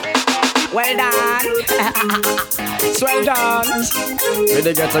Well done. Swell done. We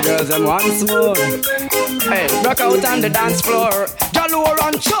the ghetto girls them once more. Hey, rock out on the dance floor. Galore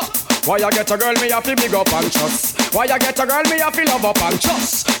and chop. Why you get a girl me have to big up and trust? Why you get a girl me have to love up and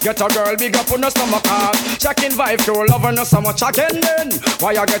trust? Get a girl big up on the stomach heart. Checking vibe to love her no so much again then.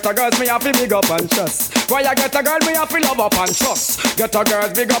 Why you get a girl me have to big up and trust? Why you get a girl me have to love up and trust? Get a girl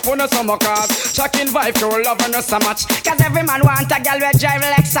big up on the stomach heart. Checking vibe to love her no so much. Cause every man want a girl with drive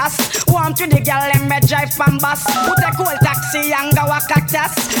Lexus. Want to the girl them with drive Pambas. Who take cool taxi and go a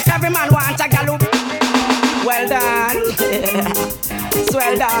cactus. Every man want a girl who well done.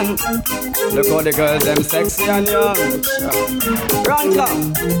 Swell done. Look how the girls them sexy and young. Run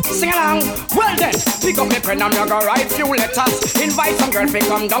come, sing along. Well then, pick up me pen and me go write few letters. Invite some girl fi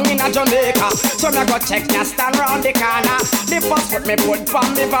come down in a Jamaica. So me go check me stand round the corner. The first foot me put from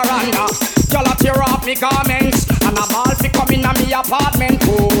me veranda. Y'all a tear off me garments and a ball fi come in a me apartment.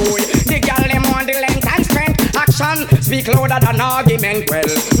 Boy, the girl them want the length and strength. Action speak louder than argument. Well,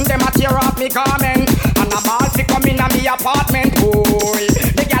 them a tear off me garment and a ball fi come in a me apartment. Boy,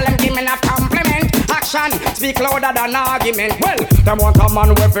 the girl them give me a compliment. Action speak louder than argument. Well, them want a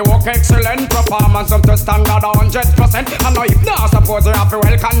man with a work excellent performance up to standard 100%. And now if not suppose you have to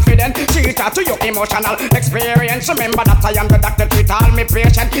well confident. Cheater to your emotional experience. Remember that I am the doctor treat all me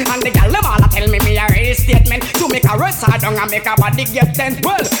patient. And the girl them all tell me a real statement. To make a rest hard down and make a body get tense.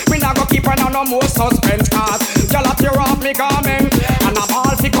 Well, me not go keep on no more suspense. Cause y'all a tear off me garment and a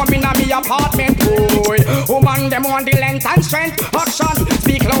ball fi come in a me apartment. Boy, woman them want the length and strength. Action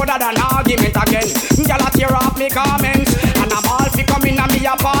speak louder than argument again. Y'all a tear off me garments and a ball fi come in a me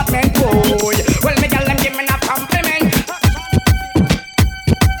apartment. Boy, well me girl them give me a compliment.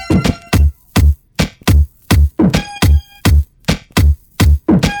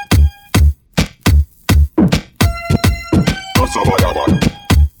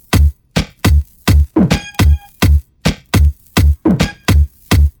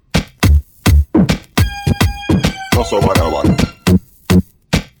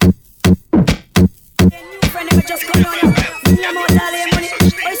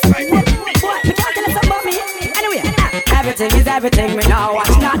 Everything is everything, me now watch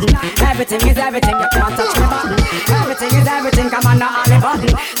nothing. Everything is everything, you can't touch me button. Everything is everything, come on now, all the button.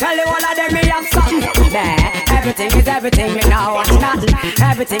 Tell you all of them me have something. Nah, everything is everything, me now watch nothing.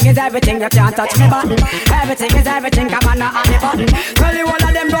 Everything is everything, you can't touch me button. Everything is everything, come on now, all the button. Tell you all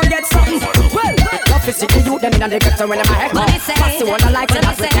of them don't get something. Well, love is sick, you them in the ghetto when I'm a heck. Pass the one I like, and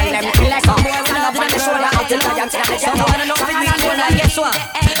I pretend them feel like stand up on the shoulder out till I can't see the ghetto.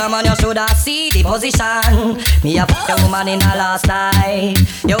 Come on, you shoulda see the position. Me a fuck your woman in the last night.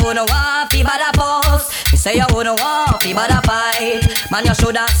 You wouldn't want fi bad a post. Me say you wouldn't want fi bad a fight. Man, you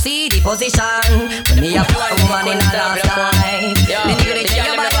shoulda see the position. Me a fuck your woman in the last night. Me nigga, the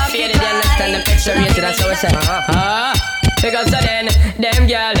girl never faded. You understand the picture rated, that's how we say. Because of then, them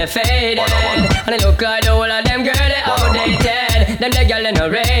girl they faded. And they look like the whole of them girl they outdated. Them the girl they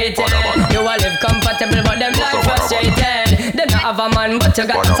not rated. You all live comfortable but them life frustrated. They not have a man but you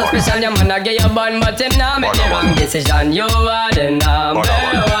got so special. Your man a get your bun but him now make the wrong decision. You are the number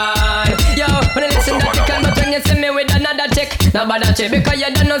one. Yo, when you listen that you can but when you see me with another chick, not bad a chick. Because you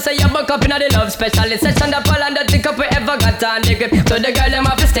don't know say you buck up in the love specialist section. The fall and the tick up we ever got on the grip. So the girl them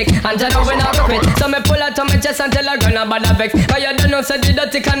have to stick and tell her we not go quit. So me pull out on my chest and tell her girl not bad a vex. But you don't know say the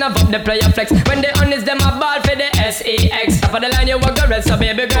dirty can have up the player flex. When they honest them a ball for the SEX. Top of the line you walk a rest. So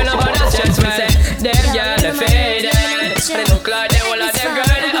baby girl not bad a stress. We say them girl they faded. They look like they all of them girl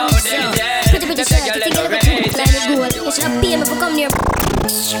they outdated. Them girl they not rated. You should have paid me for come near.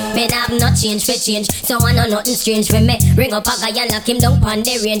 Me nah have no change for change, so I know nothing strange for me. Ring up a guy and lock him down pon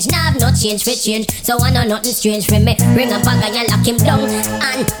the range. Nah have no change for change, so I know nothing strange for me. Ring up a guy and lock him down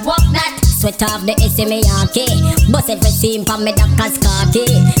and walk that. Sweat off the SMARK. Bust every seam from me doctor's khaki.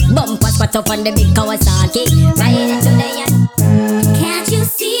 Bumper spot up on the big Kawasaki. Right into the end. Can't you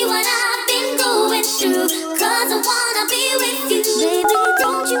see what I've been going through? Cause I wanna be with you. Baby,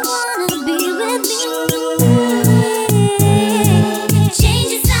 don't you wanna be with me?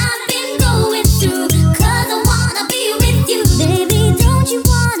 Changes I've been going through. Cause I wanna be with you. Baby, don't you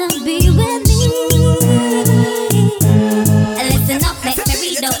wanna be with me? Listen up, let me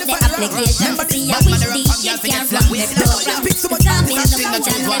read out the application. See, I wish DJ can run the program. Come in the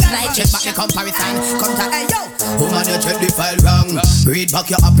function, let's vibe. Check back the comparison. Come to hey yo. Woman, you check the file wrong. Read back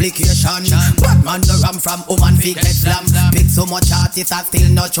your application. Batman the ram from woman fake get slam. Pick so much artists I still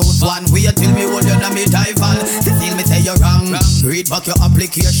not choose one. Wait till me hold you and me dive on. Still me say you wrong. Read back your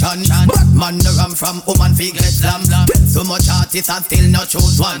application. Batman the ram from woman fake get slam. Pick so much artists I still not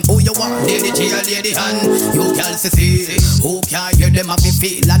choose one. Who you want? Lady G or Lady Han? You girls see who can hear them happy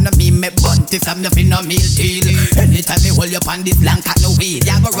feel and me me bunty from your finna meal deal. Anytime me hold you on this blank at no wheel,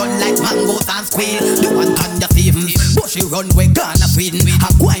 ya go run like mangoes and squeal. The one on the Stevens, bushy runway gonna Sweden. A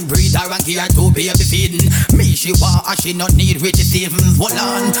wine breeder and gear to baby feeding. Me she want and she not need Richie Stevens. Hold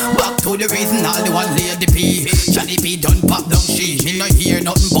on, back to the reason all the one lady P. Johnny P done pop down she. Me no hear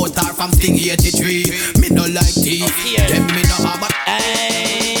nothing but her from Sting 83. Me no like tea, them me no have a.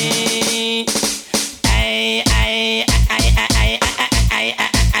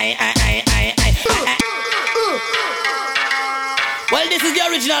 Well, this is the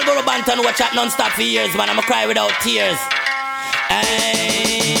original Borough Banton watch at non-stop for years, man. I'ma cry without tears.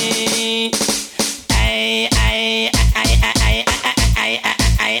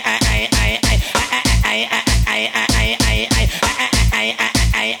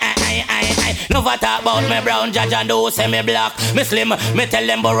 Never talk about me brown, judge and do say me black. Me slim, me tell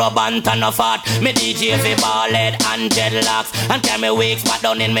them Borough Banton no fat. Me DJ fi ball head and dreadlocks, and carry me wigs back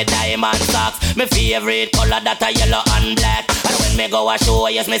down in me diamond socks. Me favorite color that a yellow and black. And when me go a show,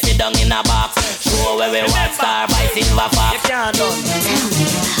 yes me sit down in a box. Show where we want star by Silver Fox. You can't done.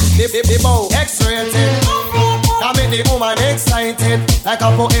 The bow X-rated. That make the woman excited. Like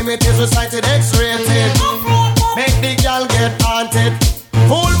a poem it is recited X-rated. Make the girl get haunted.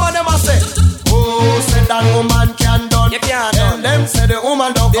 Fool man them a say, who said that woman can done? You can't done. Tell them say the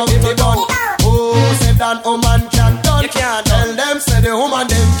woman don't come to done. Who said that woman can done? You can't done. Tell them say the woman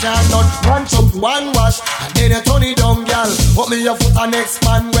them can done. One chop, one wash, and then you turn it down, girl. Put me your foot and next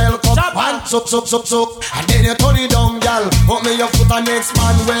man welcome. One sup, and then you turn it down, girl. Put me your foot and next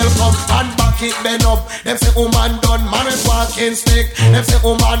man welcome. And back it bend up. Them say woman done. Man is walking stick. Them say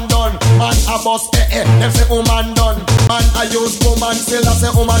woman done. Man a bust Them say woman done. Man I use woman still I say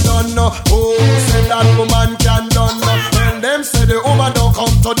woman done. No. Who said that woman can done? No. Tell them say the woman don't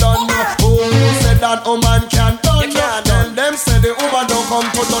come to done. No. Who said that woman can done? No. Tell them say the woman don't come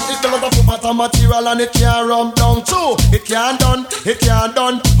to done. It a lot of matter material and it can't run down too. It can't done. It can't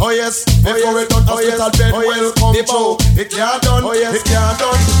done. Oh yes. Before it done hospital bed welcome true. It can't done. Oh yes. It can't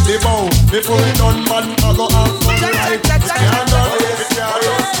done. The bow. Before it done man I go out for the life. It can't done. It can't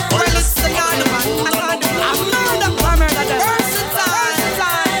done. Well, listen,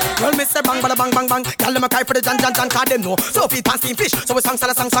 girl, me say bang, bada bang, bang, bang. Girl, them a cry for the Jan, cause them know. So feet pants steam fish, so we song, song.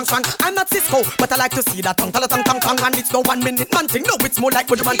 I'm not Cisco, but I like to see that tongue, tell a tongue. And it's no 1 minute man thing, no, it's more like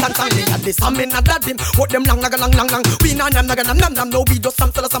Bujuman tang. Me at this, I'm in a glad him. What them long. We nam, no, we just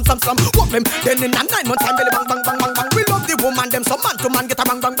some. Walk them, then in a 9 months time, belly bang. We love the woman, them so man to man get a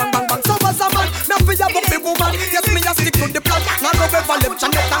bang. So as a man, now we have up the woman. Yes, me a stick to the plan. Now go ever left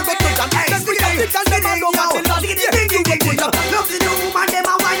and let and go to jam. Then we have stick and them a love and love. Love the woman, them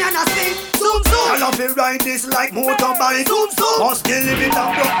a wine and a sing. Zoom. I love it ride this like motorbike. Zoom. Must kill it and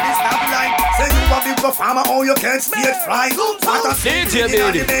block this stop line. Say you a big performer, oh you can't stage fright. What a DJ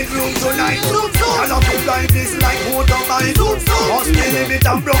in the bedroom tonight. I love it ride this like motorbike. Must kill it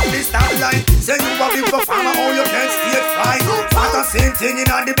and block this stop line. Say you a big performer, oh you can't stage fright. What a same thing in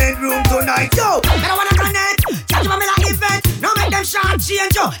the bedroom tonight. Yo, I don't wanna connect. Charge my like event. Now make them sharp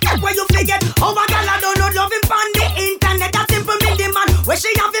change. Yo, that's where you forget. Oh my girl, I don't know love him on the internet. That simple me the man. Where she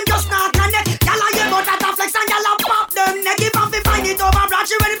have him just not connect. Y'all are your butt at a flex and y'all pop them neck. If I find it over broad,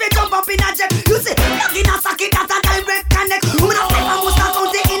 she ready to jump up in a jet. You see, plug in a socket that a direct connect. Woman a step and Worcester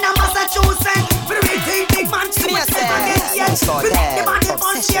County in a Massachusetts. For the big man, she was set again yet. We make the body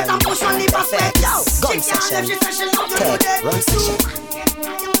on stage and push on the prospect. Yo, she can't live, she says she love you today.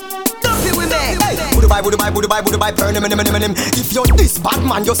 Buy, burn him. If you're this bad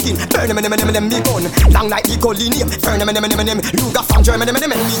man, your skin burn him, me gun. Long like the colonium, burn him. Luga from Germany, me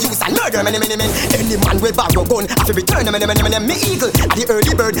use and murder him. Any man with barrow gun, I feel return him. Me eagle, at the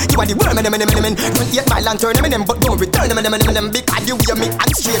early bird, you are the worm. Don't eat my lantern, but don't return him. Because you hear me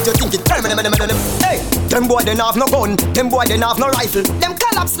and straight, you think it turn him. Hey, them boy they have no gun, them boy they have no rifle. Them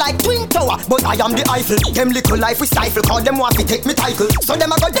collapse like twin tower, but I am the Eiffel. Them little life we stifle, call them want to take me title. So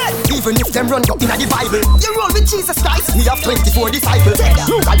them a go dead, even if them run up in the Bible. You roll with Jesus Christ, me have 24 disciples.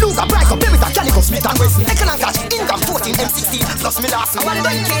 Luga, bright up, baby, that Calico, Smith and West. Take an catch, income 14, M16, plus me last. I want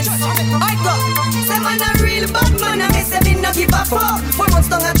to kids. I go, say man a real bad man, I miss a bin no give a fuck. 4 months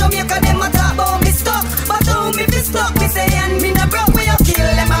down at Jamaica, them a talk about me stuck. But how me fi stuck, me say and me no broke. We a kill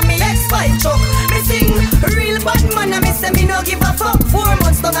them and me X5 truck. Me sing, real bad man, I miss a me no give a fuck. 4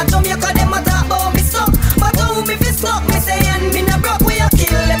 months down at Jamaica, them a talk about me stuck. But how me fi stuck, me say and me no broke. We a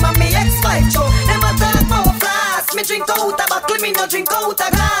kill them and me X5 truck. Them a talk about flask. Me drink out a bottle, me no drink out a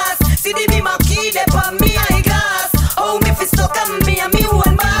glass. See the beam a key, they put me eyeglass. Oh, me fi stuck and me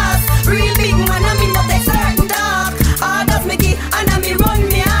one boss. Real big man, and me no take certain talk. Orders me give, and me run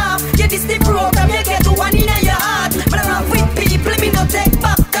me off. Yeah, this the program, you get one in your heart. But I'm with people, me no take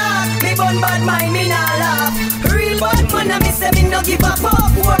back talk.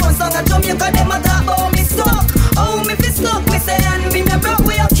 you cause them a talk about me stuck. Oh, me fi stuck, me say and me no broke.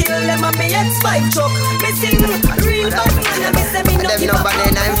 We a kill them and me X5 truck. Me sing real bad man and me say me no give up.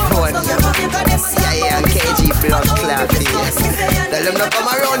 Them phone. CIA and KG blood clot face. Tell them no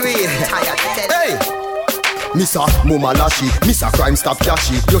come around with. Hey! Missa Muma Lashi, Missa Crime Stop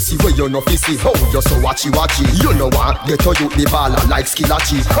Cashy. You see where you no see, how you so watchy. You know what, get to you the baller like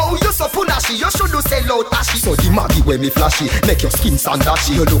Skillachi. How you so punashi, you should do sell out ashy. So the maggie when me flashy, make your skin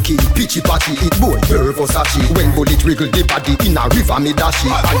sandashy. You looking peachy patchy, it boy Versace. When bullet wriggle the body in a river me dashy.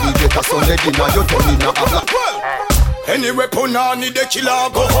 And the get a son head in a you turn in a habla. Anyway, punani the killer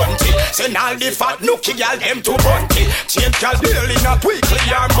go hunty. Send all the fat nookie gal them to bunty. Change gal daily not weekly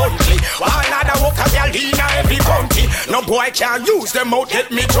or monthly. All other walk a gal in every bunty. No boy can use them out get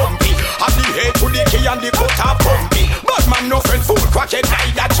me jumpy. Have the head to the key and the butter pumpy. But man no friend fool crackhead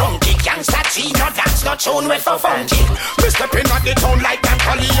neither junkie. Gangsta tea no dance no tune with for funky. Me stepping at the town like that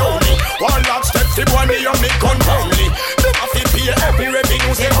Corleone. One log step the boy me on me gun only. Never fi pay every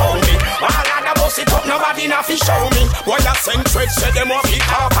revenue they hold me. All other boss it up nobody na fi show me. Why a century say them off it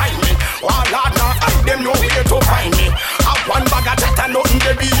can't find me. While Lord not hide them no way to find me. Have one bag of chat and nothing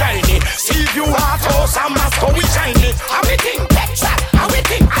they behind me. See if you are toast and mask we shiny. And we think petrol, and we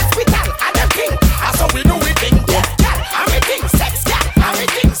think hospital, and the thing. And so we do we think yeah, girl, and we think sex, girl, and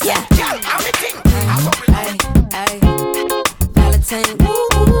we think sex, girl, and we think. And so we do. Hey, Valentine.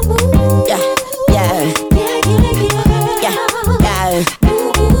 Yeah, yeah, yeah, yeah, yeah.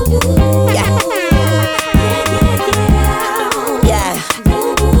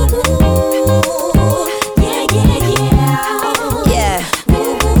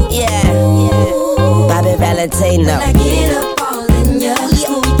 Valentino. When I get up all in ya,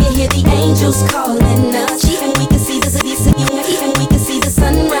 when we can hear the angels calling us, and we can see the city singing, and we can see the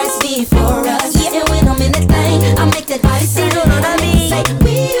sunrise before us. And when I'm in that thing, I make that body sing. You know what I mean? Say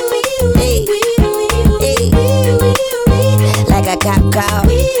like a cop call.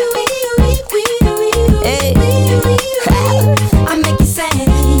 I make you sing.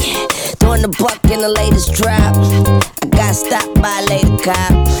 Throwing the buck in the latest drop. I got stopped by a lady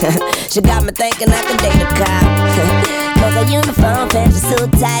cop. She got me thinking I could date a cop. Cause her uniform pants were so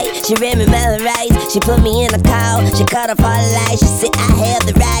tight. She read me my rights. She put me in a call. She cut off all the lights. She said I have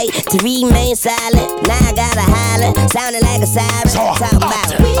the right to remain silent. Now I gotta holler, sounding like a siren. Talking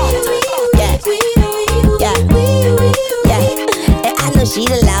about yeah, yeah, yeah. And I know she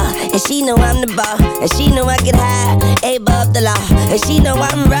the law, and she know I'm the ball, and she know I get high, above the law, and she know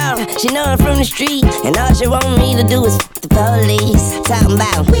I'm raw. She know I'm from the street, and all she want me to do is f the police. Talking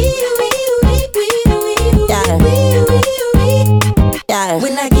about yeah.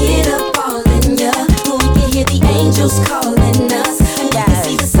 When I get up all in ya, when we can hear the angels calling us, and we can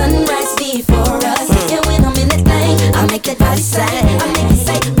see the sunrise before us. And when I'm in that thing, I make that body say, I make it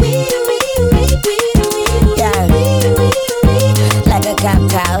say yeah, like a cop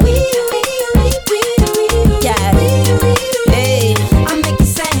cow. Yeah, hey, I make it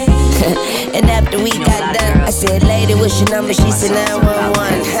say. And after we got done, I said, lady, what's your number? She said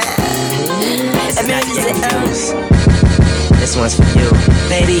 911. This one's for you.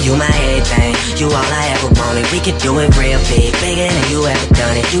 Baby, you my everything. You all I ever wanted. We could do it real big, bigger than you ever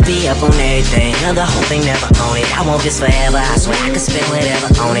done it. You be up on everything, now the whole thing never own it. I want this forever, I swear I could spend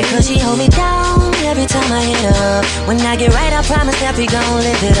whatever on it. Cause she hold me down every time I hit up. When I get right, I promise that we gon'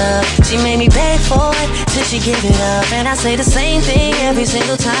 live it up. She made me beg for it till she give it up. And I say the same thing every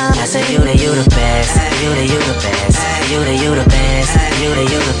single time. I say you the best, you the best, you the best, you the best, you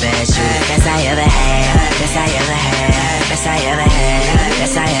the best I ever had, best I ever had, best I ever had,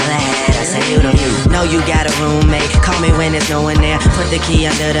 best I ever had. I say you the know you got a roommate. Call me when there's no one there. Put the key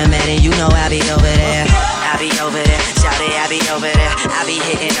under the mat and you know I'll be over there. I'll be over there, shout it, I'll be over there. I'll be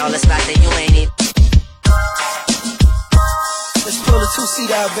hitting all the spots that you ain't need. Let's pull the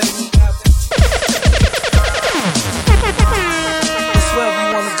 2-seat out, baby. That's where we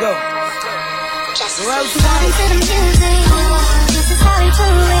wanna go. Listen to the music. This is how we do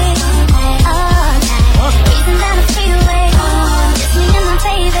it. Reason that I feel it. Just me and my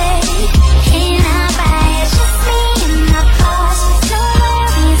baby. In our bed, just me and my boss. No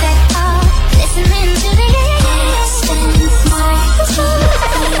worries at all. Listening to the distance.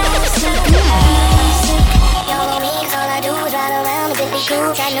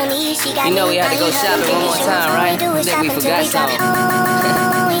 You know we had to go shopping one more time, right? I think we forgot something.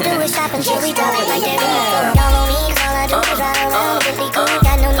 Until we drop it like that. Y'all know me, all I do is ride around with the cool.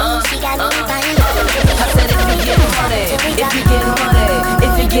 Got no need, she got me finding love. I said if you get money, if you get money,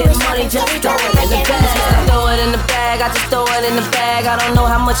 if you get money, just throw it in the bag. I throw it in the bag, I I just throw it in the bag. I don't know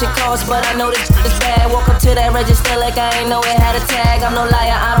how much it costs, but I know this is bad. Walk up to that register like I ain't know it had a tag. I'm no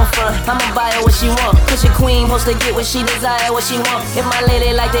liar, I don't front. I'ma buy her what she want. Cause your queen supposed to get what she desire, what she want. If my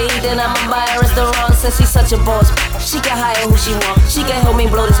lady like to eat, then I'ma buy her a restaurant. Since she's such a boss, she can hire who she want. She can help me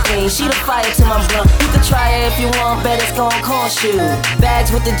blow this queen. She the fire to my blunt. You can try her if you want, bet it's gon' cost you.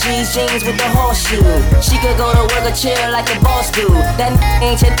 Bags with the G's, jeans with the horseshoe. She could go to work or chill like a boss do. That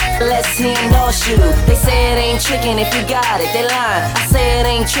ain't your let's he endorse you. They say it ain't trickin' if you got it, they lying. I say it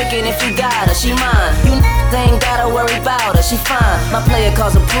ain't trickin' if you got her, she mine. You ain't gotta worry about her, she fine. My player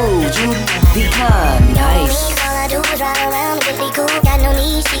calls approved, you decline. Nice. All I do is ride around and be cool. Got no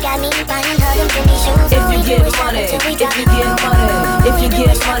need, she got me buying her them Trendy shoes. If you get money, if you get money, if you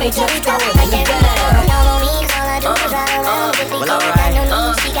get money, just throw it in the bag. All on me, all I do is ride around and be cool. Got no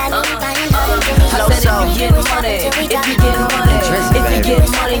need, she got me buying her them Trendy shoes. I said if you get money, if you get money, if you get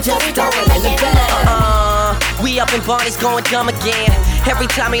money, just throw it in the bag. We up in Barney's going dumb again. Every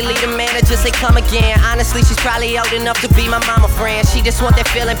time he leave the manager say come again. Honestly, she's probably old enough to be my mama friend. She just want that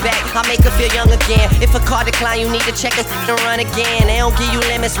feeling back, I make her feel young again. If a car decline, you need to check it and run again. They don't give you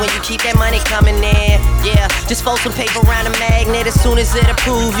limits when you keep that money coming in. Yeah, just fold some paper around a magnet. As soon as it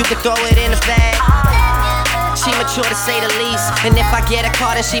approves, you can throw it in the bag. She mature to say the least. And if I get a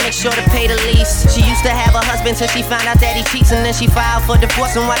car, then she makes sure to pay the lease. She used to have a husband till she found out that he cheats. And then she filed for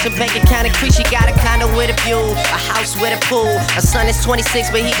divorce and watch her bank account increase. She got a condo with a view, a house with a pool. Her son is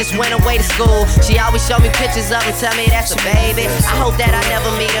 26, but he just went away to school. She always show me pictures of him, tell me that's a baby. I hope that I never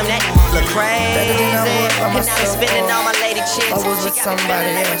meet him, that look crazy. And now he's spending all my lady chicks. I was with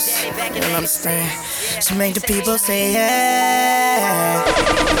somebody else, you know what I'm saying? She make the people say yeah,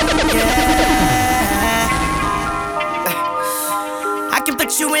 yeah. I can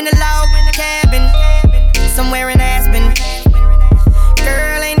put you in a log cabin, somewhere in Aspen.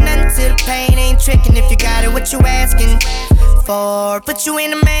 Girl, ain't nothing to the pain, ain't tricking if you got it, what you asking for? Put you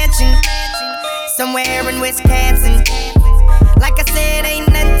in a mansion, somewhere in Wisconsin. Like I said, ain't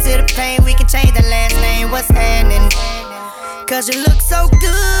nothing to the pain, we can change the last name, what's happening? Cause you look so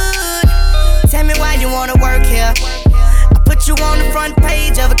good, tell me why you wanna work here. I put you on the front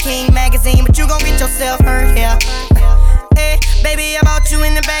page of a King magazine, but you gon' get yourself hurt here. Hey, baby, I brought you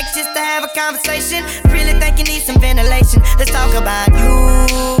in the back just to have a conversation. Really think you need some ventilation. Let's talk about you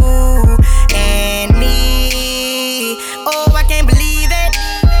and me. Oh, I can't believe it.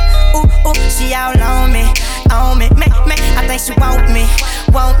 Ooh, ooh, she all on me, me. I think she want me.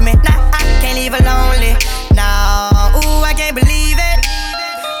 Nah, I can't leave her lonely. No, ooh, I can't believe it.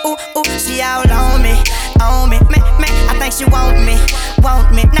 Ooh, ooh, she all on me, me. I think she want me.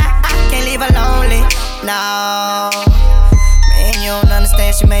 Nah, I can't leave her lonely. No. Man, you don't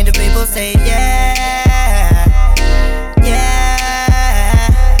understand, she made the people say yeah, yeah,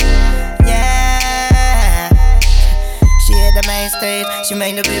 yeah. She hit the main stage, she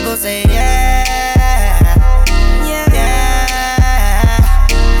made the people say yeah, yeah,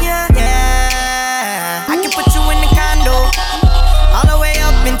 yeah, yeah. I can put you in the condo, all the way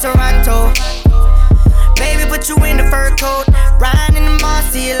up in Toronto. Baby, put you in the fur coat, riding in the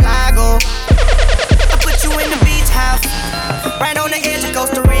Murcielago. I put you in the beach house, right on the edge of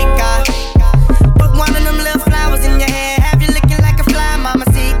Costa Rica. Put one of them little flowers in your hair, have you looking like a fly,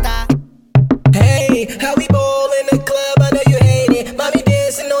 mamacita. Hey, how we ball in the club, I know you hate it. Mommy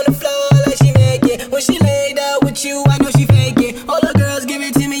dancing on the floor like she make it. When she laid out with you, I know she fake it. All the girls give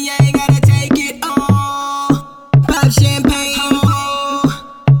it to me, I ain't gotta take it. Oh, pop champagne, oh,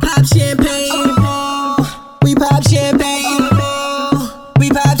 pop champagne, oh, we pop champagne, oh, we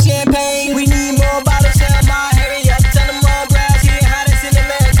pop champagne. We need more bottles, sell my hurry up. Tell them all glass, you the hottest in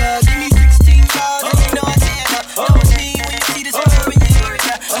America. Give me 16 calls, and you know I stand up. Know it's me when you see this girl in your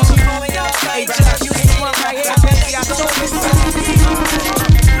area. And she going out straight up. You this one right here, baby, I told you.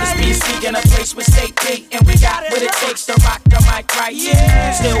 This be speaking a place with state date, and we got what it takes to rock the mic right.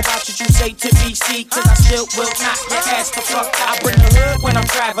 Yeah. Still watch what you say to BC, cause I still will not get asked the fuck. I bring the hood when I'm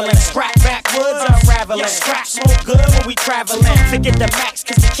traveling, scrap backwoods unraveling, scrap smoke good when we traveling. Forget the max,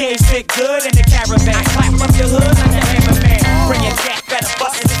 cause the kids fit good in the caravan. Clap up your hood like the hammerman. Bring your jack, better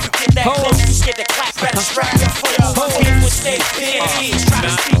bust it if you get that close. You scared to clap, better strap your foot. Hit with state PNGs, try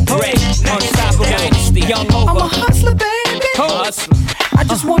to speak great. Unstoppable dynasty, young over. I'm a hustler, baby. Hustler. I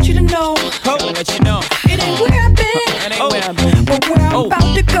just want you to know. Gotta let you know. It ain't where I've been, but where I'm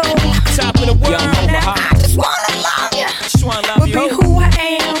about to go. Top of the world. Now I just wanna love you. Just wanna love you. Be who I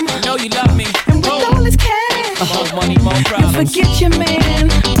am. I know you love me. And with all this cash, more money, more problems. You forget your man.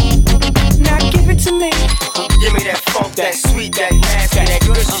 Now give it to me. Give me that funk, that sweet, that nasty, that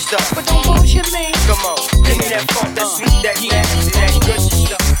gushy stuff. But don't bullshit me. Come on, give me that funk, that sweet, that nasty, that gushy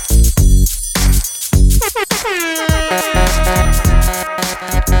stuff.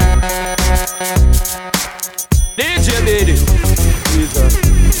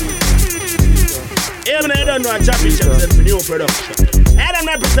 don't know a championship is a new production. I don't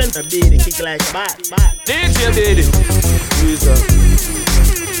represent a baby, kick like a bat. DJ baby.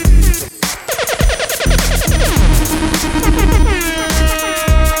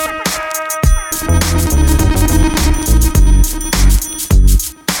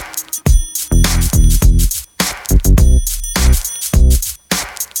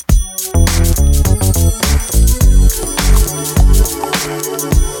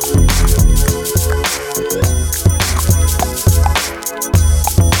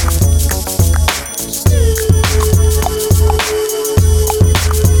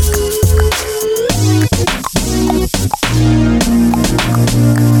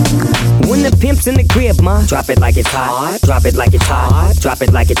 In the crib, ma. Drop it like it's hot. Drop it like it's hot. Drop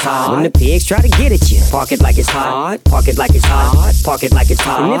it like it's hot. When the pigs try to get at you, park it like it's hot. Park it like it's hot. Park it like it's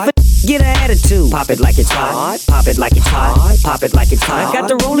hot. And if a get an attitude, pop it like it's hot. Pop it like it's hot. Pop it like it's hot. I got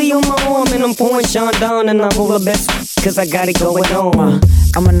the rollie on my arm and I'm pouring Sean down and I'm all the best cause I got it going on.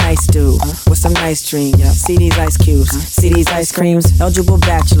 I'm a nice dude with some nice dreams. See these ice cubes, see these ice creams. Eligible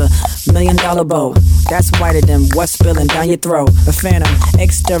bachelor, $1 million bow. That's whiter than what's spilling down your throat. The phantom,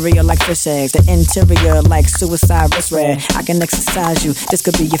 exterior like fish eggs. The interior like suicide wrist red. I can exercise you, this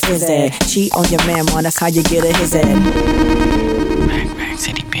could be your phys ed. Cheat on your man, man, that's how you get a his head. Rack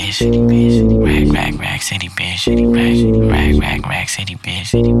city bitch, city bitch. Rack city bitch, city bitch. Rack city bitch,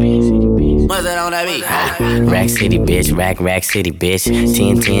 city bitch, city bitch. What's that on that beat? Rack city bitch, rack city bitch.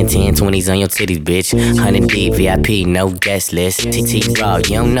 10, 20s on your titties, bitch. 100 deep, VIP, no guest list. TT raw, you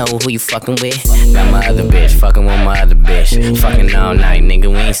don't know who you fucking with. Got my other bitch, fucking with my other bitch. Fucking all night, nigga,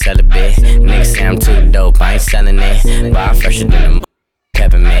 we ain't sell a bit. Nigga say I'm too dope, I ain't selling it. Bar fresher than a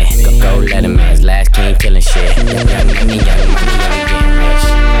peppermint. Go let him in, last king killing shit. Young money, getting rich.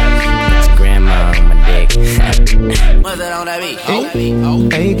 Grandma on my dick. What's that on that beat?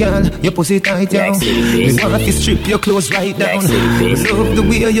 Hey girl, your pussy tight down. We want to strip your clothes right down. We love the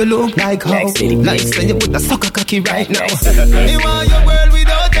way you look like how. Like say you put a sucker cocky right now. Me want your world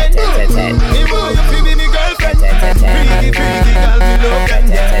without end. Me want you to be me girlfriend. Freaky girl, me love that.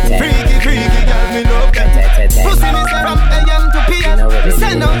 Freaky girl, me love that. Pussy me say from AM to PM.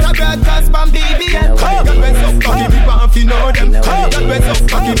 Send out a broadcast from BBN. God when so cocky me want to know them. God when so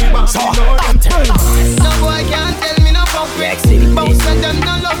cocky me want to know them. No boy can't tell me no fuck with. Bounce and them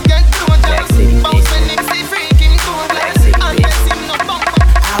no love get through them. Bounce when him see freaking cool blast. And miss him no bump.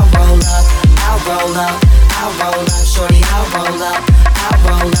 I'll roll up, I'll roll up, I'll roll up, shorty, I'll roll up, I'll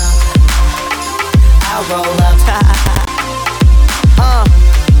roll up, I'll roll up.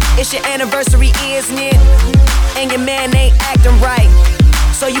 It's your anniversary, isn't it? And your man ain't acting right.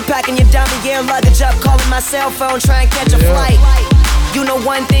 So you packing your dummy gear luggage up, calling my cell phone, trying to catch a flight. You know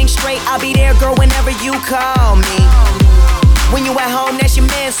one thing straight, I'll be there, girl, whenever you call me. When you at home, that's your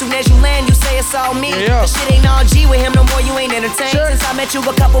man. Soon as you land, you say it's all me. The shit ain't all G with him no more, you ain't entertained. Since I met you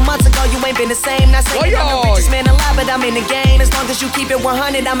a couple months ago, you ain't been the same. Not saying I'm the richest man alive, but I'm in the game. As long as you keep it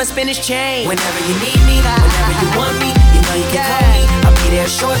 100, I'ma spin his chain. Whenever you need me, whenever you want me, you know you can call me. I'll be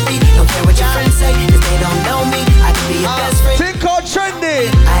there shortly. Don't care what your friends say, cause they don't know me. I can be your best friend. Thing called Trendy.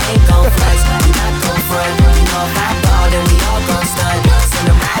 I ain't gon' flex, I'm not gon' front. You know if I ball, then we all gon' stunt.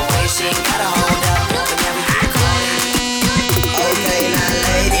 Send them right way, she ain't gotta hold up. Whenever you call me. Okay, now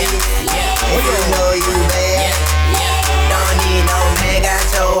lady, if you know you bad, don't need no man, got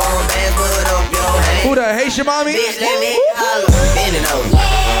your own bands, put up your hands. Who the Haitian mommy? Bitch, let me holler, bend it over,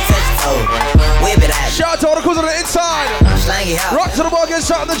 touch it over, whip it out. Shout out to all the crews on the inside. Slang it out. Rock to the ball, get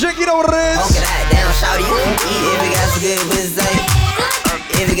shot in the drink, you know what it is. Poke it out, down, shout it, you can eat if you got some good pussy.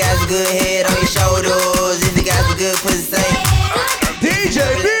 If you got some good head on your shoulders, if you got some good pussy. DJ,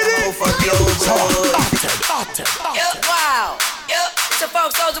 beat it. Fuck your wow. It's a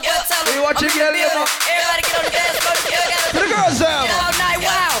folk soldier, but tell them. You watching girl, you know. Everybody get on the dance floor. To the girls down. All night,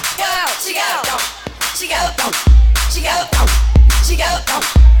 wow. She go.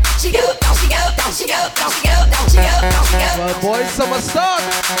 Well, boys, summer start.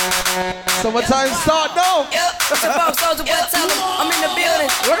 Summertime start now. It's a folk soldier, but tell them. I'm in the building.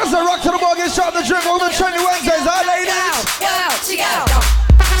 Like I said, rock to the ball, get shot in the drink. Welcome to Trendy Wednesdays, huh, ladies? She got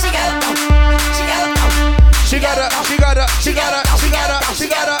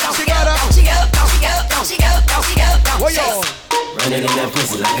What yo? Running in that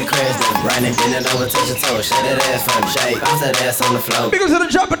pussy like a crash dump. Riding, bending over, touch your toe. Shut that ass from shake. Bounce that ass on the floor. Because of the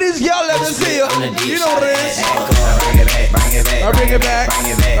Japanese girl, let me see you. You know what it is. Bring it back, bring it back. I bring it back.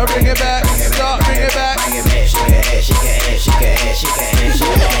 I bring it back. Stop, bring it back. She can add, she can add, she can add, she can add, she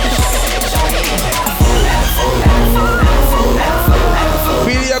can add.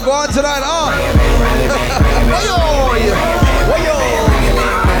 Video go on tonight, huh? What yo?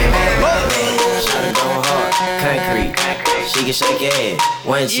 she can shake your head.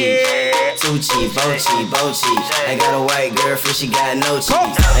 One cheek, two cheek, four cheek. I got a white girlfriend, she got no cheeks.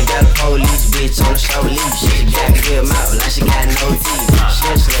 I got a police bitch on the show leaf. She got a good mouth, like she got no teeth.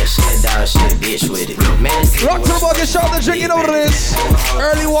 She a dog, she a bitch with it. Man, rock to the bucket, shout the drinking over this.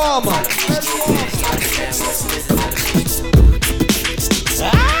 Early warm.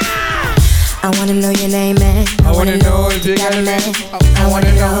 I wanna know your name, man. I wanna know if you got a man. I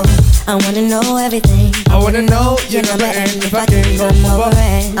wanna know. I wanna know everything. I wanna know your number and if I can come over.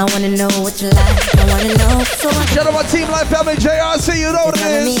 I wanna know what you like. I wanna know. So shout out my Team Life family, JRC, you know what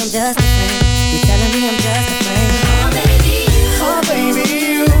it is. You telling me I'm just a friend. Oh baby,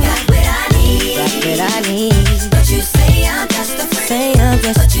 you got what I need. Got what I need. But you say I'm just a friend. Say I'm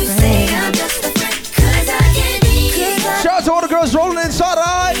just a friend. But you say I'm just a friend. 'Cause I can't be. Shout out to all the girls rolling inside,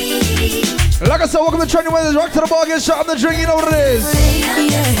 alright? Like I said, welcome to Trendy Wednesdays. Rock to the ball, get shot up the drink, you know what it is.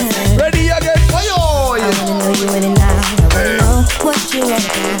 Ready again? I wanna know you in and out. I wanna know what you want.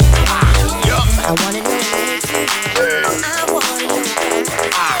 I wanna know.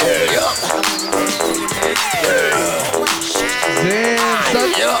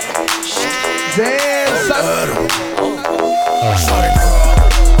 Sorry, girl,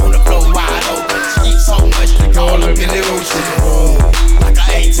 on the floor wide open. She eats so much to go up in the ocean. Like an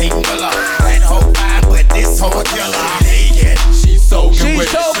 18-wheeler. That whole vibe, but this whole killer. She's soaking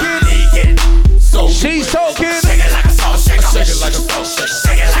with it. She's soaking. Shake it like a salt shaker. Shake it like a salt shaker.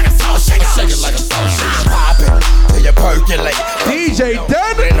 Shake it like a salt shaker. Shake it like a salt shaker. Poppin' till you percolate. DJ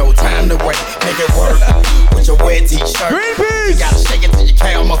Dan. Ain't no time to wait. Make it work with your wet t-shirt. Greenpeace. You gotta shake it till your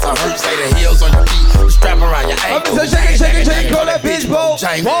calf muscle hurt. Say the heels on your feet. Strap around your ankle. Shake it, call that bitch, Bo. Push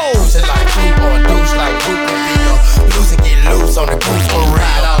it like fruit or a douche like fruit. Loose and get loose on the goose. Or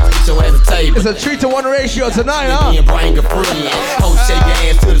ride off, get your ass a table. It's a 3-to-1 ratio tonight, huh? Bring a friend. Oh, shake your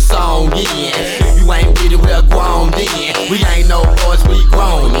ass to the song, yeah. If you ain't with it, we're grown, then. We ain't no boys, we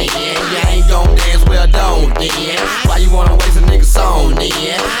grown, then. You ain't gon' dance, well done, then. Why you wanna waste a nigga song, then?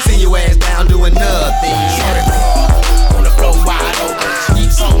 See your ass down doing nothing. On the floor wide open. She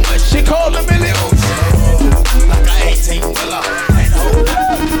eat so much. She called a million. Like an 18-wheeler.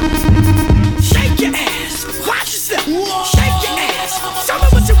 Shake your ass. Watch yourself. Shake your ass. Show me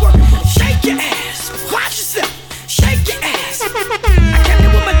what you're working for. Shake your ass. Watch yourself. Shake your ass. I kept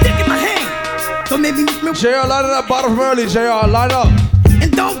it with my dick in my hand. So maybe JR, line it up, bottom from early. JR, line up.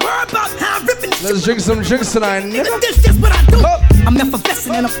 And don't worry about how I'm ripping. Let's drink some drinks tonight. This is what I do. I'm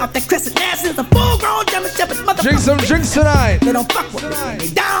effervescing and I'm off that crescent ass is a full-grown German Shepherd motherfucker. Drink some drinks tonight. They don't fuck with me. They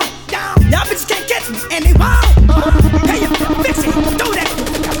down. Y'all bitches can't catch me and they won't. Hey, fix it. Do that.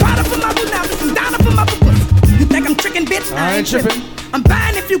 Bottom for my boo now. This is down for my boo. You think I'm tricking, bitch? I ain't tripping. I'm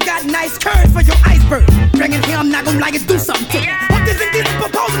buying if you got nice curves for your iceberg. Bring it here, I'm not gonna like it, do something to it. What this and this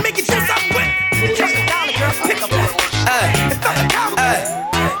propose and make it do something with. Trust me, dollar girl, pick up that.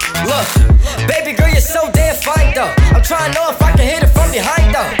 Look, baby girl, you're so damn fine though. I'm trying to know if I can hit it from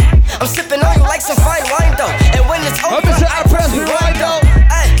behind though. I'm sipping on you like some fine wine though. And when it's over, I press rewind though.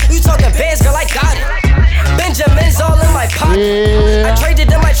 Ay, you talking bands, girl, I got it. Benjamin's all in my pocket. I traded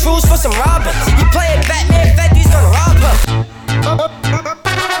in my trues for some robbers. You playing Batman, Fetty's gonna rob her.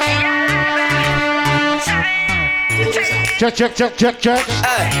 Check.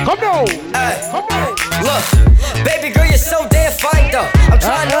 Come now. Look, baby girl, you're so damn fine though. I'm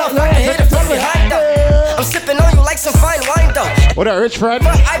trying to know if I can hit it from behind though. I'm sipping on you like some fine wine though. What a rich friend?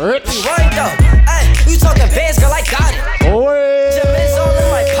 Rich. Rewind though. Ay, you talking bands, girl, I got it. Benjamin's all in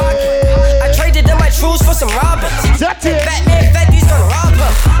my pocket. I traded in my trues for some robbers. Batman, Fetty's gonna rob her.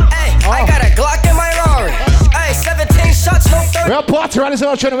 Ay, I got a Glock in my Rari. Ay, 17 shots, no 30. We're party right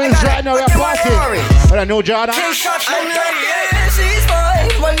now, trying to win this right now. We're party. But I know Jordan. 10 shots, no 30. Yeah, she's fine.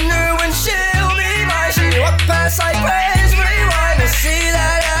 Wonder when she'll be mine. She walk past like praise, rewind and see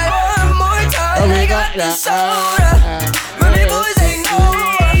that one more time. I got the soda. Really boys ain't no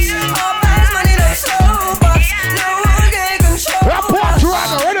rush. All fast money like slow bucks. No one can control. We're party right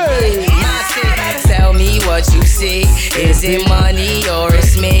now, ready? Tell me what you see. Is it money or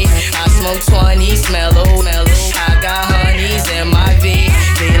it's me? I smoke 20, smell mellow. I got honeys in my V.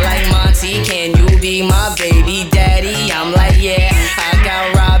 They like Monty, can you be my baby daddy? I'm like, yeah. I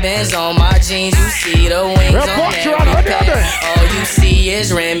got robins on my jeans. You see the wings on every pair. All you see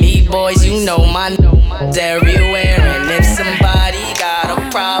is Remy boys. You know my nose everywhere. And if somebody got a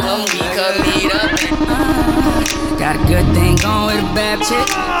problem, we could meet up. Got a good thing going with a bad chick.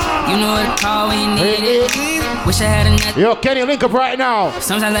 You know what to call when you need it. Wish I had a net. Yo, Kenny, link up right now.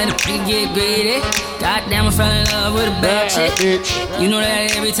 Sometimes I let the freak get greedy. Goddamn, I fell in love with a bad chick. You know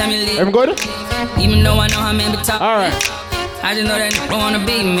that every time you leave. Everyone good? Even though I know how men be talking. Alright. I just know that nigga wanna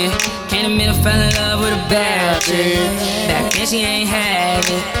beat me. Came to me and fell in love with a bad chick. Back then she ain't have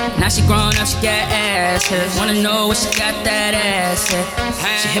it. Now she grown up, she got ass. Wanna know what she got that ass at.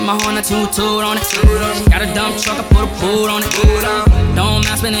 She hit my horn, I toot on it. Got a dump truck, I put a boot on it. Don't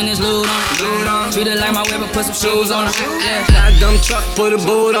mind spending this loot on it. Treat it like my whip, but put some shoes on it. Got a dump truck, put a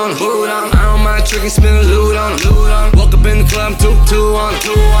boot on it. I don't mind tricking, spin a loot on it. Woke up in the club, two on it.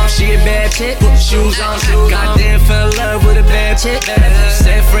 She a bad chick, put shoes on it. Goddamn, fell in love with a bad chick.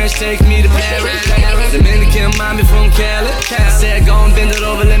 Said French, take me to Paris. Dominican, mommy from Cali. I said, go and bend it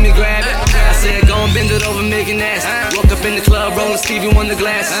over, let me grab it. I said, go and bend it over, make it nasty. Woke up in the club, rolling Stevie Wonder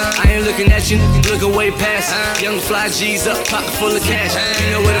glass. I ain't looking at you, looking way past. Young fly G's up, pocket full of cash.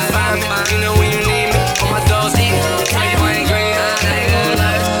 You know where to find me, you know when you need me. All my dogs eat, tell you I ain't green. I ain't gonna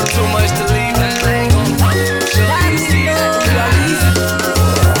lie, too much to leave. I ain't gonna show you the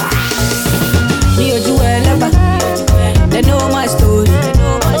they know my story.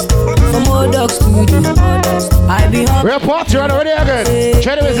 From old dogs to I be home. We're party on already again.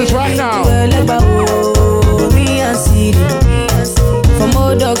 Trendy business right now. Me and CD. From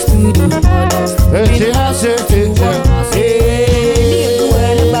old dogs to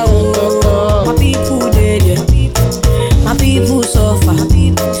my people dead. My people suffer.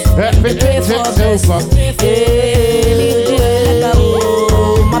 They pray for blessing.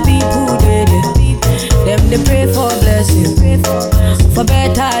 My people dead. Them they pray for blessing, for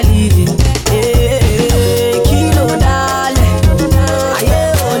better living. Kilo dale, aye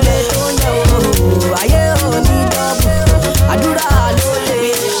ole onyo, aye oni double. Adura lole,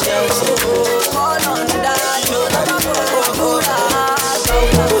 all on that.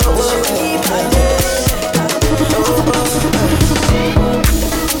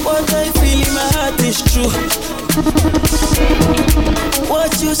 What I feel in my heart is true.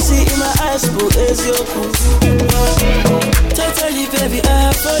 What you see in my eyes, boo, is your proof. Totally, baby,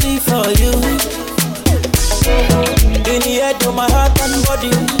 I'm falling for you. In the head of my heart and body,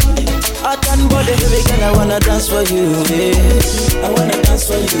 baby girl, I wanna dance for you, baby. I wanna dance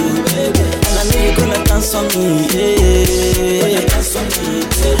for you, baby. And I know you're gonna dance on me, yeah. Dance on me,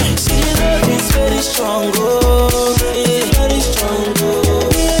 baby. See, love is very strong, oh, yeah, very strong, oh.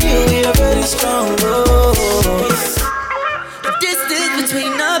 Me and you, we are very strong, oh.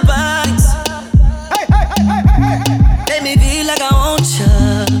 Between our bodies, make me feel like I want ya.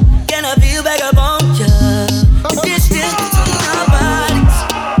 Can I feel like I want ya? Distance between our bodies,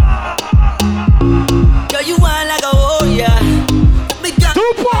 girl, you want like a warrior. We got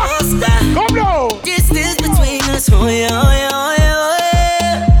Tupac, come now. Distance between us, oh yeah, oh yeah, oh yeah, oh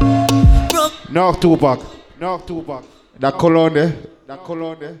yeah. No Tupac. That cologne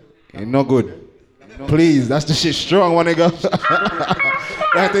there, ain't no good. Please, that's the shit strong, one nigga.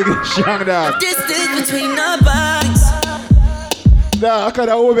 That thing is strong, dog. Distance between our bodies. Nah, I can't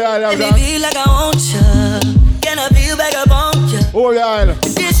hold behind that. Let me feel like I want ya. Can I feel like I want ya? Hold behind.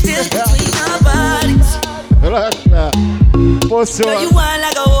 Distance between our bodies. Relax, man. Girl, you want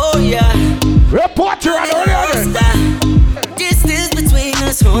like a warrior. Report you on the distance between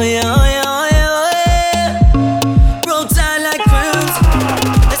us, oh yeah, oh yeah, oh yeah, oh yeah. Roll tight like cruise.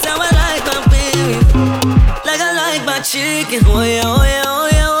 That's how I like my baby. Like I like my chicken, oh yeah, oh yeah, oh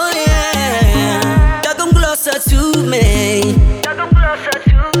yeah, oh yeah. Y'all come closer to me.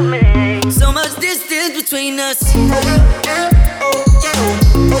 So much distance between us.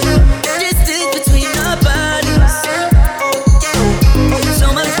 Distance between our bodies. So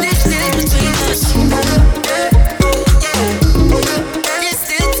much distance between us.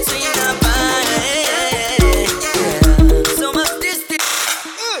 Distance between our bodies. So much distance.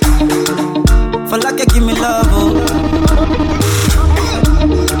 For like you give me love, oh.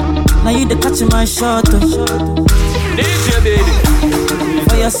 Now you the catching my shot, oh. DJ baby.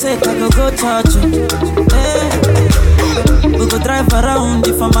 For your sake, I go touch you. Hey. We go drive around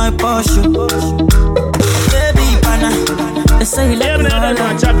you for my Porsche. Baby, pana. They say you like me all. I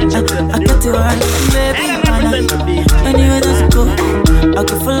got you all. Baby, pana. Anywhere that you go, I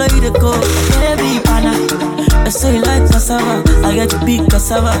can follow you to go. Baby, pana. They say you like cassava. I got you big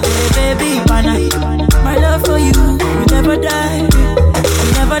cassava. Hey, baby, pana. My love for you will never die.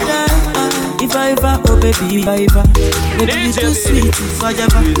 Will never die. If I ever, oh baby, if I ever. Baby, you too sweet,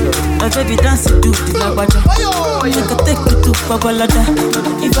 forever. My baby dance to the lagwaja. I can take you to Babalada.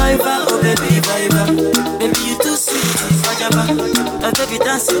 If I ever, oh baby, if I ever. Baby, you too sweet, forever. My baby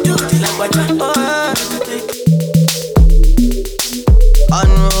dance to the lagwaja.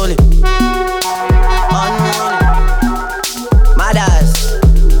 Unruly. Mothers.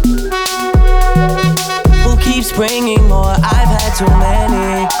 Who keeps bringing more? I've had too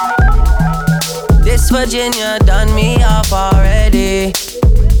many. This for Virginia done me off already.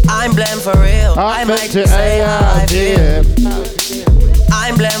 I'm blamed for real. I might just say how I feel.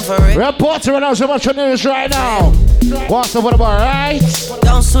 I'm blamed for real. Report to announce so much on news right now. What's up with about right?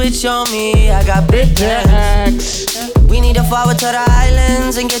 Don't switch on me, I got big plans. We need to forward to the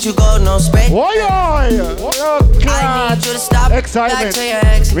islands and get you gold, no spray. Oi, oi! I need you to stop back to your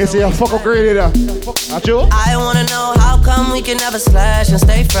ex. We see a fuck greedy there. Not you? I wanna know how come we can never slash and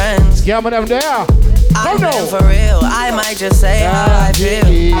stay friends. Yeah, them there. I'm blamed for real, I might just say how I feel.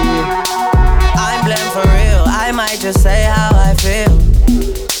 I'm blamed for real, I might just say how I feel.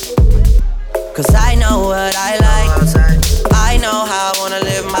 Cause I know what I like. I know how I wanna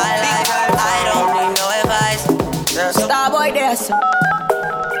live my life. I don't need no advice. Starboy there, so.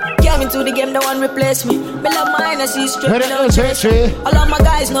 Came into the game, no one replace me. Me love mine, I see straight, me no chase. All of my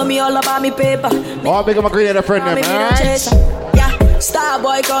guys know me all about me paper. Oh, big up my green and a friend them, alright? Yeah,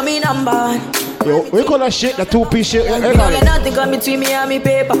 Starboy call me number one. Yo, we call that shit the two-piece shit. Don't let nothing come between me and me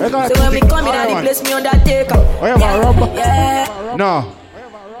paper. So when me come in, they place me on that taker. We have a rumba? Yeah. No.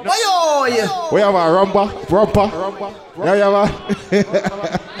 We have a rumba. Yeah, we have a...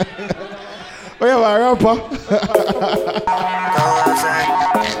 We have a rumba.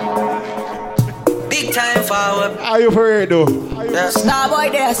 Big time forward. Are you for real though?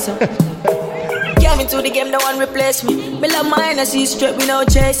 Starboy there, so. Came into the game, no one replace me. Me love mine, I see straight, me no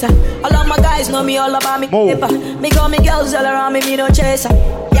chaser. All of my guys know me all about me paper. Me got me girls all around me, me no chaser.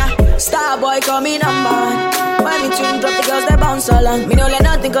 Yeah, Starboy call me number one. When me tune drop, the girls they bounce along. Me no let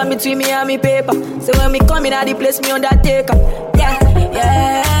nothing come between me and me paper. So when me come in, they place me on that taker. Yeah,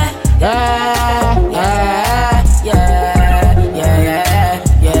 yeah, yeah, yeah, yeah, yeah,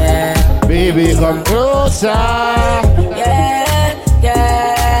 yeah. Baby, come closer. Yeah, yeah,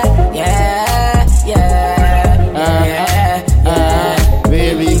 yeah, yeah.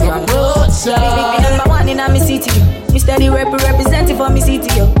 Baby, come closer. Me number one in my city. Me steady representing for me city,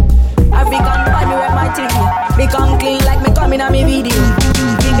 yo. African body rep my thing, yo. Me come clean like me come in on me video.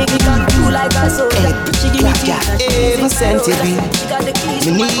 Me come cool like a soul. She give me tea. Every centimeter.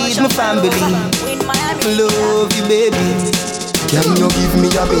 Me need my family. Love you, baby. Can you give me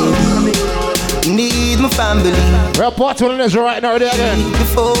a baby? Need my family. Report to this right now, there again.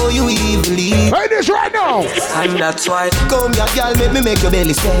 Before you even leave. Right this right now. And that's why. Come here, girl, make your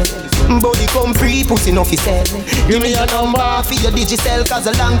belly swell. Body come free, pussy no fi sell. Give me your number for your digicel, cause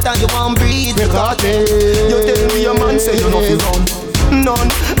a long time you won't breathe. You tell me your man say you no fi run.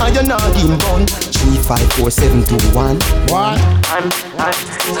 None, and you're not in bun. 354-721. What?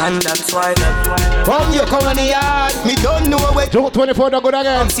 And that's why. Come you come on the yard. Me don't know where. 24 don't good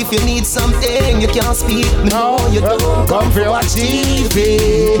again. If you need something, you can't speak. Me know you don't. Come for watch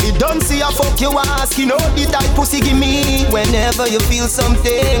TV. You don't see a fuck you ask. You know the type pussy give me. Whenever you feel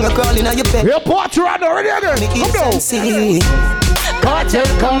something, I'm crawling on your bed. Report to right now, ready again. Come down. Cartel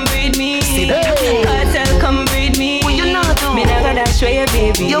come breed me. Cartel come breed me. You know me never dash away,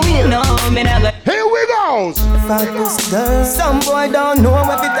 baby. You will. No, me never. Here we go. Some boy don't know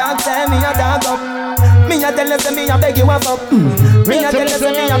if it talk, tell me a dog up. Me a tell you say me a beg you a fuck. Me a tell you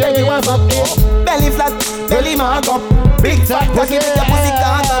say me a beg you a fuck. Belly flat, belly mark up. Big top, pussy with your pussy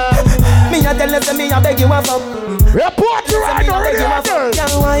cock up. Me a tell you say me a beg you a fuck. Report to right now, ready again.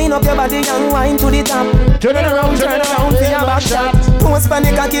 Young wine up your body, young wine to the top. Turn around for your back shot. Post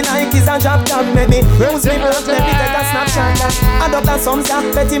panic cocky like it's a drop top. Make me use me blood, let me take a snapshot. Adopt a some sack,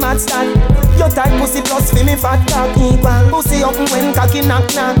 petty mad stand. Your tight pussy plus for me fat cock equal. Pussy up when cocky knock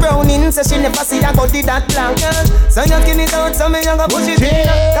knock. Browning say she never see a body that black. So you skin it out, so me young push it in.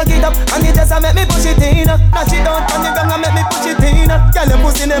 Cock it up and it just a make me push it in. Dash it out and the ground and make me push it in. Girl your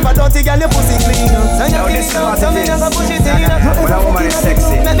pussy never dirty, girl your pussy clean. So you skin it out, so me young push it in. When a woman is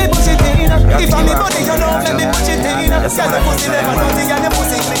sexy, let me push it in. If I'm me body, you know, let me push it in. Girl your pussy never dirty, girl your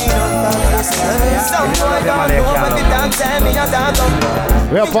pussy clean. Some boy don't know when the dog tell me a dog up.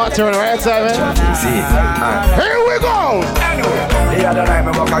 We're part to the right side, man. Here we go. The other night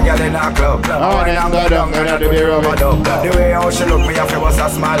me walk a girl in a club. Oh, then go down, go down to be rubbing. The way how she look, me have to bust a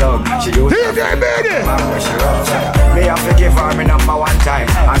smile hug. She used to man where she rub. Me have to give her me number one time.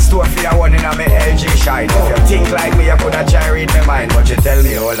 And store for your one in a me LG shine. If you think like me, you coulda try read my mind. But you tell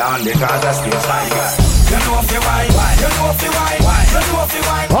me hold on because I still fine. You know if you wine, you know if you wine, you know if you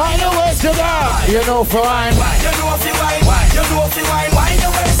wine. Why you waste the girl? You know for wine. You know if you wine, you know if you wine. Why you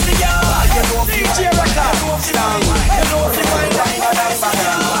waste the girl? You know if you wine, you know if you wine. You know if you wine, why you waste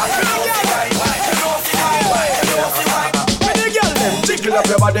the girl? Jiggle up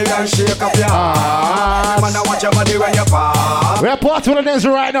your body and shake up your arms. Man, I watch your body when you pass. We're part to the dance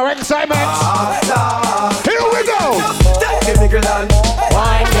right now, excitement. Here we go. Take the niggle and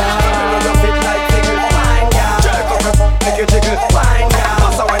wine down. You fit like niggle.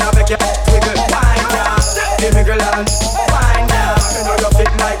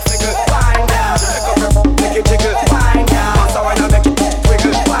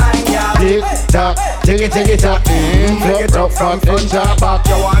 tick-tock, tick-tock. Fling it up from front to back.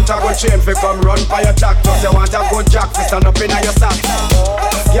 You want a good chain fi come run by your jack. Plus you want a good jack fi stand up inna your sack.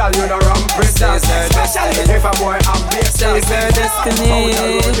 Girl, you the wrong princess. Especially if a boy have bass. Says her destiny.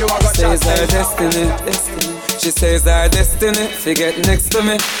 Says her destiny. She says her destiny. Fi get next to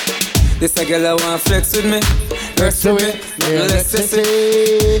me. This a girl I want flex with me. Next to me, let's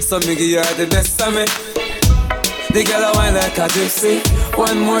see. So me give her the best of me. The girl I want like a gypsy.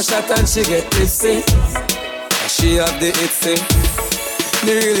 One more shot and she get tipsy. She have the itsy,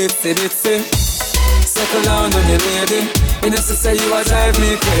 the real itsy. Settle down on your lady. You know to say you a drive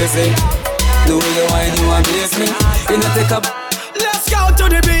me crazy. The way you whine you amaze me. You know take a let's go to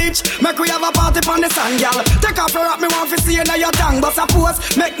the beach. Make we have a party on the sand, girl. Take off your rock, me want to see you in your tongue. But suppose,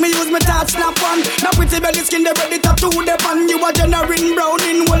 make me use my touch snap one. Now pretty belly skin, they ready to the pan. You a generating brown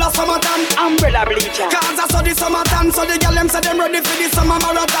in whole of summertime. Umbrella bleacher. Cause I saw the summertime, so the girl them say them ready for the summer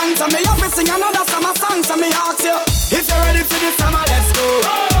marathon. So me have to sing another summer song. So me ask you, if you're ready for the summer, let's go.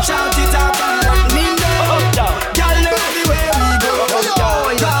 Shout it out and let me know. Girl, know the way we go.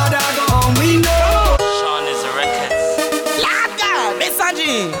 God, I go home, we know. Sean is a record.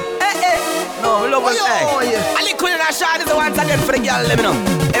 No, we love us. I like when I shot this once again for the girl, let me know.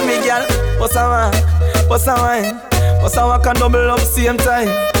 Hey, me girl, what's a wine? What's a wine? What's a wine can double up same time?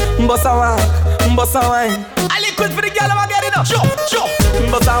 What's a wine? What's a wine? I like for the girl, I'm getting up. Sure.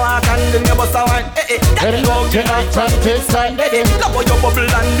 What's a wine can do me? What's a wine? That love tonight and take time. Love how you bubble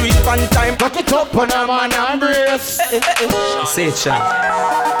and do it one time. Lock it up on a man and brace. say it, Sean.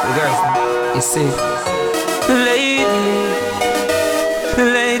 The girls, you see, lady.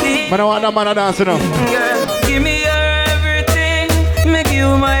 Man, I want that man to dance, you know. Girl, give me your everything. Make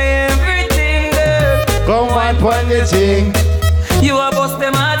you my everything, girl. Come wine pon the thing. You a bust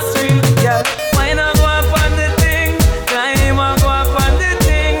them heartstring, girl. Why not go up on the thing? Climb and go up on the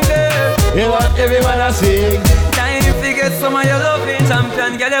thing, girl. You want everyone to sing. Time to get some of your loving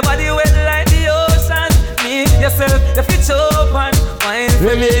champion. Girl, your body wet like the ocean. Me, yourself, your feet open. Wine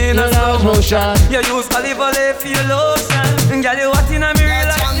for me in a slow motion. You use olive oil for your lotion. Girl, you what in a mirror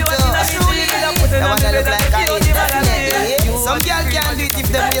like you what in a story. The one that look like a some girl can't do it if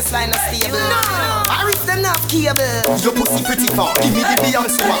the waistline is stable. I reach them not cable. Your pussy pretty far, give me the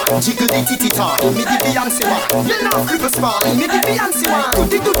Beyonce one. Jiggle the titty tar, give me the Beyonce one. You know cripple span, give me the Beyonce one.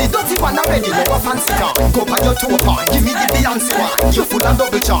 Do the dirty one already, no a fancy car. Go by your toe part, give me the Beyonce one. You full and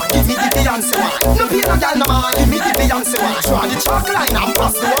double charge, give me the Beyonce one. No pain no girl no man, give me the Beyonce one. Draw the chalk line and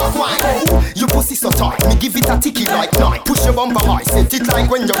pass the walk wine. Oh, your pussy so tight, me give it a ticky like night. Push your bumper high, set it like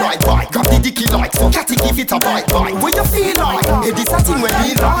when you ride bike. Grab the dicky like so, catty give it a bite. What you feel like? Hey, this a thing when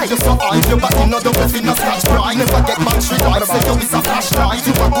we lie. You so high, your body no double fin no scratch bright. Never get battery life, say you is a flashlight.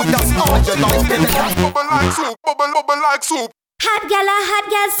 You a good that's all your life, baby. Bubble like soup, bubble like soup. Hot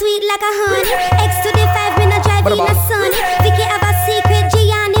gal, sweet like a honey. X to the 5, me no drive in the sun. Vicky have a secret,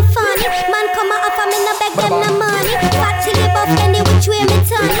 Gianni fun. Man come out offer me no beg them no money. Fat chili buff, any which way me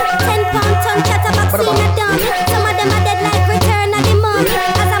turn. 10 pound ton, chatterbox in a dummy. Some of them are dead like return of the money.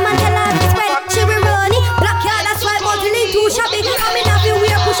 As a man tell her spread, she be running. Black yard, that's why but lean too shabby. I'm in a few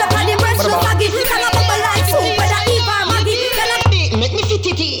weird push up on the breast, no saggy. Tell a bubble like soup, whether Eva or Maggie. Make me fit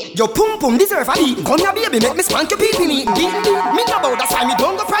it. Your pum pum deserve a beating. Come here baby, make me spank your pee me. Beating. Me no bout that's why me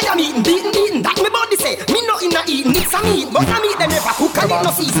don't go prior meeting. Beating. That me body say. Me no inna eating. It's a meat, but I meat them never cook and it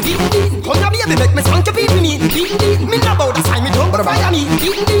no season. Beating. Come here baby, make me spank your pee me. Beating. Me no bout that's why me don't go prior meeting.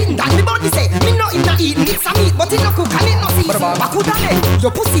 Beating. That me body say. Me no inna eating. It's a meat, but it no cook and it no season. Bakuda leg.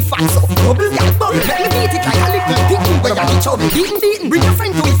 Your pussy fat so bubble like bubble. Make me beat it like a little picking where you be chubby. Beating. Bring your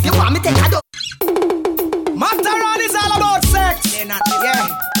friend to if you want me take a dog. Masteron is all about sex. Yeah.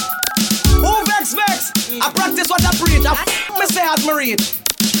 Who vex? I practice what I preach. Me say admire it.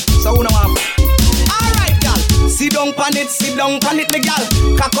 So who know what? Alright, gal. Sit down pan it, me gal.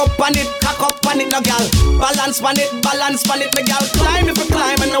 Cock up pan it, no gal. Balance pan it, me gal. Climb if you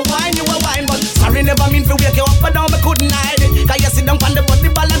climb and no wine, you a wine. But sorry, never mean to wake you up, but down me couldn't hide it. Cause you sit down pan the body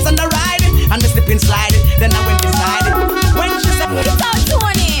balance and the ride it. And the slip and slide it, then I went inside it. When she said, it's all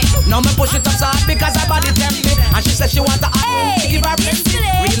Tony. Now me push it up so hard because her body tempt me. And she said she want to give her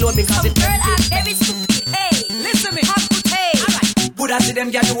reload because it tempt me. Hey, listen me. Hey. Buddha see them,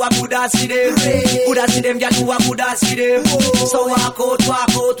 girl, you a Buddha see them. Buddha see them, girl, you a Buddha see them. So walk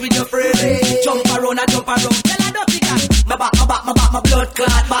out with your friend. Jump around. Tell her dirty girl. My blood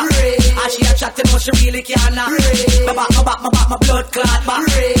clot back. And she a chat, you know she really can't knock. My blood clot back.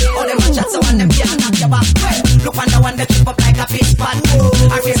 All them a chat, so one them can't knock your back. Look on the one that trip up like a fish pot.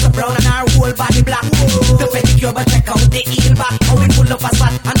 Her face so brown and her whole body black. The pedicure, but check out the heel back. How it full of a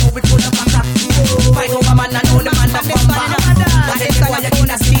spot, and how it full of a crack. Fight over man, I know the man that come back. And then why you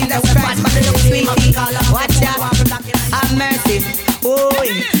gonna steal that fat.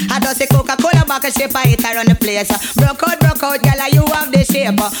 shape, I hit around the place. Broke out, gyal, you have the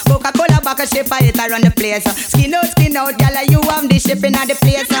shape. Coca-Cola back a shape, I hit around the place. Skin out, gyal, you have the shape in the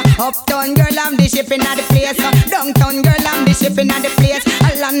place. Uptown girl, I'm the shape in the place. Downtown girl, I'm the shape in the place.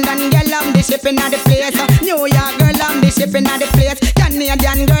 London girl, I'm the shape in the place. New York girl, I'm the shape in the place.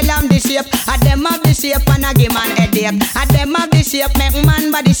 Canadian girl, I'm the shape. A them have the shape and a give man headache. A them have the shape, make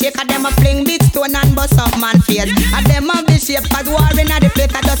man body shake. A them a fling big stone and bust up man face. A them have the shape, cause war in the plate.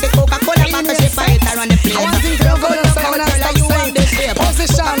 I just a Coca-Cola back a shape, I hit around the place. I want to think you're going to say when I stop saying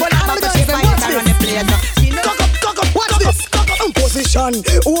position. Coca-Cola back a shape, I hit around the place. Cock up, watch this. Position,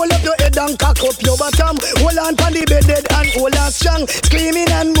 hold up your head and cock up your bottom. Hold on pan the bed dead and hold on strong.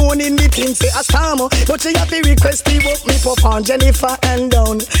 Screaming and moaning, me think say a storm. But she have to request the up me pop on Jennifer and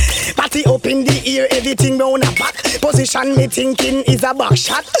down. Party up in the ear, everything round a back. Position me thinking is a back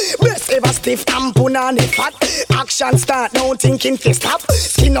shot. Breast ever stiff and punani fat. Action start now thinking to stop.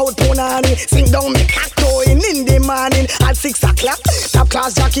 Skin out punani, sing down me cock going in the morning at 6 o'clock. Top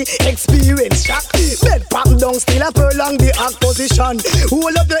class jockey, experience shock. Bed pop down still a prolong the act position.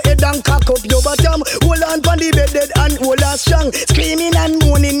 Hold up the head and cock up your bottom. Hold on pan the bed dead and hold on strong. Screaming and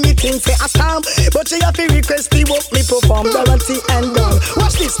moaning me think say a storm. But she have to request the work me perform. Guarantee and done.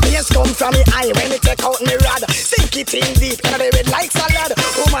 Watch this place come from me eye when me take out me rod. Sink it in deep and I red like salad.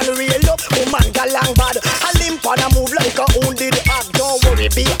 Woman real up, woman galang bad. A limp and a move like a wounded hog. Don't worry,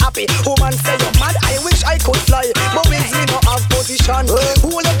 be happy. Woman say you're mad. I wish I could fly, but wings me no have position.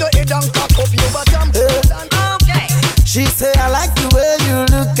 Hold up the head and cock up your bottom. Okay. She say I like the way you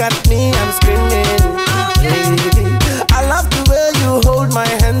look at me, I'm screaming. Baby, I love the way you hold my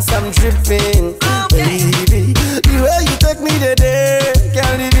hands, I'm tripping. Baby, the way you take me today,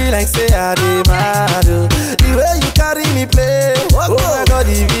 can't be like say I did mad. The way you carry me play, oh my God,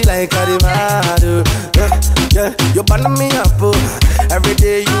 it be like I did mad. Yeah, you burn me up, every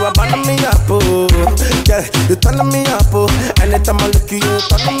day you are burning me up, yeah, you turn me up, anytime I look you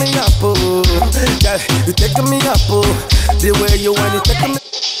turn me up, yeah, you taking me up, the way you want it taking me.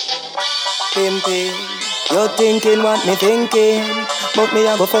 Pimpin', you thinking what me thinking, but me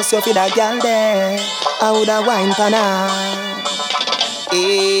a go first you for that girl there. I woulda wine for her.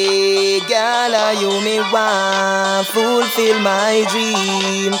 Hey, girl, you me want fulfill my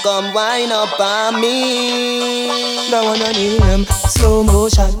dream. Come wine up on me. Now on your name, slow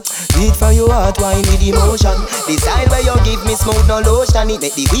motion. Beat from your heart, wine with emotion. Decide where you give me smooth no lotion. It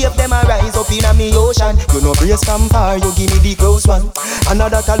make the wave them a rise up in a me ocean. You know brace from far, you give me the close one.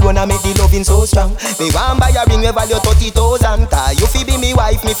 Another call wanna make the loving so strong. Me want buy a ring we value 30,000. Cause you fi be me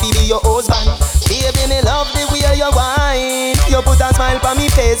wife, me fi be your husband. Baby, me love the way you wine. You put a smile on me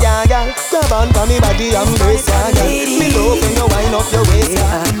face, yeah, girl. Grab on for me body and brace, yeah, girl. Me love when you wind up your waist,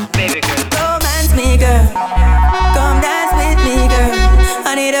 yeah. Baby girl, romance me, girl. Come dance with me, girl.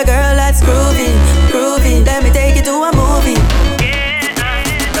 I need a girl that's groovy, groovy. Let me take you to a movie.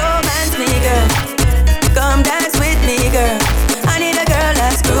 Romance me, girl. Come dance with me, girl. I need a girl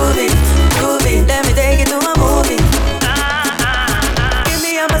that's groovy, groovy. Let me take you to a movie. Give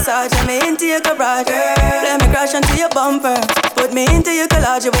me a massage, let me into your garage, girl. Let me crash onto your bumper. Put me into your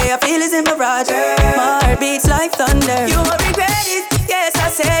collage, the way I feel is in mirage. My heart beats like thunder. You won't regret it, yes I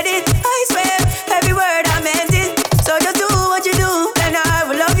said it. I swear, every word I meant it. So just do what you do, and I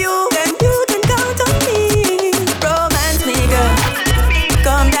will love you. Then you can count on me. Romance me, girl.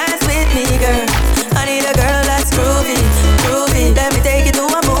 Come dance with me, girl. I need a girl that's groovy, groovy. Let me take you to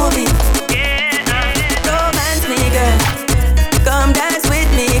a movie. Romance me, girl. Come dance with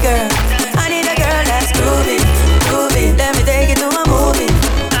me, girl. I need a girl that's groovy, groovy. Let me take you to a movie.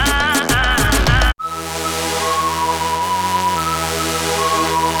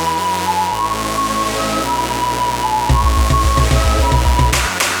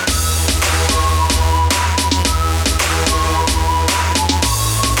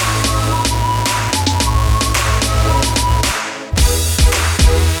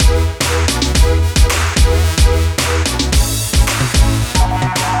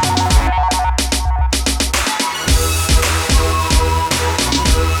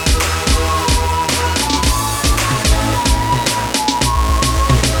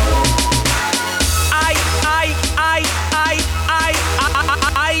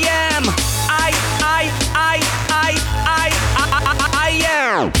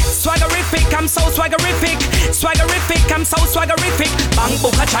 I'm so swaggerific, swaggerific, I'm so swaggerific. Bang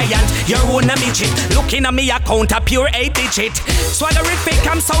book a giant, your own a midget. Looking at me account a pure 8-digit. Swaggerific,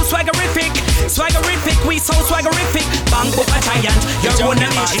 I'm so swaggerific, swaggerific, we so swaggerific. Bang book a giant, your own a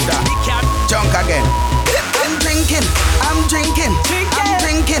midget. Junk again. I'm drinking, I'm drinking, I'm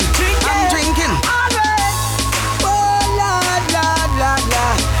drinking, I'm drinking. Oh Lord, Lord, Lord,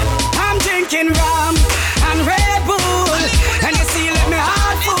 Lord. I'm drinking rum.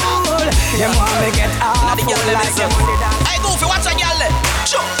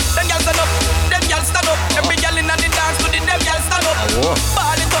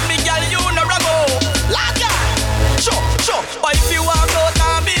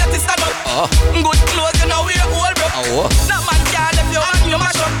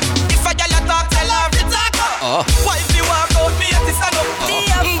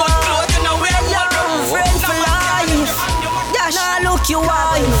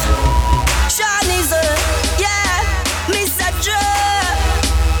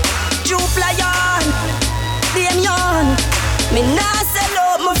 Me nah sell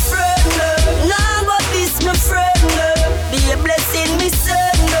out my friend. Nah got this my friend. Be a blessing me son.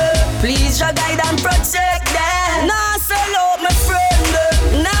 Please your guide and protect them. Nah sell out my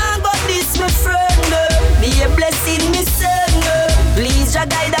friend. Nah got this my friend. Be a blessing me son. Please your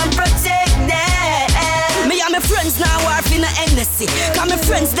guide and protect them. Me and my friends now are in a NSC. Cause my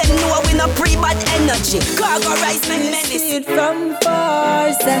friends them know we no pre-bad energy. Cargo rise me medicine from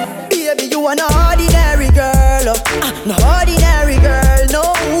far. Baby, you are no ordinary girl. No ordinary girl, no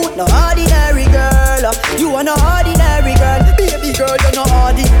ordinary girl. You are no ordinary girl. Baby girl, you're no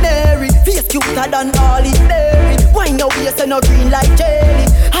ordinary. Face cuter than ordinary. Why no waist and no green like jelly?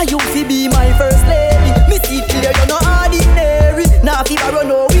 I used to be my first lady. Me see clear, you're no ordinary. Now if I run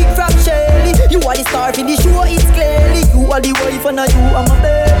no wig from Shelly. You are the star in the show, it's clearly. You are the wife and you are my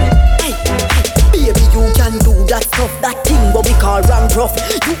baby. Hey, baby, you can do that stuff, that thing what we call round rough.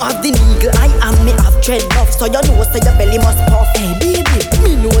 You have the needle, I am me have tread buff. So you know so your belly must puff. Hey baby,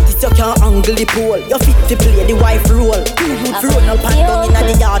 me notice you can't angle the pole. You fit to play the wife role. You run up and down in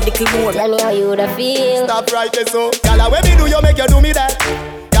the yard little more. Tell me how you da feel. Stop right there so. Gala when me do you make you do me that.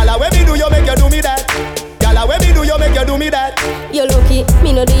 Gala when me do you make you do me that. Gala when me do you make you do me that. You lucky,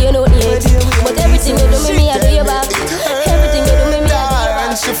 me no do you no need. But everything you do me I do you back. Everything you do me I do you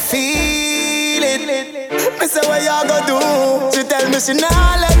back. And she feel it. Me say what you go do. She tell me she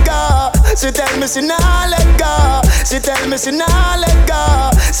nah let go. She tell me she nah let go. She tell me she nah let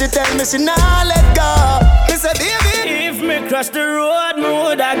go. She tell me she nah let go. Me say baby, if me cross the road, me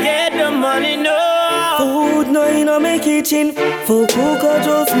woulda get the money no. Food no in my kitchen. For cook or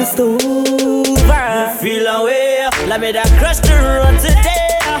just me stove. Feel away, let me da cross the road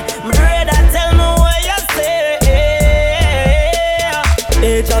today. My brother tell me what you say.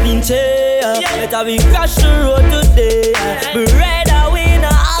 It's a chair, it's a crash the road today. Brother, we no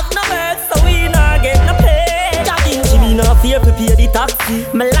have no work, so we no get no pay. She be no fear to pay the taxi.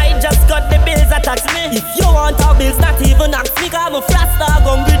 My life just got the bills that tax me. If you want our bills, not even ask me. Cause my flat star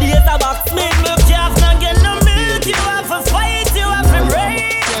hungry days a box me. Look, you have not get no milk. You have to fight, you have to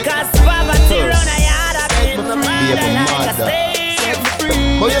break. Cause poverty run a yard up in the mother like a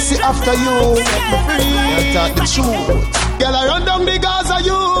state. but you see after you, you talk the truth. Girl, I run down the Gaza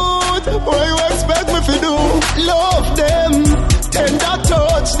youth. What you expect me to do? Love them, tender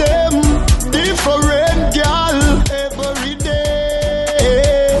touch them. Different girl every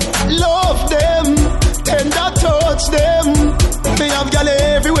day. Love them, tender touch them. Me have girl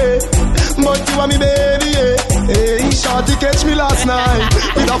everywhere, but you are me baby, yeah. Hey, shorty catch me last night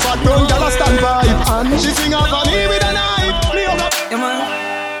with a fat brown girl a stand by, and she sing out for me with a knife. Me over. Yeah, man.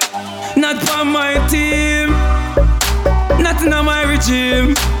 Not for my team, not in my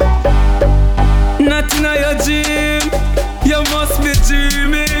regime, not in your gym. You must be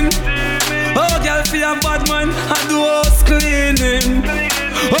dreaming. Oh, girl, feel a bad man and do house cleaning.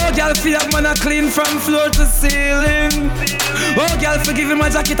 Oh, girl, feel a man a clean from floor to ceiling. Oh, girl, forgive him my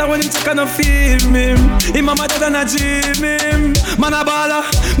jacket and when him check and no feel me. Him a mother than a dream him. Man a baller,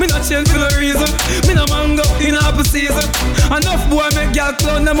 me not change for no reason. Me no mango in apple season. Enough boy make girl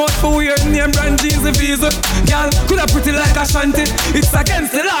clown them out for weird name brand jeans and visa. Girl, coulda pretty like a shanty. It's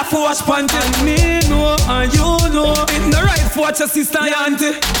against the law for wash panty. And me know and you know it no right for watch your sister and your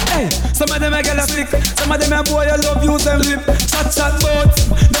auntie. Hey, some of them a girl a sick, some of them a boy a love use them lip. Chat bout,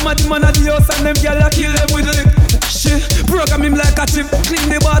 them a the man at the house and them girl a kill them with lip. She program him like a chip, clean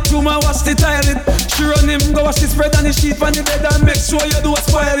the bathroom and wash the toilet. She run him, go wash the spread and the sheet on the bed and make sure you do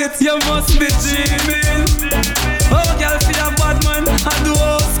spoil it. You must be dreaming. Oh, girl, feel a bad man and do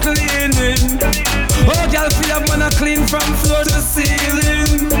house cleaning. Oh, girl, feel a man a clean from floor to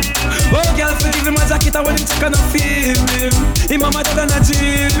ceiling. Oh, girl, forgive him a jacket and when him check and no feel him. Him a mother than a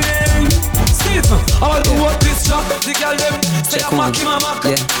dreaming. See it, all who work this job, the girl them say a mock him a mock.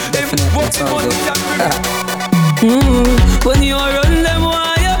 Them work the money and when you run them,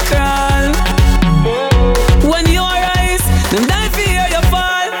 why you crawl? When you rise, them die for hear you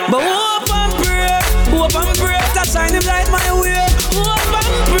fall. But hope and pray, that shine him light my way. Hope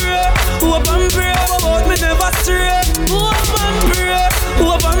and pray, about me never stray. Hope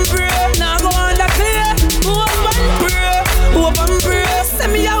and pray, now go on the clear. Hope and pray, send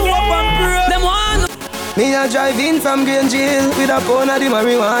me a hope and pray. Them one. Me a drive in from Green Jail with a pound of the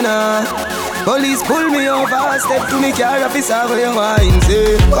marijuana. Police pull me over, step to me car, officer for your wine.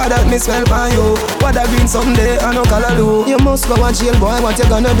 Say, what that me smell by you? What that green someday, I no color do. You must go and jail, boy, what you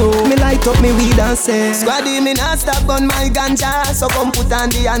gonna do? Me light up me weed and say, squaddy, me not stop on my ganja. So come put on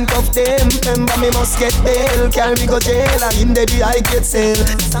the handcuff them. Remember me must get bail, carry me go jail, and in the I get sale.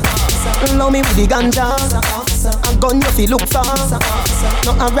 Love me with the ganja. A gun you fi look for.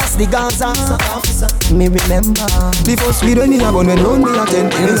 No harass the Gaza. Me remember the first video me a gun when run me again.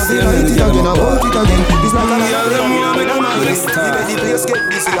 Me say it again, I want it again. It's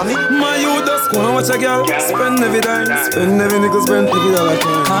like a my youth just go and watch a girl. Spend every dime, spend every nickel, spend every dollar.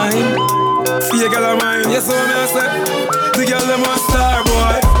 Time, see a girl of mine. Yes, what me I say. The girl them a star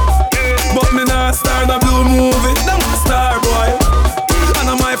boy, but me not star the blue movie. Them a star boy. And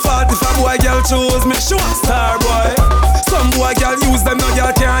on my fault if a boy girl chose me, she a star boy. Some boy girl use them, no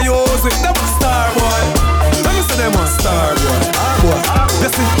girl can't use it. Them a star boy. Let me say them a star boy. You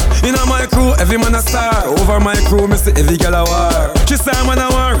see, in my crew, every man a star. Over my crew, me see every girl a war. She say man a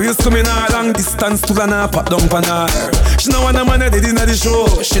war, real to me now long distance to the pop down pan her. She know want a man a dead inna the show.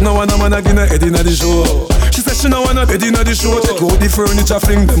 She know want a man a dinner head inna the show. She say she know want a bed inna the show. Take out the furniture,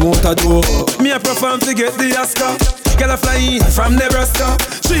 fling them out a door. Me a perform to get the Oscar. Girl a fly in from Nebraska.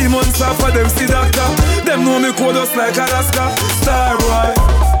 3 months after them see doctor. Them know me cold just like Alaska. Star boy,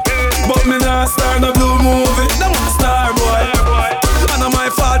 but me not star no blue movie. Them a star boy. And on my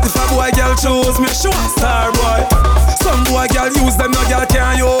fault if a boy girl chose me, she a star boy. Some boy girl use them, no girl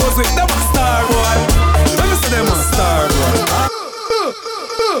can't use it. Them a star boy. Let me say them a star boy.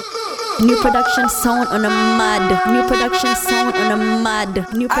 New production sound on a mad. New production sound on a mad.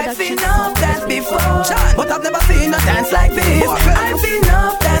 New production sound. I've seen dance before, but I've never seen a dance like this. I've seen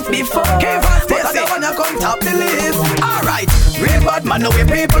dance before, but I don't wanna come top the list. Alright, real bad man, no way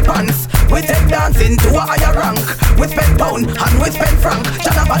people pants. We take dancing to a higher rank. We spend pound and we spend franc.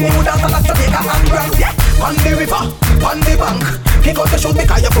 Jonathan new dance and Jamaica and Grand. Yeah, on the river, on the bank. Kick out the shoes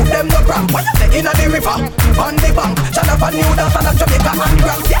because you put them no cramp. When you say in the river, on the bank. Jonathan new dance and Jamaica and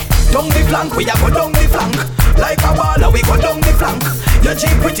Grand. Yeah. Down the flank, we a go down the flank. Like a baller, we go down the flank. You're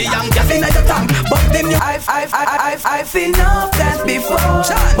cheap, pretty young, just in your tank. But then you I've seen enough dance before,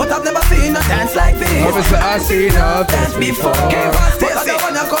 but I've never seen a dance like this. Obviously I've seen enough dance before, but I don't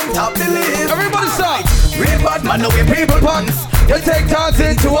wanna come top the list. Everybody start. Real bad man, no way people pants. You take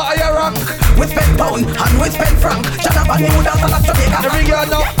dancing to a higher rank. We spend pound and we spend franc. Jonathan new dance and Jamaica. Every girl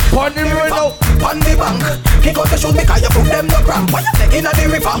now, pon the river now, on the bank. Kick out the shoes because you put them no cramp. When you say in the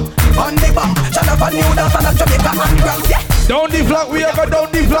river, on the bank. Jonathan new dance and Jamaica and Grand. Down the flank, we a go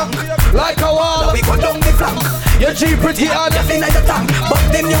down the flank. Like a wall, we go down the flank. You're cheap, pretty hard, just in your tank. But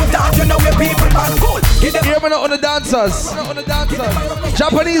the new dance, you know where people are cool. Hear me now on the dancers.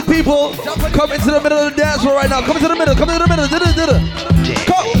 Japanese people, come into the middle of the dance floor right now. Come into the middle, come into the middle.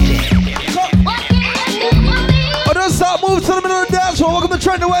 Come. Oh, don't stop, move to the middle of the dance floor. Welcome to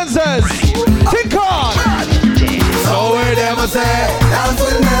Trendy Wednesdays. Tick on. So where them a say, dance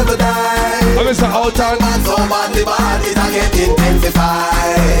will never die. I'm Mr. Houghton. And so bad the bad it a get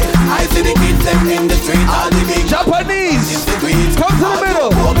intensified. I see the kids them in the street, all the big Japanese. Come to the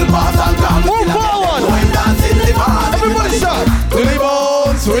middle. Move forward. Everybody start. Willy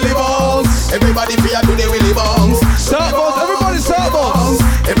bones, Willy bones. Everybody fear do the Willy bones. Start bones, everybody start bones.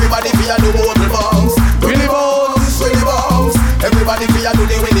 Everybody fear do Willy bones. Willy bones, Willy bones. Everybody fear do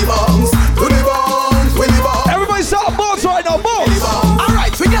the Willy bones. Willy bones, Willy bones. Everybody start bones right now, bones.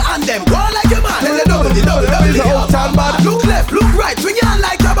 Alright, swing your hand them, go on like your man. Then the double, out and bad. Look left, look right, swing your hand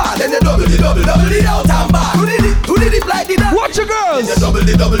like your man. Then the double, out and bad. Do the dip like the dance. Watch your girls. Then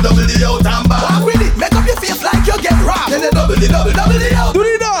the double, out and bad. Walk with it, make up your face like you get robbed. Then the double, out. Do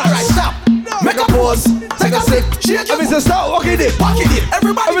the dance. Alright, stop. Make a pose, take a sip, shake your. I'm Mr. Start walking it. Walking it,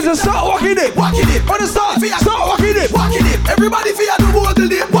 everybody. I'm Mr. Start walking it. Walking it. On the start walking it. Walking it, everybody feel the whole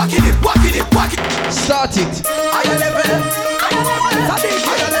day. Walking it, walking it, walking it. Start it. Higher level, Sadiq,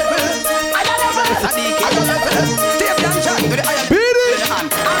 higher level, Sadiq, higher level. Stay attention to the higher. Beat it.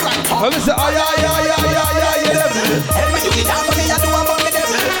 I'm Mr. Level. Help me do the dance for me, I do a bump the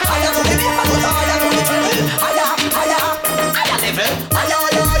devil. Higher to the deep, I go higher to the treble. Higher level, higher.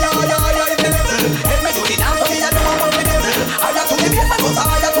 Help me do the dance for me, I do a bump the devil. Higher to the deep, I go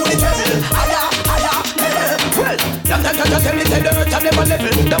higher to the treble. Higher level. Well, tell me, tell the earth, I never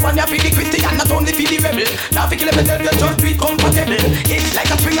level. The one you feel the Christian, not only feel the rebel. Now fi kill them, tell you just tweet compatible. It's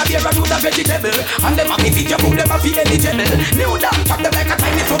like a string of beer, I do the vegetable. And them a fi feed your food, them a fi eligible. New dance, chop them like a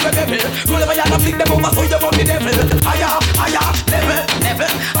tiny from a rebel. Roll over and flick them over, so you want the devil. Higher level.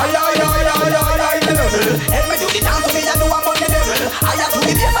 Higher level. Help me do the dance for me, I do a bump the devil. Higher to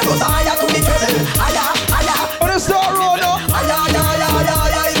the bass, I go higher to the treble. Higher. On the start roll now. Higher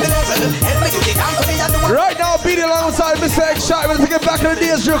level. Help me do the dance for me, I do a. Right now, beat it alongside Mr. X Shot. We're gonna take it back in the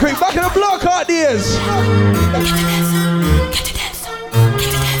days real quick. Back in the block hard days.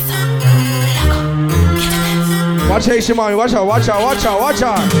 Watch Haitian mommy, watch out, watch out, watch out, watch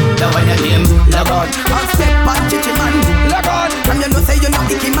out. The way you name, log on. And step on chichi man, log on. From you know say you not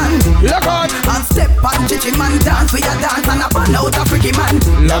icky man, log on. And step on chichi man, dance with your dance and a ball out a freaky man,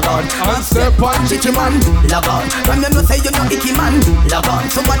 log on. And step on chichi man, log on. From you know say you not icky man, log on.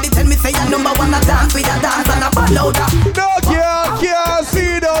 Somebody tell me say you number one a dance with your dance and a ball out a. No girl can't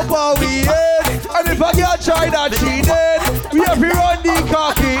see the how we is. And if a girl try that she dead, we have to run the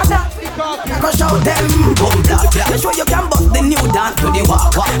cocky. Go show them, boom blah blah. You show you can bust the new dance to the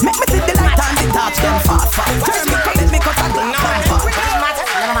walk. Make me see the light and the touch them fast fast. Tell me come let me cut a glass.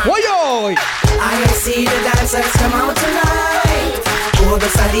 Why yo? I see the dancers come out tonight. Oh, the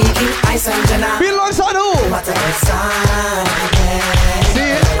Sadiki, Ice and Jana. Belongs on who? What a sign.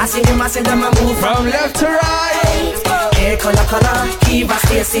 I see them a move from left to right. Hey, color, Kiva,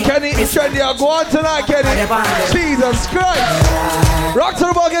 Stacy. Kenny, Trendy, go on tonight, Kenny. Jesus Christ. Rock to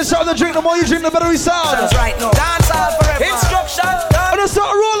the ball, get shot the drink. The more you drink, the better we sound. That's right now. Dance all forever. Instruction. I'm gonna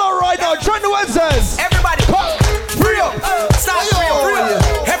start rolling right now. Trendy Wednesdays. Everybody, free up. Start free up.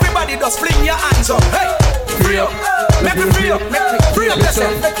 Everybody just fling your hands up. Hey, free up. Make me free up. Free up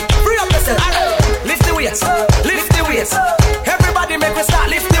yourself. Free up yourself. Lift the weights. Lift the weights. Everybody make me start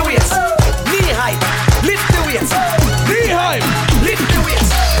lift the weights. Knee high. Lift the weights. Knee high. Lift the weights.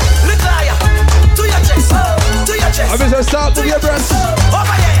 Lift higher. To your chest. To your chest. I'm gonna start with your breasts.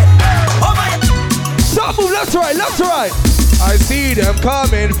 Over your head. Over your head. Stop, move left to right, left to right. I see them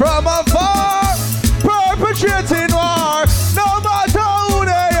coming from afar, perpetrating war. No matter who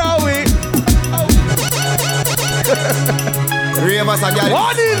they are, we. Ravers a gal.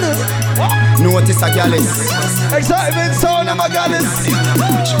 Warning. Notice a gal. Excitement sound in my gallis.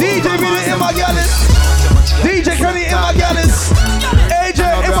 DJ Billy in my gallis. DJ Kenny in my gallis. AJ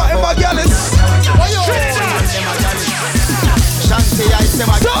in my gallis. Shanty, I say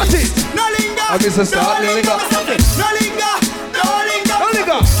my start it. No linger. I'm Mr. Start. No linger. No linger. No linger. No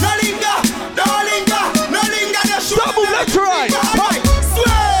linger. No linger. No linger. No linger. Stop, move left to right. Sway.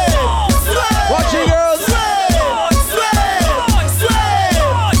 Sway. Watch it, girls.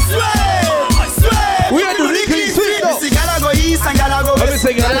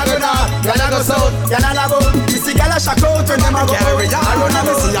 Gala go north, gala go south, gala go. You see gala shock out when them a go carry down. I run a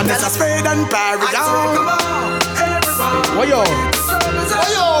missy and there's a spade and parry down. Why yo?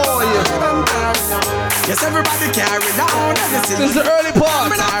 Yes, everybody carry down. This is the early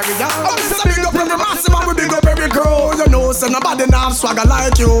part. Carry down. I'm so big up every massive and we big up every crew. You know, so nobody now swagger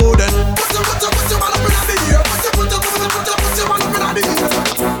like you. Then put your man up in the ear. Put your man up in the ear.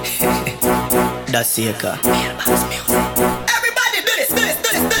 That's Seika.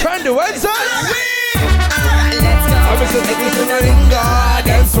 Trendy Wednesday. Let's go.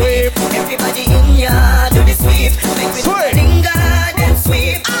 Then sweep. Everybody in ya do the sweep. Make me do the linga, then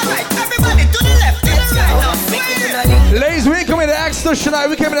sweep. Alright, everybody to the left. Let's go. Ladies, we ain't coming to act stuff tonight.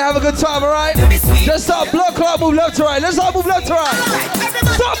 We came to have a good time, alright? Just start blood clock, move left to right. Let's start move left to right.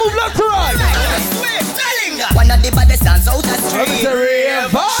 Start move left to right. One of the baddest dance out the street.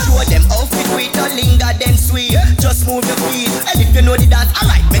 Show them how fit with no linger, then sweep. Just move your feet. And if you know the dance,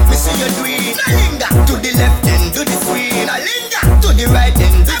 alright, make me see you do it. No linger to the left, then do the sweep. No linger to the right,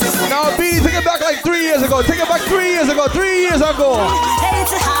 then do the sweep. Now, B, take it back like 3 years ago. Take it back 3 years ago. 3 years ago.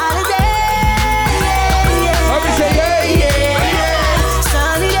 It's a holiday. Let me say, yeah, yeah, yeah.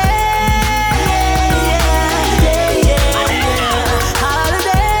 Sunny day.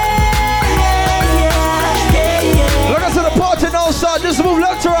 Start, just move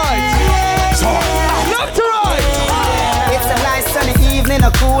left to right. Left to right. It's a nice sunny evening,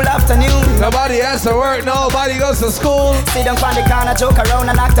 a cool afternoon. Nobody has to work, nobody goes to school. Sit down on the corner, joke around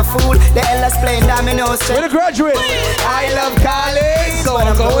and act a fool. The elders playing dominoes. We're the graduate. I love college, so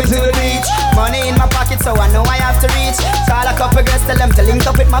I'm going to the beach. Money in my pocket, so I know I have to reach. Call a couple girls, tell them to link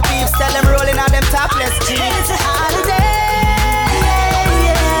up with my peeps. Tell them rolling out them topless jeans. It's a holiday.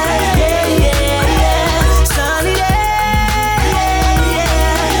 Sunny day.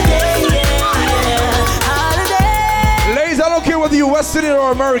 I don't care whether you're West Indian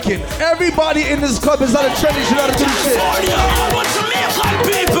or American. Everybody in this club is not a trendy shit out of this shit. I want to make like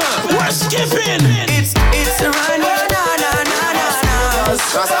people. We're skipping. It's a run. Na na na na na.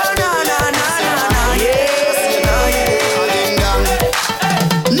 Na na na na. Yeah.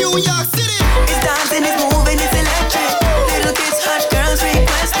 New York City. It's dancing, it's moving, it's electric. Little kids, hush, girls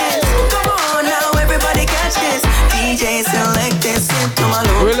request it. Come on now, everybody catch this. DJ select this. Sip to my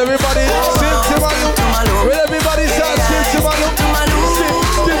loop. Will everybody sip to my loop? Will everybody start sip to my loop? Sip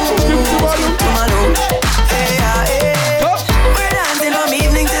to my loop. We're dancing from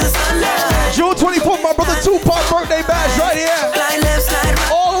evening till sunlight. June 24th, my brother Tupac birthday bash right here. Slide left, slide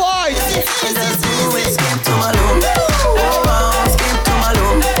right. All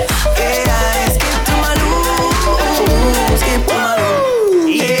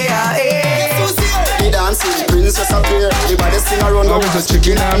want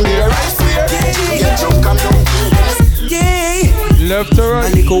chicken and beer. Right here, get drunk and don't Yeah. Left to right.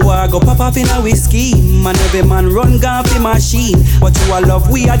 And they go go pop off in a whiskey. Man, every man run gun for machine. But you all love,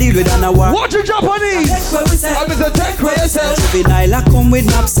 we are deal with an hour. Watch your Japanese. I'm in the tech where yourself. Juvenile, I come with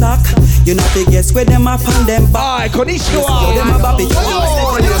knapsack. You know to guess where them up and them back. Aye, konnichiwa. Them a baby.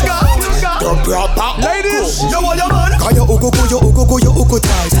 Ladies, you want your man? Can you uku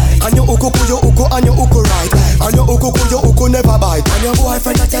tight? And you uku and you uku right? And you uku never bite. And your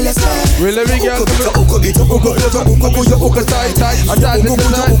boyfriend a tell us really big girl. Uku tight. And you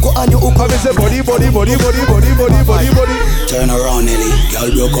uku and you uku. I'm say body. Turn around, Nelly. Girl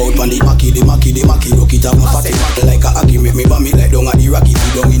broke out on the maki. Rock it up, my fatty like a aki. Make me bummy like down at the Rocky.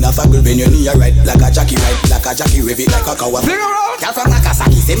 Down in a circle, bend your knee right like a Jackie, wave it like a cow. Fling around. Girl from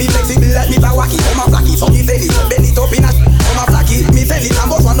Nagasaki, say me flexible like me Bawaki. Come a flaky, so me belly, bend it up in a. Come a flaky, me belly, and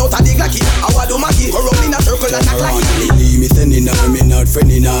both one out of the glacky. I want to maki, go roll in a circle and a clacky. Me sending her, me not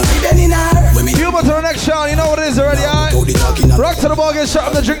friending her. Me bending her. You to the next show, you know what it is already, alright? Rock to the ball, get shot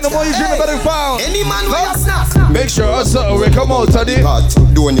up the drink. The more you drink, the better you found. Any man with a snap. Make sure us we come out today.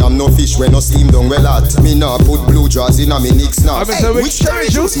 Don't yam no fish when no steam down well hot. Me nah put blue jaws in a me Nick snap. Which cherry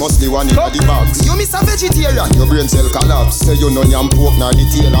juice? Must be one in the box. You miss a vegetarian, your brain cell collapse. Say you no yam pork nor the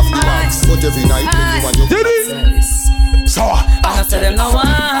tail of the box. But every night when you want your did it? So I say them no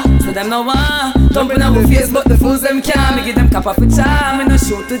one. Don't bring up my face, but the fools them can't. Me give them cap off with charm, me no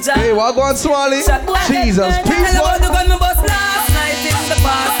shoot to jam. Hey, what go on, Smalley? Jesus, peace. Tell about the gun me bust last night in the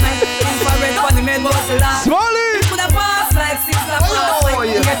past night. Infrared on the main bust last. Smalley. Put a pass like 6 o'clock.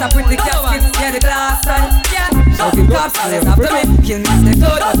 You get a pretty casket, get the glass and shouting cops, always after me. Kill me if they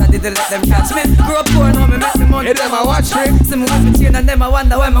could, but I didn't let them catch me. Grew up poor, now me make me money. Hey, them a watch me. See me with me chain and them a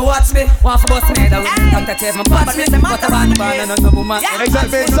wonder why me watch me. Want for bust me, that way Dr. Tave me patch me. But a band and no woman.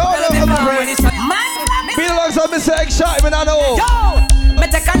 Exactly, so feel alongside Mr. XSYTMENT, I know. Yo, me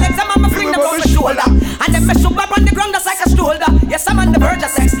take a legs and me fling them on my shoulder. And then me shoot up on the ground just like a shoulder. Yes, I'm on the verge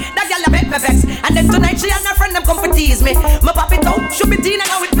of sex. That girl a make me vex. And then tonight she and her friend them come to tease me. Me pop it out, should be teen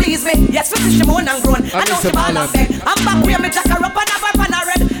and how it please me. Yes, we see she moan and groan. I know she ball and beg. I'm back where me jack her up and have her pan a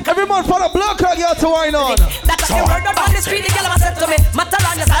red. Every month for the block clock girl to wine on. That's the word out on the street, the girl ever said to me. Matter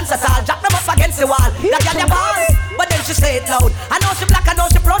on your senses, I'll jack them up against the wall. That girl a ball, but then she say it loud. I know she black, I know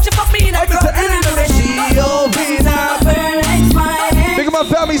she proud, she fuck me in her throat. She open up her legs, my head. Big up my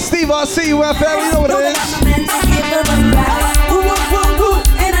family, Steve, I see you, my family, you know what it is.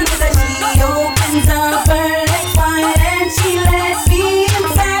 And I know that she opens up her legs wide and she lets me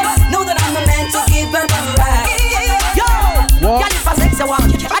inside. Know that I'm the man to give her the right. Yo, girl, if I sex you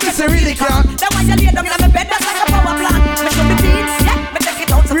want, I guess you really can. Then when you lay down in my bed, that's like a power plant. Me should be clean, yeah, me take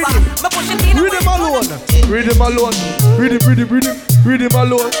it out so far. Me push it in. Read him alone. Read him alone. Read him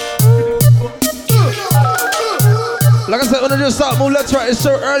alone. Like I said, when I just start move left right, it's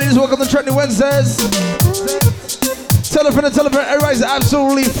so early. Just welcome to Trendy Wednesdays. Tell a friend, everybody's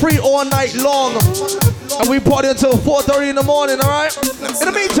absolutely free all night long. And we party until 4:30 in the morning, alright? In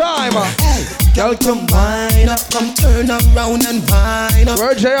the meantime, girl, come wind up, come turn around and wind up.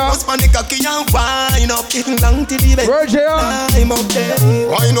 Word, JR. Bust my cocky and wind up, getting long till the bed. Word, JR. I'm up there.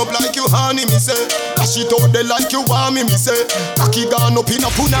 Wind up like you honey, me say. Dash it out there like you want me say. Cocky gone up in a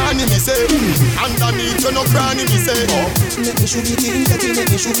punani, me say. Underneath you no cranny, me say. Let me shoot it in, let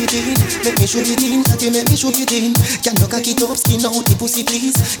me shoot it in. Let me shoot it in, let me shoot it in. Can you cock it up, skin out the pussy,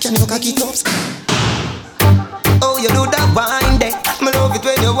 please? Can you cock it up? Oh, you do that wine there. Me love it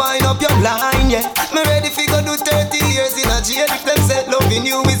when you wind up your line, yeah. Me ready fi go do 30 years in a jail if them said loving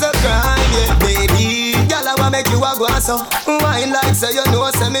you is a crime, yeah. Baby, girl, I wanna make you a go so. Wine like say you know,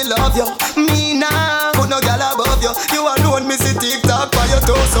 say me love you. Me now, put no girl above you. You alone, me see TikTok by your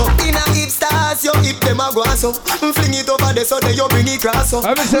torso. In a hip stars, your hip them a go so. Fling it over there so that you bring it cross so.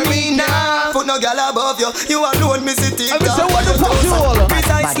 Me now, put no girl above you. You alone, me see TikTok by your torso.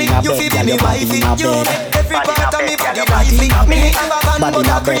 Precisely, you feel me wifey. You make every part of me body wifey. Me have a van but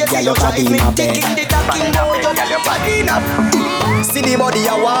a crazy you drive me. Taking the talking down, you tell your body enough. See the body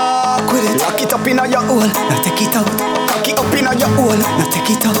I walk with it. Lock it up in your hole, now take it out. Cock it up in your hole, now take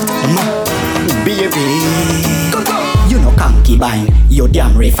it out. Baby, you know concubine, you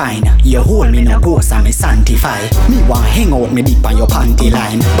damn refine. You hold me no ghost and me sanctify. Me want hang out me deep on your panty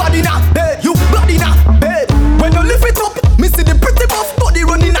line. Body na, hey, you body na, hey. When you lift it up, me see the pretty buff body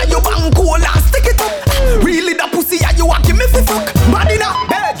running at your bank hole and stick it up. Really that pussy and you walking me fi fuck. Body na,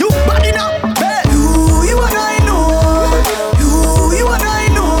 hey, you body na, hey. You and I know, you and I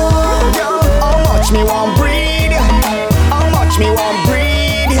know. How much me want breed? How much me want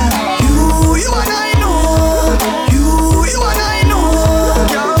breed? You and I know, you and I know.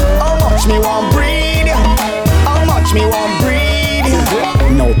 How much me want breed? How much me want breed?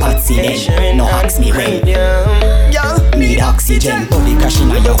 Patsy then, no ask me when. Need oxygen, body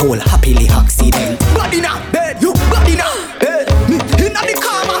crashing on your whole happily accident. Body now, bed, you body now, bed. Me inna the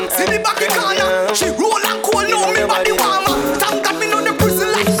karma, see me back in corner. She roll and cool, know me body warmer. Thank God me know the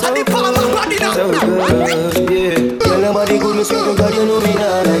prison life at the palmer. Body now. Girl, nobody good, me swear to God, you know me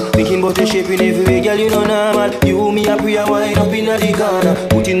now. Like thinking about the shape in every way, girl, you know normal. You, me, a prayer, wind up in the corner.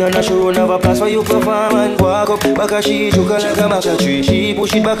 Putting on a show, have a place for you perform and walk up. Back a she, choke like a maca tree. She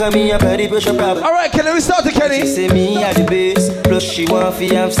push it back at me, apply the pressure problem. Alright, Kenny, we start the Kenny. She say me at the base, plus she want to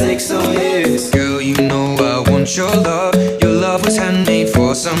have sex on this. Girl, you know I want your love. Your love was handmade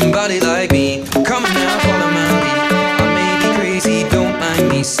for somebody like me. Come on now, follow my lead. I may be crazy, don't mind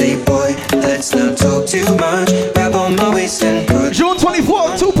me. Say, boy, let's not talk too much. Grab on my waist and put June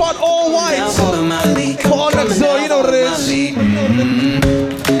 24th, 2-part all white. Follow my lead. Come on, next door, you know what it is.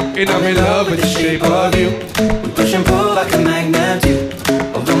 And I'm in love with the shape of you. We push and pull like a magnet do.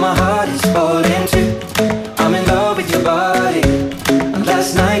 Although my heart is falling too. I'm in love with your body. And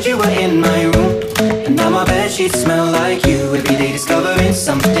last night you were in my room. And now my bedsheets smell like you. Every day discovering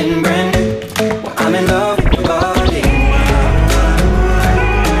something brand new. Well, I'm in love with your body.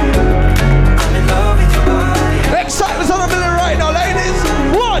 I'm in love with your body. Excitement's on the middle right now, ladies.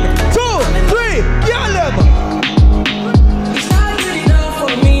 1, 2, 3, yell them. It's not good enough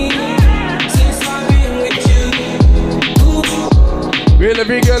for me since I've been with you. Real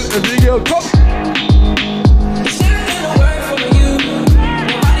big girl, come. It's not gonna work for you.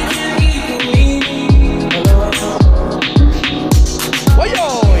 Nobody can equal me. Why yo?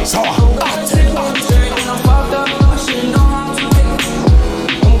 So I'm gonna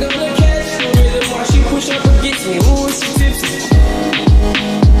catch the rhythm while she push up against me. Ooh, she tipsy.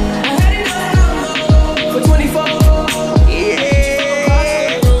 I had it all for 24.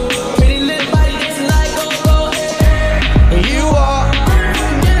 Yeah. Pretty little body dancing like go-go. And you are.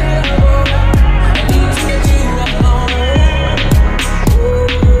 I need to get you alone.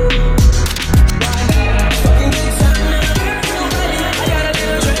 Fucking good time now. Nobody, I got a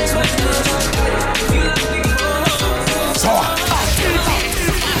little dress with you. You like me go.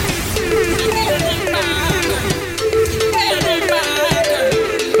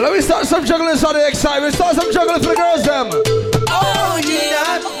 Let me start some juggling on the excitement. Start some juggling for the girls, them. Oh,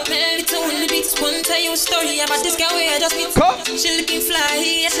 yeah. Man, it's only beats one tell you a story about this guy where I just meet. She looking fly,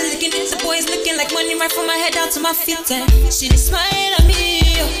 yeah, she looking at the boys looking like money right from my head down to my feet. She just smile at me.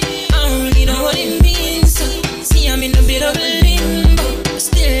 I don't really know what it means. See, I'm in a bit of a limbo. But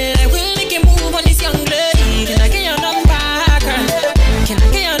still, I will make a move on this young lady. Can I get your number, girl? Can I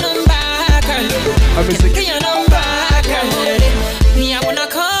get your number, girl? Can I get your number, girl? Me, I wanna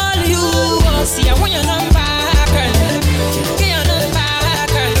call you. See, I want your number, girl. Can I get your number,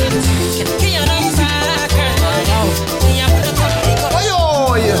 girl? Can I get your number, girl? Me, I wanna call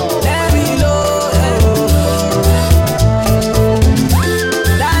you. Let me know.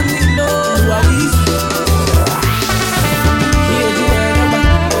 Let me know.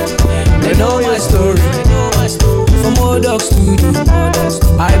 They know my story. From old dogs to you.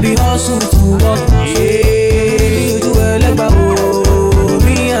 I be hustle to work. Yeah, you well like my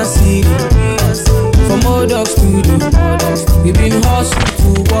me and see. From old dogs to you. We been hustle to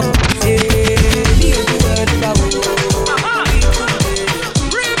work. Yeah, you well like my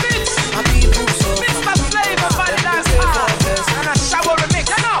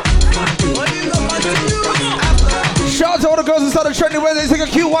Shout out to all the girls inside the Trendy Wednesday. Take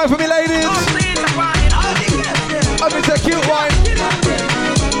a cute wine for me, ladies. I mean, take a cute wine.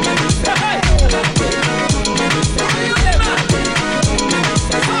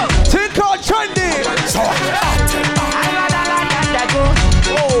 Think called Trendy.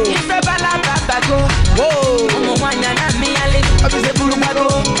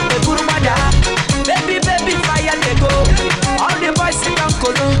 Baby, fire they go. All the boys sit down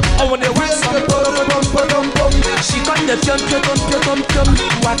colo. I want to want some she got the jump,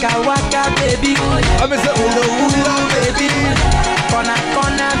 waka waka baby. I miss it, hula baby.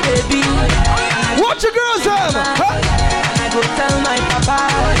 Corner baby. Watch your girls them. And I go tell my papa.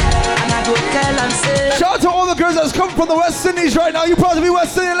 And I go tell and say. Shout out to all the girls that's come from the West Indies right now. You proud to be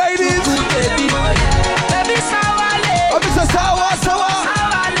West Indian ladies? Baby, sawale. I miss a sawa.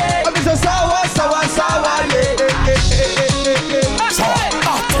 I miss a sawa.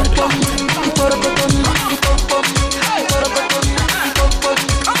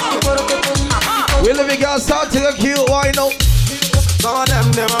 We live in girls, start to the cute wine now. Some of them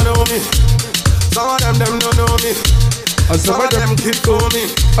know me. Some of them don't know me. And some of them keep coming.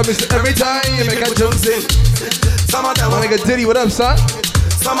 I miss every time you make a jump in. Some of them wanna get Diddy, what up, son?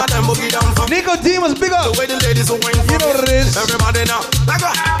 Some of them boogie down for Nico Demas, big up. The way the ladies are waiting for you know what it is. Everybody now. Like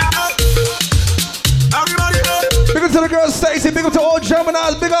everybody up. Big up to the girl Stacy, big up to all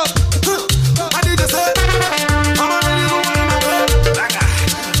Gemini's, big up. I did the same.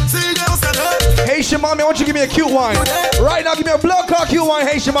 Haitian mommy, I want you to give me a cute wine. Right now, give me a blood clot cute wine,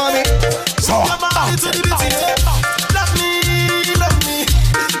 Haitian mommy. So, love me,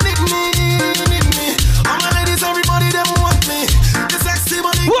 need me. All my ladies, everybody, them want me. The sexy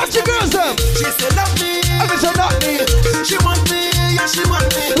money. Watch your girls them. She said love me. I bet you not me. She want me, yeah, she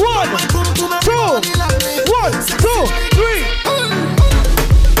want me. 1, 2, 1, 2, 3.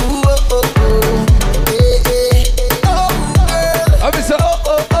 I bet you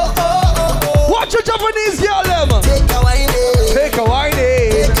watch your Japanese girl them. Take a wine, take a wine,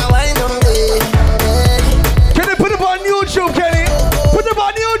 take a wine on me. Can you put it on YouTube, Kenny? Put it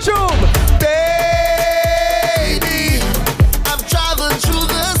on YouTube, baby. I've traveled through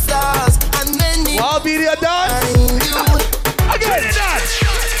the stars and many. I'll be there, dance. Again, dance.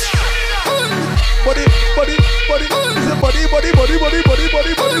 Body. Is it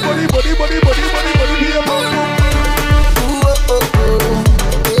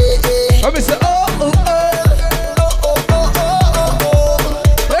body. Let me say,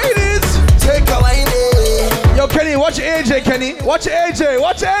 ladies, take a wine. Yo, Kenny, watch AJ, Kenny. Watch AJ.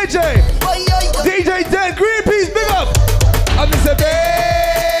 DJ Dan, Greenpeace, big up. I'm Mr.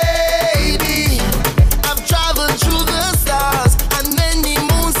 Baby, I've traveled through the stars and many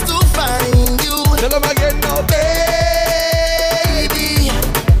moons to find you. Tell them again now, baby.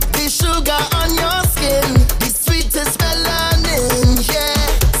 The sugar on your skin, the sweetest melanin, yeah.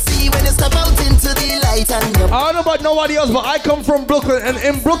 See when you step out into the light and you. I don't know about nobody else, but I come from Brooklyn, and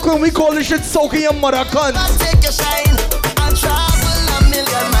in Brooklyn we call this shit soaking your mother cunt. Take your shine and travel a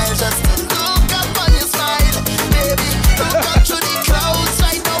million miles just to look up on your smile, baby. Look up through the clouds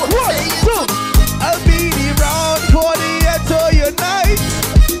right now. 1, 2. I'll be around 20 to your night.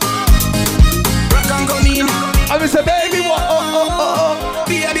 Rock and come in. I miss a baby, what?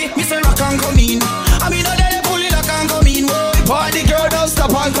 Baby, me say rock and come in. I mean, no, they pull it rock and come in. Party girl, don't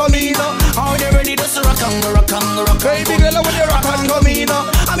stop and come in. How they ready to rock and rock. Baby girl, when you rock and come in.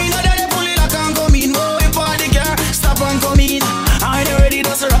 I mean, no, they pull it rock and come in. Party girl, stop and come in. How they ready to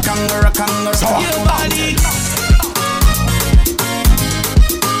rock and rock. Your body.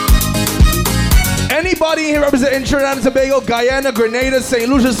 Anybody here representing Trinidad and Tobago, Guyana, Grenada, St.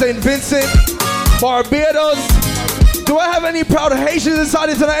 Lucia, St. Vincent, Barbados? Do I have any proud Haitians inside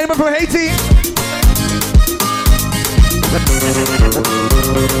here tonight? Anybody from Haiti?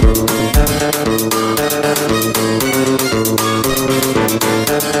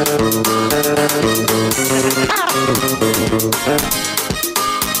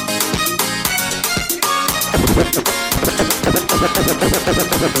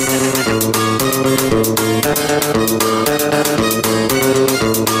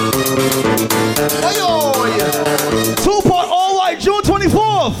 Two-part all white, June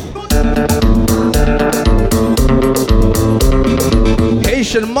 24th.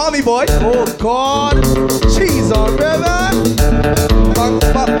 Haitian mommy boy. Oh God, cheese on river. Bang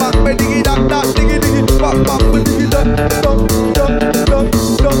bang bang, diggy duck duck, diggy diggy, bang bang, diggy duck duck duck duck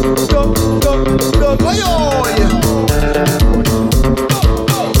duck duck duck duck.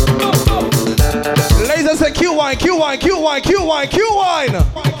 Ladies, I said Q wine.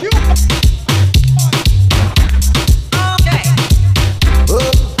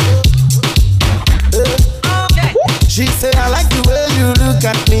 She say I like the way you look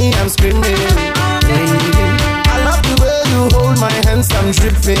at me, I'm screaming. Baby, I love the way you hold my hands, I'm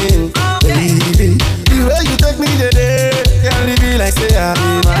dripping. Baby, the way you take me today, can't leave me like say I'm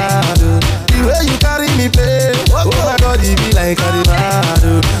mad. The way you carry me, babe, oh my God, it be like I'm mad.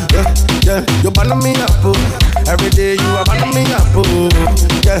 Yeah, you burn me up, every day you are burning me up.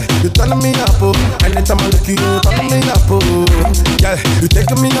 Yeah, you turn me up, anytime I look you, turn me up. Yeah, you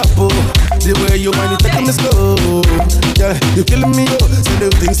take me up, the way you want, you take me slow. Yeah, you killing me, so the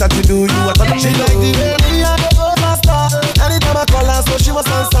things that you do, you are turning me. She like the way me and the go faster. Anytime I call her, so she was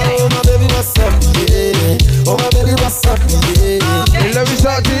answer. Oh my baby, what's up? Yeah, oh my baby, what's up? Yeah, let me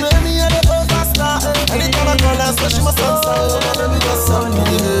start it. Me and the go faster. Anytime I call her, so she was answer. Oh my baby, what's up?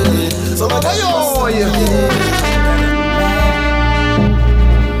 Yeah, so my baby,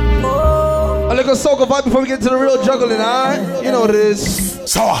 A little soca vibe before we get to the real juggling, alright? You know what it is.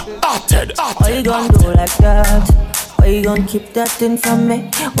 So, hotted. Why you gonna do like that? Why you gonna keep that thing from me?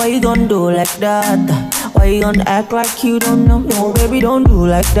 Why you gonna do like that? Why you gonna act like you don't know? No, baby, don't do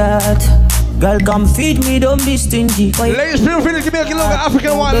like that. Girl, come feed me, don't be stingy. Ladies, feel free to give me a little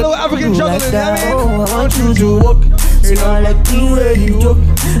African wine, a little African juggling, you know what I mean? Oh, I want you to walk. See, I like the way you talk.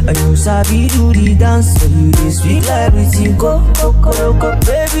 And you sabi do the dance, so you dey sweet like everything. Go,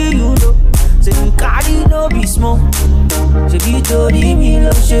 baby, you know. Say you carry no be small. Say you told me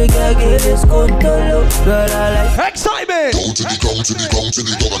love, shake get this control. Girl, I like excitement. Down to the ground, to the ground, to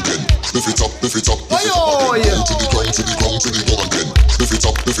the ground again. Lift it up, lift it up, lift it up again. Down to the ground, to the ground, to the ground again. Lift it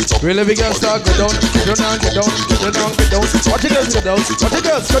up, lift it up. Really big girls start go down, go down, go down, go down, go down. Watch the girls go down, watch the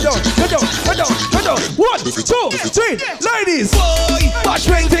girls go down, go down, go down, go down. 1, 2, 3, ladies. Boy, watch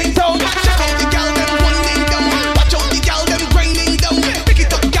ring ting tone. Check out the gal them winding down. Watch out the gal them grinding down. Pick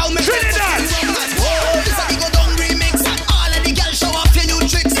it up, gal me. Trinidad. This a go down remix. All of the gal show off your new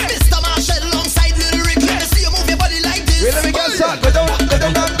tricks. Mr. Marshall alongside Little Rick. Let me see you move your body like this. Really big girls start go down, go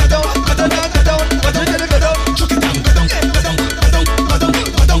down, go down, go down, go down. Watch the girls go down. Chuck it down, go down, go down, go down, go down,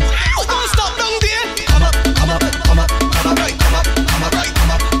 go down. Don't stop down there. Come up, come up, come up, come up, right, come up, come up, right,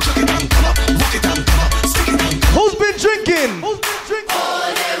 come up. Chuck it down, come up, walk it down, come up, stick it down. Who's been drinking? All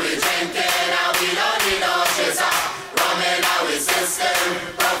day we drinking and we don't need no chaser. Rum in our system.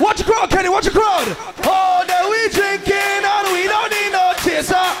 Watch the crowd, Kenny, watch the crowd. All day we drinking and we don't need no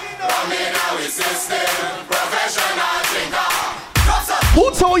chaser. Rum in our system. Professional drinker.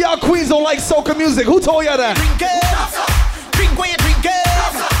 Who told y'all queens don't like soca music? Who told y'all that? Drink when you drinking.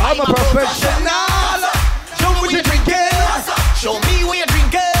 I'm a professional. Show me what you're drinking. Show me when you're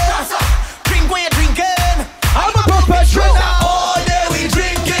drinking. Drink when you're drinking. I'm a professional. All day we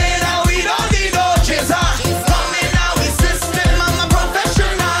drinking and we don't need no chaser. Rum in our system. I'm a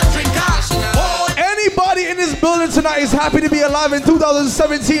professional drinker. Anybody in this building tonight is happy to be alive in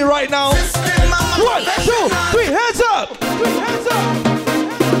 2017 right now? 1, 2, 3, hands up! Hands up!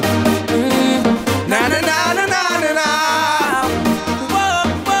 Na na na na na na na. Whoa,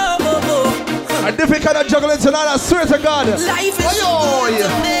 whoa, whoa, whoa. A different kind of juggling tonight, I swear to God. Life is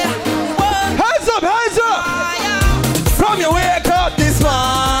hands up, hands up! From your wake up this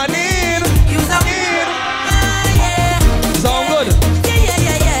morning. Sound good?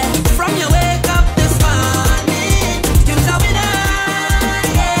 Yeah. From your wake up this morning. You the winner.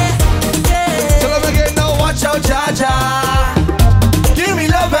 Yeah. Tell them again now, watch out, Jaja. Give me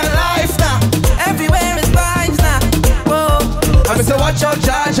love and life now. Everywhere is vibes now. Whoa. I'm say watch out,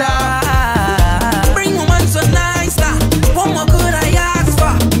 Jaja. Bring woman so nice now. What more could I ask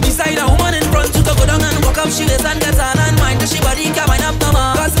for? Beside a woman in front to go down and walk up she is and get on and mind. She body can wind up no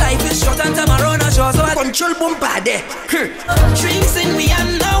more. Cause life is short and tomorrow not sure. So I control boom body. Drinks in me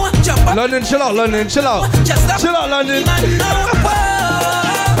and now jump up. London, chill out, London, chill out. Just up. Chill out, London.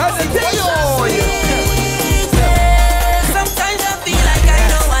 Sometimes I feel like I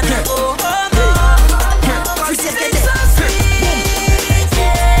don't wanna go home.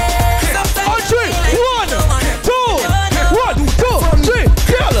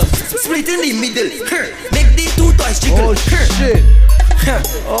 Split in the middle, make the two toys jiggle. Oh shit!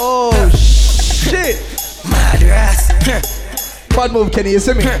 Oh shit! Madras. Bad move, Kenny. You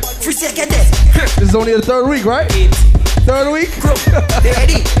see me? Free second. This is only the 3rd week, right? 3rd week. They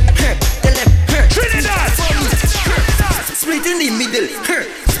ready? Tell them. Trinidad. Split in the middle.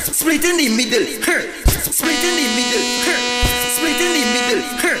 Split in the middle. Split in the middle. Split in the middle.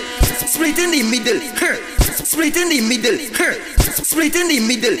 Split in the middle. Split in the middle. Split in the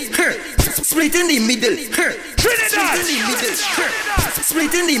middle. Split in the middle. Trinidad.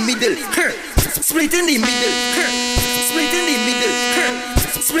 Split in the middle. Split in the middle. Split in the middle.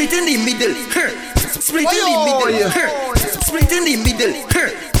 Split in the middle. Split in the middle. Split in the middle. Split in the middle.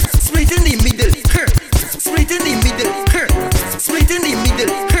 Split in the middle.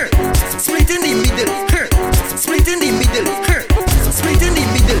 Split in the middle. Split in the middle. Split in the middle. Split in the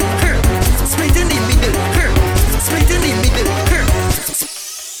middle. Split in the middle. Split in the middle.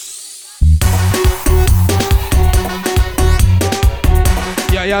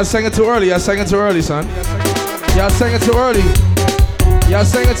 Yeah, y'all sang it too early. Y'all sang it too early, son. Y'all sang it too early. Y'all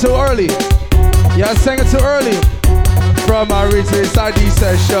sang it too early. Y'all sang it too early. From our retreat study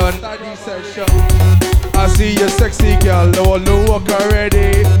session. I see you sexy girl, no one know work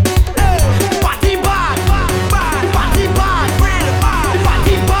already. Party bad, party bad, party bad.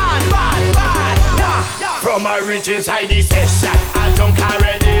 From our riches, I this session, I drunk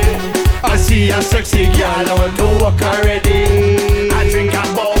already. I see a sexy girl, I want to work already. I drink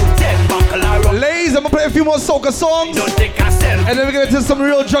about 10 buckle of Ladies, I'm gonna play a few more soca songs. Don't take a selfie. And then we're gonna do some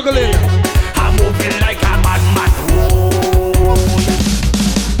real juggling. I'm moving like a madman.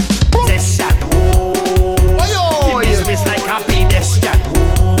 Session. This is like a pedestrian.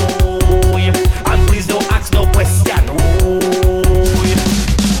 And please don't ask no question.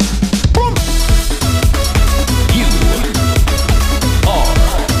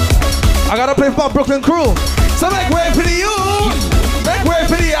 I gotta play for my Brooklyn crew. So make way for the youth. Make way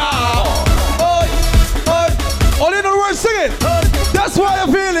for the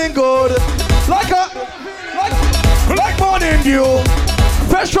feeling good. Like morning dew.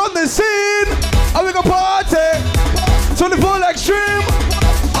 Fresh from the scene. And we go party to the full extreme.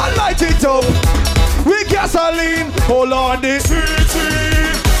 I light it up with gasoline. Hold on this. We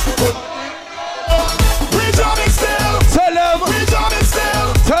jamming still. Tell them. We jamming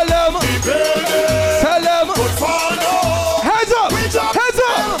still. Tell them. Tell them. Hands up. Hands up.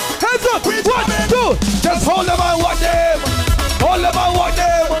 Hands up. 1, 2. Just hold them and watch them. Hold them and watch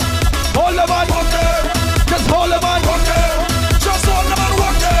them. Hold them and watch them. Just hold them and watch them. Just hold them and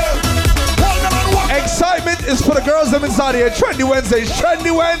watch them. Hold them and watch them. Excitement is for the girls them inside here. Trendy Wednesdays.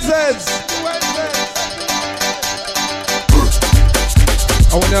 Trendy Wednesdays.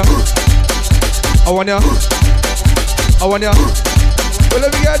 I want ya. Well,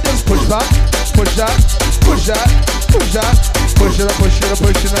 let me get this. Push that. Push that. Push that. Push that. Push it up. Push it up.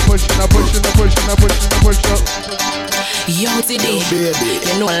 Push it up. Push it up. Push it up. Push it up. Push it up. Push it up. Yo, today, you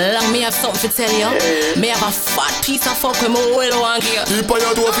know, long me have something to tell you. Me have a fat piece of fuck with my oil one gear. Keep on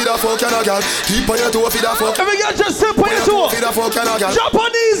your toe for the fuck and a gal. Keep on your toe for the fuck. Let me get just simple on your toe. Jump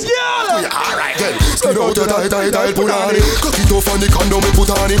on these, girl. Alright, then. Skin out your tight, put on it. Cock it off on the condom, me put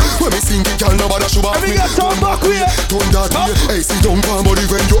on it. When me sing it, girl, nobody should back me. Let me get turn back way. Turn that way. Hey, sit down, palm body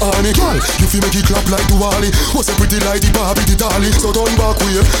when you on it. Girl, you feel make it clap like the Wally. What's a pretty like the Barbie, the dolly. So turn back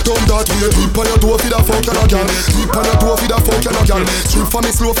way, turn that way. Keep on your toe for the fuck and a gal. Keep on your toe for the fuck and a gal. Strip for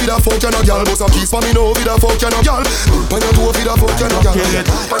me slow for the fuck and a gal. Bust a kiss for me no for the fuck and a gal. Keep on your toe for the fuck and a gal.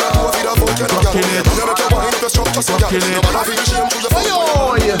 Keep on your toe for the fuck and a gal. You make your wine up your structure so gal. Nobody feel shame to your fuck.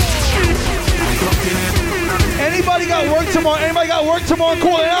 Anybody got work tomorrow? Anybody got work tomorrow?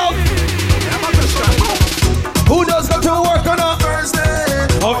 Call it out. Who does go to work on a Thursday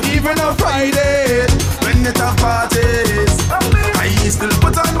or even a Friday? When it have parties, I still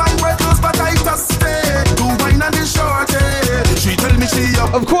put on my wet clothes, but I just stay. Do wine and the shorty. She tell me she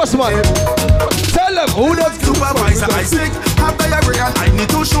up. Of course, man. Tell them who does supervisor. I sick, have diarrhea. I need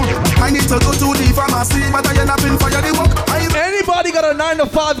to shoot. I need to go to the pharmacy, but I end up in fire the work. Anybody got a 9 to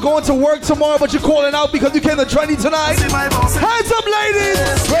 5 going to work tomorrow, but you're calling out because you came to Trendy tonight? Hands up,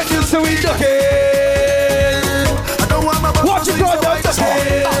 ladies! When you see we ducking. Watch your girl down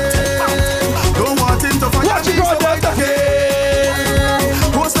ducking. Don't want him to fire. Watch your girl down ducking.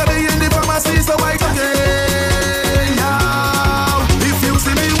 Who's to be in the pharmacy, so I ducking. Now, if you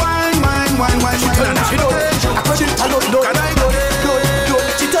see me wine.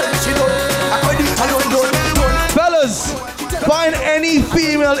 Fellas, find any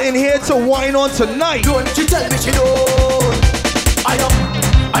female in here to wine on tonight. She tell me she don't.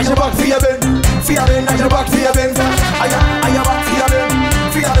 I your back for your ben, I your back for your ben. I your back for your ben,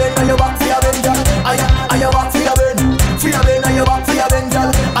 I your back for your ben. I your back for your ben, I your back for your ben.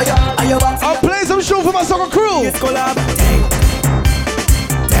 I your back. I'll play some show for my soccer crew. It's collab.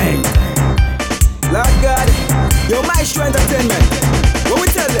 Dang. Lord God, yo, Maestro Entertainment. What we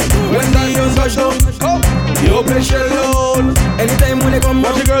tell them? When the young touch down, come. You play shell down. Anytime when they come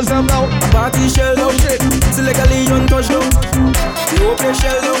round, watch the girls them now. Party shell down. Select a Leon touch down. You play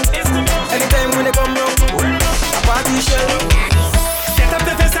shell down. Anytime when they come round, party shell down. Set up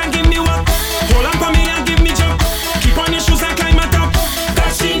the face and give me one. Hold on for me and give me jump. Keep on your shoes and climb on top.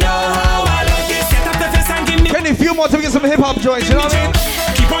 Cause she know how I like it. Set up the face and give me. Can you feel more to get some hip hop joints? You know what I mean?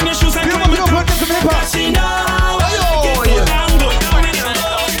 Keep on your shoes and climb on top. Get some hip hop. Cause she know how I like it. Go down.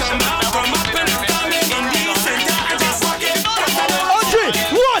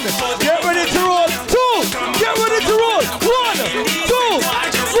 Get ready to roll. 2, get ready to roll. 1, 2,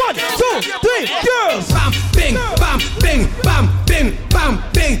 1, 2, 3, girls. Bam, bing, bam, bing, bam, bing, bam,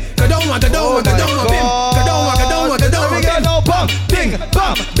 bing. Go down, bim. Go down, bim. Bam, bing,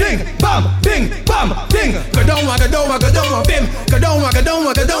 bam, bing, bam, bing, bam, bing. Go down, bim. Go down,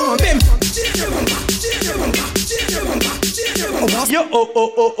 bim. Yo,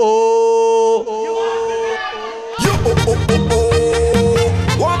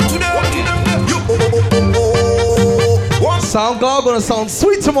 SoundCloud gonna sound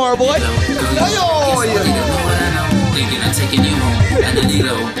sweet tomorrow, boy.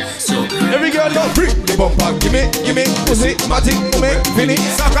 Every girl love freak the bumper. Give me, pussy, matic, make, fini.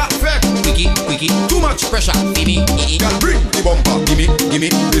 Saka, fake, quickie, too much pressure. Fini, girl, bring the bumper. Give me,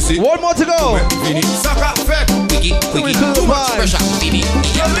 pussy. One more to go. Fini, saka, fake, quickie, too much pressure. Fini,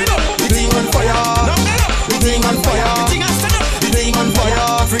 girl, the thing on fire. The thing on fire. The thing on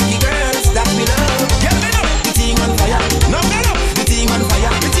fire. Freaky girls that we love. The thing on fire. The thing on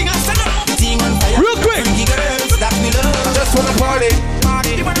fire. The thing on fire. Real quick. Freaky girls that we love. Just wanna party.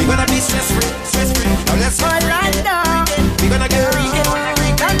 We gonna be stress free. Now let's go. We gonna get free.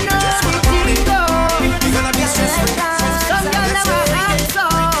 Just wanna party. We gonna be stress free.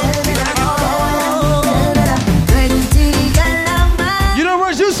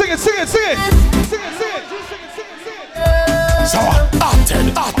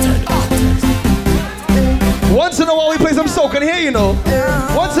 can hear you, know.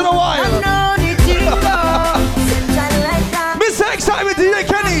 Once in a while. Mr. Excitement, DJ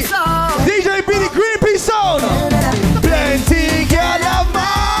Kenny. DJ B, the Greenpeace Sound. Plenty girl of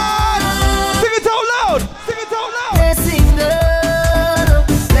man. Sing it out loud. Sing it out loud.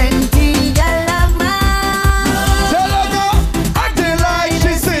 Plenty girl of man. Tell her go. Acting like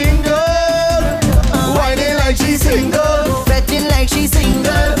she's single. Whining like she's single. Betting like she's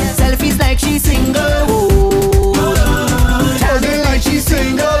single. Selfies like she's single. Posing like she's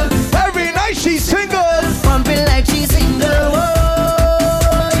single. Every night she's single. Pumping like she's single.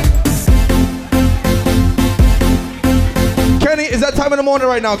 Kenny, is that time in the morning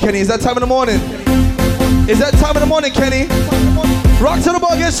right now, Kenny? Is that time in the morning? Is that time in the morning, Kenny? Rock to the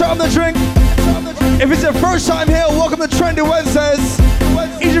ball, get straight on the drink. If it's your first time here, welcome to Trendy Wednesdays.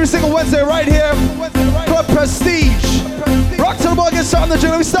 Each every single Wednesday right here. Club Prestige. Rock to the ball, get straight on the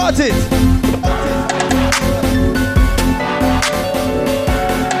drink. Let me start it.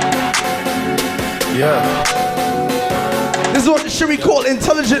 Yeah. This is what should we call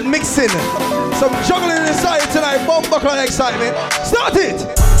intelligent mixing. Some juggling inside tonight. Bomb buckle on excitement. Start it.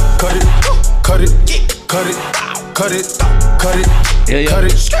 Cut it, cut it, cut it, cut it, cut it, cut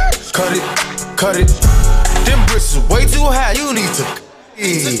it, cut it, cut it. Them bricks is way too high, you need to cut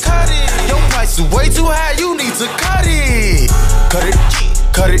it. Your price is way too high, you need to cut it. Cut it,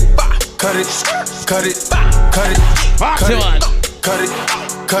 cut it, cut it, cut it, cut it, cut it,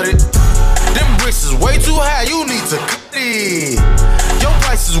 cut it. Them bricks is way too high, you need to cut it. Your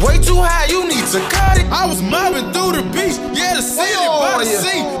price is way too high, you need to cut it. I was mobbing through the beach, yeah, the city by the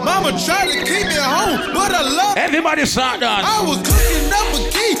sea. Mama tried to keep me home, but I love everybody sat down. I was cooking up a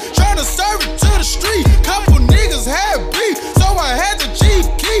key, trying to serve it to the street. Couple niggas had beef, so I had to keep.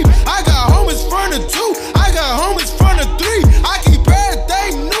 I got homies front of 2, I got homies front of 3. I keep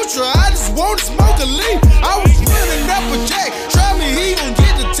everything neutral, I just want to smoke a leaf. I was filling up a jack, try me, he gon'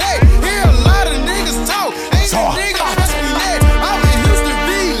 get the tag. Hear a lot of niggas talk, ain't no nigga trust me yet. I'm in Houston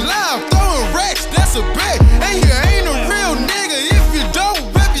V live, throwing racks, that's a bet. And you ain't a real nigga if you don't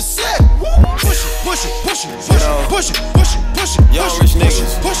rep your set. Push it, push it, push it, push it, push it, push it, push it. Young rich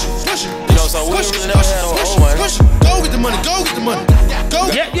niggas, push it, push it. You know, so we really never had no old money. Go get the money, go get the money. Go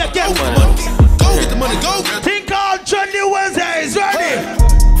get the money. Go get the money, go get the money. Think all Trendy Wednesdays, ready?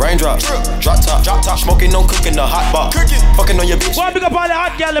 Raindrops, drop top, smoking, no cooking, the hot box. Fucking on your bitch. Go and pick up all the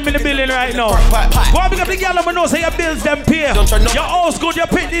hot gal in the building right now. Go and pick up the gal who knows how your bills them pay. Your house good, your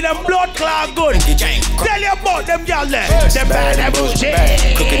pitney them blood clot good. Tell you about them gal there. Them bad and bullshit.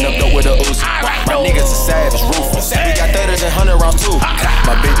 Cooking up dope with a ooze. My niggas are savage, ruthless. We got 30s and 100 rounds too.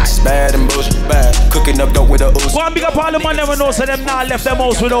 My bitch is bad and bullshit, bad. Cooking up dope with a ooze. Go and pick up all the man never knows so them not left them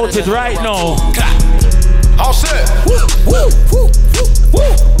house without it right now. All set.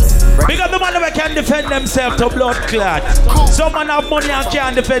 Because the man never can defend themselves to blood clot. Some man have money and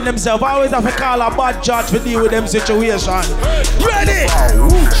can't defend themselves. I always have to call a bad judge to deal with them situation. Ready?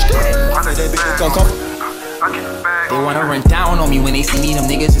 They wanna run down on me when they see me, them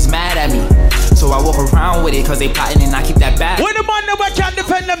niggas is mad at me. So I walk around with it cause they plotting and I keep that back. When the man never can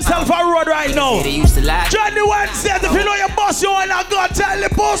defend themselves on road right now. They used to lie. Johnny Wednesday, if you know your boss, you wanna go tell the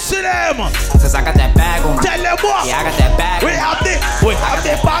boss to them. Cause I got that bag on me. Tell them what? Yeah, I got that bag. We have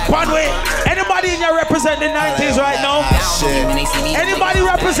the back one way. Anybody in here representing 90s right now? Anybody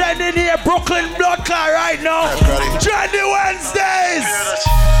representing here Brooklyn blood clot right now? Johnny Wednesdays.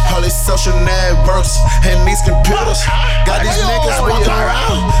 All these social networks and these computers got these niggas walking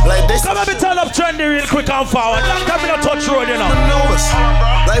around like they. Come on, me turn up Trendy real quick and forward. Long time we don't touch road, you know.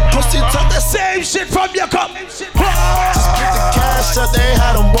 Like pussy talk that same shit from your cup. Just get the cash up, they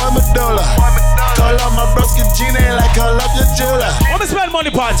had on boy Medulla. Call up my broski Gina like call up your jeweler. What me spend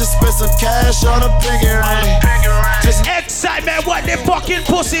money on? Just spend some cash on a pinky ring. Just excitement, what the fucking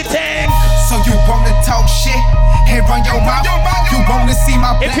pussy thing. So you wanna talk shit and run your mouth? You wanna see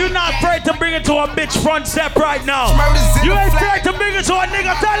my If you're not afraid to bring it to a bitch front step right now, you ain't afraid to bring it to a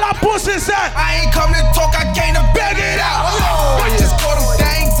nigga, tell that pussy say I ain't come to talk, I came to beg it out. I just call them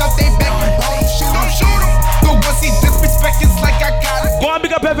things up, they back and roll, shoot them. The ones he disrespect is like I got it. Go and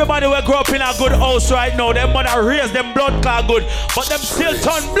pick up everybody who grew up in a good house right now. Them mother raised them blood clot good, but them still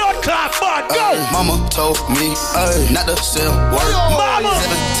turn blood clot bad. Go! Mama told me not to sell word. Mama!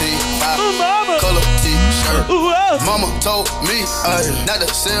 75 Mama! color t-shirt. Mama told me not to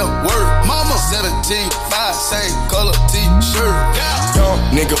sell word. Mama 17, 5, same color t-shirt. Young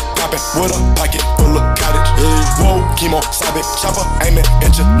nigga poppin' with a pocket full of cottage. Whoa, chemo, sabe, chopper, aiming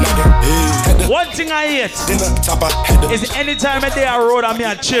at your noggin. One thing I hate is anytime I day I road and me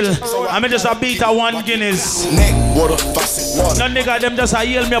a chill, I'm just a beat of one Guinness. Water, faucet, no nigga them just a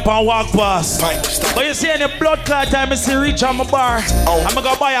yell me up and walk past. But you see any blood clot time I see reach on my bar, I'm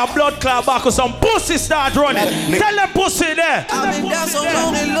gonna buy a blood clot back with some pussy start running. Tell them pussy there. I've been down so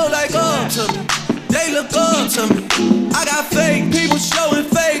long they look like up to me. They look up to me. I got fake people showing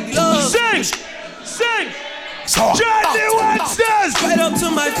fake love. Sing! Trendy Wednesdays! Straight up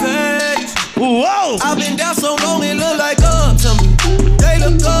to my face. Whoa! I've been down so long it look like up to me. They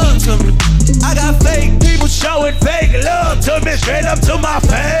look up to me. I got fake people showing fake love to me. Straight up to my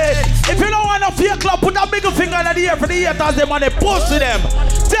face. If you don't want a fake club, put a bigger finger in the air for the haters. Them and they pussy them.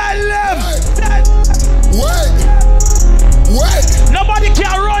 Tell them. Wait. Nobody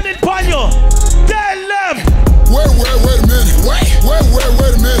can run it on you. Tell them. Wait a minute. Wait a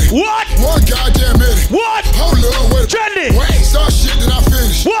minute. What? One goddamn minute. What? Hold up, wait. Trendy. Wait. Start shit that I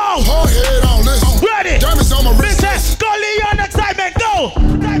finish. Whoa. Hold head on, listen. Ready. Diamonds on my wrist. Mr. Scully on excitement. Go.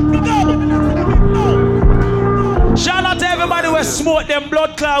 Shout out to everybody who smoke them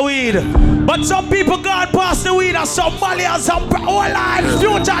blood clot weed. But some people gone past the weed and some Mali and some whole life.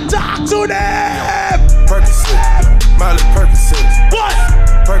 Future talk to them. Percocet. Miley Percocet. What?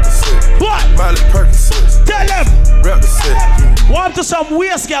 Percocet. What? Miley Percocet. Tell them. Rep the set. Warm to some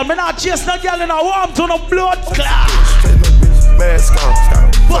waist girl. Me not chase no girl in a warm to no blood clot. Mask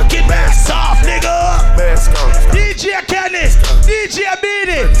on. Fucking mask off, nigga. Mask on. DJ Kenny. DJ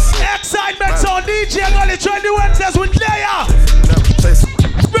Beanie. Excitement Sound. DJ Gully. Trendy Wednesdays with Leia.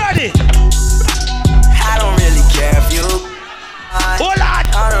 Ready. I don't really care if you Hold on.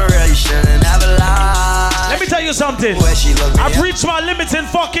 I don't really shouldn't have a lie. Let me tell you something. I've reached my limits in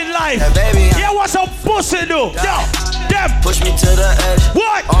fucking life. Yeah, what's a pussy do? Yo, them. Push me to the edge.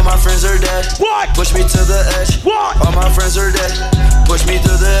 What? All my friends are dead. What? Push me to the edge. What? All my friends are dead. Push me to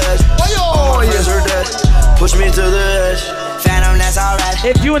the edge. All my friends are dead. Push me to the edge. Phantom, that's alright.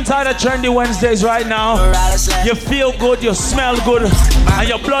 If you inside of Trendy Wednesdays right now, you feel good, you smell good, and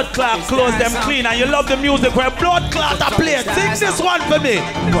your blood clot clothes them clean, and you love the music where blood clot are playing. Sing this one for me.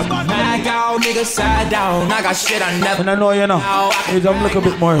 Back out, nigga, side down. I got shit I never. And I know you know. Hey, I'm looking a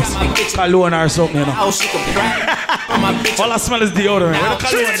bit more cologne or something, you know. All I smell is deodorant.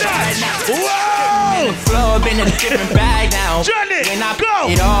 Whoa! Flow up in a different bag now. Johnny, when I go!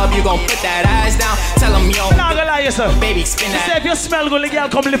 It up, you gon' put that ass down. Tell them yo. Nah, gonna lie, sir. Baby, spin that. Say if you smell good, the girl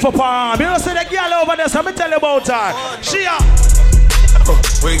come lift up her arm. You know, say the girl over there, so let me tell you about her. She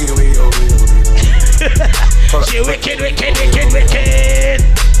She wicked.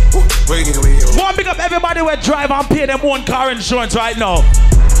 One big up everybody who drive and pay them one car insurance right now.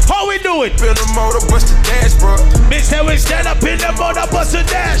 How we do it? Fill the motor, bust the dash, bro. Me say we stand up in the motor, bust the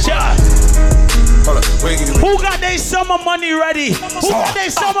dash, yeah. Who got their summer money ready? Who got their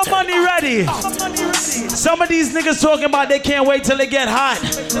summer money ready? Some of these niggas talking about they can't wait till they get hot,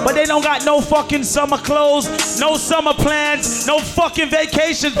 but they don't got no fucking summer clothes, no summer plans, no fucking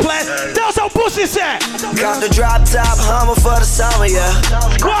vacation plans. Tell some pussy set. Got the drop top Hummer for the summer, yeah.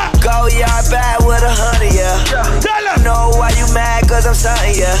 What? Go yard bag with 100, yeah. Tell them. Know why you mad, cause I'm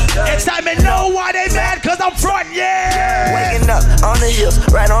something, yeah. Excitement, know why they mad, cause I'm front, yeah. Waking up on the hills,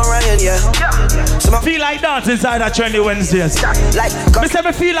 right on running, yeah. Feel like dance inside that Trendy Wednesdays. Like, me say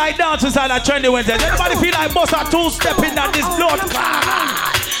me feel like dance inside that Trendy Wednesdays. Anybody feel like boss a two-step in that this blood clot?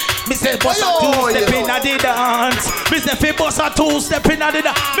 Me say boss a two-step in that the dance. Me say fi boss a two-step in that the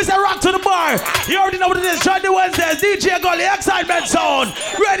dance. Me say rock to the bar. You already know what it is. Trendy Wednesdays. DJ Gully, Excitement Sound.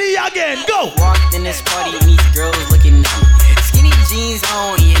 Ready again, go. Walked in this party and these girls looking at me. Skinny jeans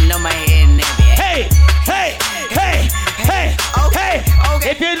on, you know my head nappy. Hey.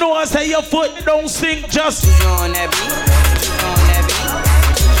 If you know I say your foot don't sink, just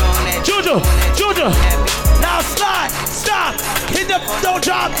Juju. Now slide, stop, hit the, don't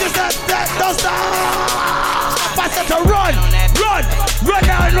drop, just that, don't stop. Pass it to run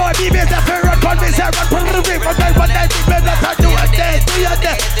now, Lord, be better for run, run the ring, run, do your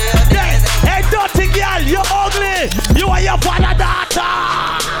day. Hey, dirty girl, you ugly, you are your father daughter.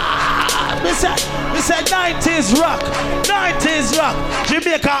 Me say 90s rock,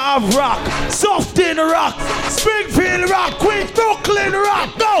 Jamaica have rock, Softin rock, Springfield rock, Queen Brooklyn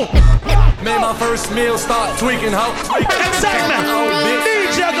rock, go! Made my first meal, start tweaking, ho. Excitement,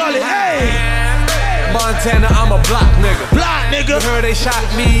 DJ Gully, hey! Montana, I'm a block nigga. Block nigga. You heard they shot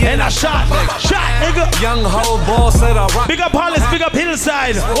me and I shot nigga. Shot nigga. Young hoe ball said I rock. Big up Hollis, big up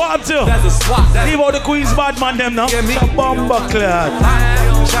Hillside. What up to? That's a swap. Leave all the Queens bad man them now. Yeah, me. The bomber clad.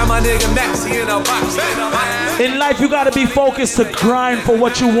 Shot my nigga Maxie in a box. In life, you gotta be focused to grind for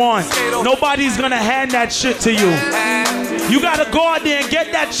what you want. Nobody's gonna hand that shit to you. You gotta go out there and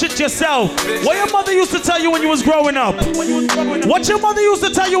get that shit yourself. What your mother used to tell you when you was growing up? What your mother used to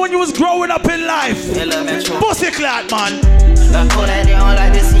tell you when you was growing up in life? Pussy clat, man. They don't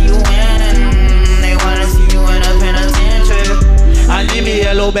like to see you winning. They wanna see you in a penitentiary. And leave me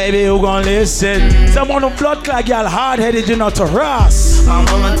hello, baby, who gon' listen? Someone on blood clot, y'all hard-headed, you know, to Ross. My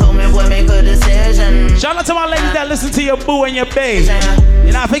mama told me, boy, make a decision. Shout out to my ladies that listen to your boo and your babe.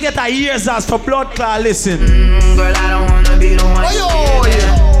 You know, forget that years as for blood clot, listen. Girl, I don't wanna be the one.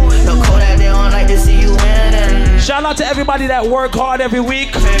 The code that they don't like to see you winning. Shout out to everybody that work hard every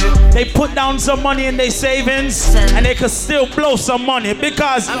week. They put down some money in their savings and they could still blow some money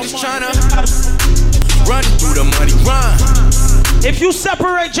because I'm just trying to run through the money, run. if you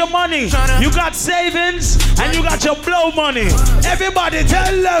separate your money, you got savings and you got your blow money. Everybody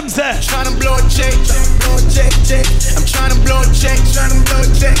tell them, say. Trying to blow a check, check. I'm trying to blow a check,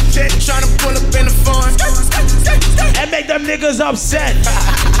 check. Trying to pull up in the phone and make them niggas upset.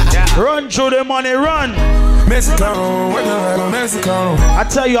 Run through the money, run. Mexico, Mexico. I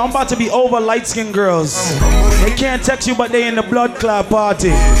tell you, I'm about to be over light-skinned girls. They can't text you, but they in the blood clot party.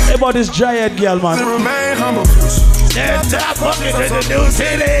 They about this dryad girl, man. To remain humble. They're top fucking in the new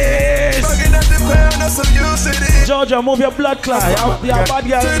cities. Georgia, move your blood clot. Your bad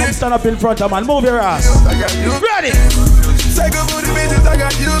girl, come stand up in front of man. Move your ass. Ready?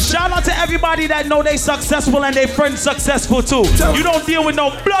 Shout out to everybody that know they successful and they friends successful too. You don't deal with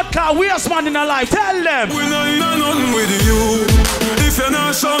no blood clot. We are smart in our life. Tell them. We know nothing with you if you're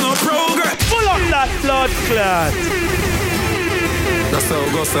not showing no progress. Pull up that blood clot. That's how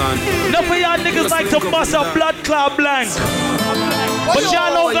it goes, son. Enough of y'all niggas like to bust a blood clot blank. But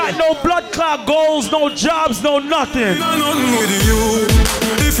y'all don't got no blood clot goals, no jobs, no nothing. Nothing with you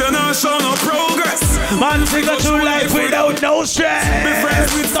if you're not showing no progress. Man, figure through life without no stress. Be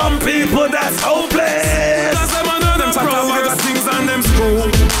friends with some people that's hopeless. That's them and them progress things and them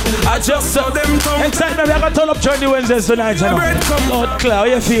school. I just saw them come. Excitement, we are gonna turn up Trendy Wednesdays tonight. Blood clot, how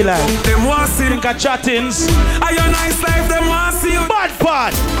you feel like? Them want see. Think of chattings. Are your nice life, them want see. Bad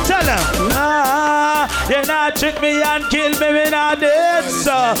part, tell them. You not trick me and kill me, me not dead,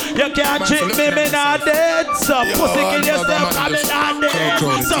 sir. You can't trick me, me not dead, sir. Pussy kill yourself, I'm not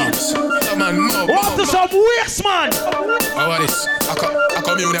dead, sir. What to some waste, man? Oh, what is? I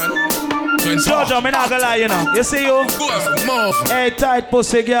come you then. Georgia, me not gonna lie, you know. You see you? Hey, tight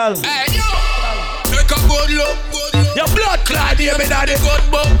pussy girl. Hey, yo! Take a good look. Your blood clot, dear me daddy.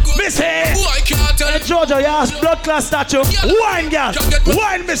 Miss hey. Hey, Georgia, you ask blood clot statue. Wine, girl.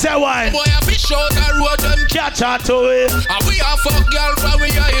 Wine, miss hey, wine. Boy, I fish out the road and catch her to it. And we are fuck girl from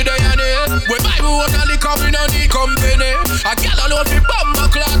we are you there and we buy we want to lick up in the company. A girl alone fi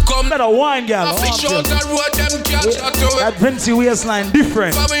bomber clot come. Better wine, girl. I fish out the road them catch her to it. That Vinci waistline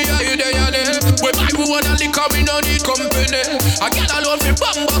different. From we are you there and we buy we want to lick up in the company. A girl alone fi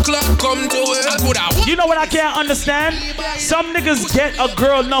bomber clot come to it. You know what I can't understand? Some niggas get a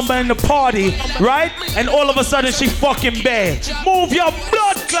girl number in the party, right? And all of a sudden she fucking bad. Move your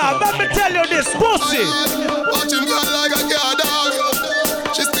blood clot. Let me tell you this, pussy. Watch him girl like a cat dog.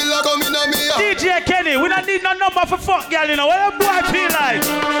 She still a coming on me. DJ Kenny, we don't need no number for fuck girl, you know. What that boy feel like?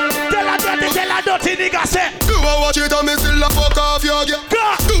 Tell her dirty nigga say. Do I watch it and me still a fuck off your girl?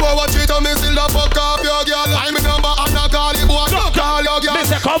 Do I watch it and me still a fuck off your girl? I'm a number and I call it boy. Don't call your girl. Me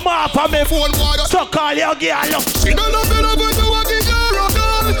say come off of me phone boy. So call your girl. She don't love you when you walk in your road.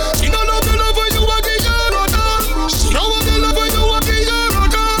 She don't love you when you walk in your road. She don't love you when you walk in your road.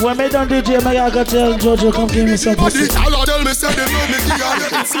 When me done DJ, I gotta tell Jojo come give me some pussy. I'll tell me say they love me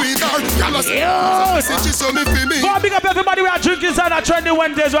sweetheart. Go big up everybody we are drinking inside our Trendy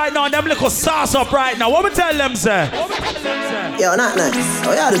Wednesdays right now and them little sauce up right now. What we tell them, sir? Yo, not nice.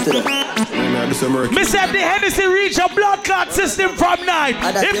 Oh, yeah, do to them. Me said the Hennessy reach your blood clot system from night.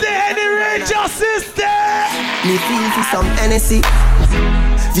 If the Hennessy reach your system, me feel for some Hennessy.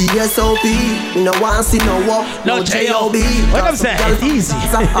 VSOP, you know want see no walk, no J.O.B. What I'm saying, it's easy.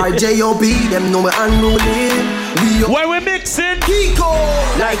 Our J.O.B, them know we unruly. When we mixing, Kiko,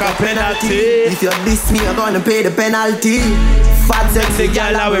 like a penalty. If you diss me, you're gonna pay the penalty. Fat sexy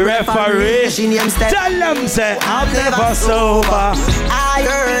girl, I will referee. She name's Steph. Tell them, say, I'm never sober. I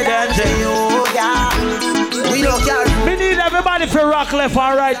heard that J.O.B. We don't care. We need everybody Everybody feel rock left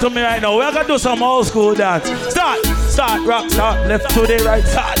and right to me right now. We're gonna do some old school dance. Start, rock, start, left to the right.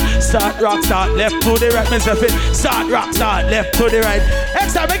 Start, rock, start, left to the right. Myself it. Start, rock, start, left to the right.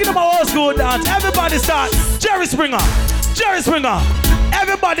 Next time, making them an old school dance. Everybody start. Jerry Springer.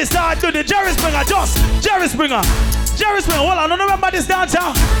 Everybody start to the Jerry Springer. Just Jerry Springer. Hold on, don't remember this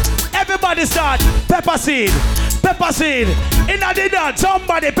dancer. Everybody start. Pepper seed. Inna the dance,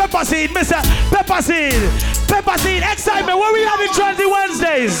 somebody. Pepper seed, Mr. Pepper seed. Excitement. What we having Trendy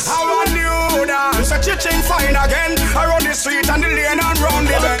Wednesdays? I want you dance, a chicken fine again. Around the street and the lane and round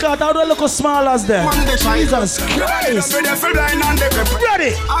the bend. God, how do I look as small as them? Jesus Christ.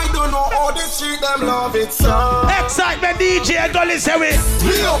 Ready? I don't know how they treat them, love it so. Excitement DJ, Gully say we.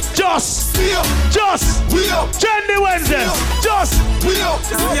 Just Trendy Wednesdays.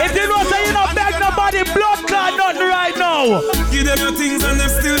 If you don't say you don't beg nobody, blood clot nothing right now. Give them your things and them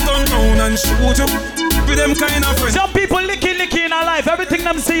still turn down and shoot you. With them kind of friends. Some people licky in our life. Everything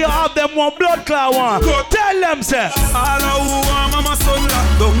them see you have them one blood clot one. Tell them, sir. All who want mama son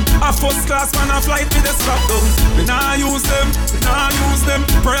locked down. A first class man a flight with the strap down. We nah use them.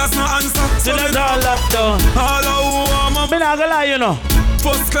 Prayers no answer. So they all locked down. All who want mama. Me not gonna lie, you know.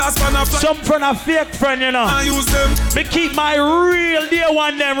 First class man a flight. Some friend a fake friend, you know. I use them. Me keep my real dear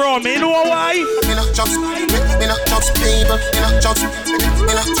one them around me. You know why? Me not trust people.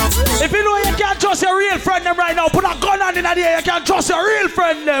 If you know you can't trust your real friend them right now, put a gun on in the air. You can't trust your real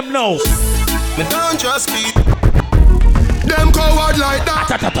friend them now. Me don't trust people. Them coward like that.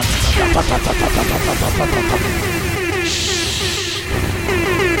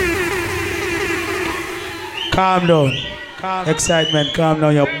 Calm down. Excitement, calm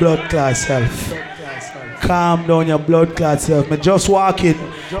down your blood clot self. Calm down your blood clot self. Me just walk in.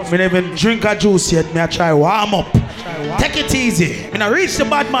 Me never even drink a juice yet. Me I try warm up. Take it easy. Me not reach the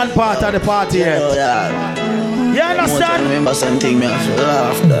bad man part of the party yet. You understand? Remember something, me I feel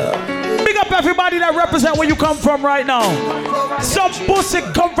after. Big up everybody that represent where you come from right now. Some pussy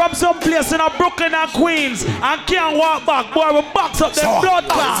come from some place in Brooklyn and Queens and can't walk back. Boy, we box up their blood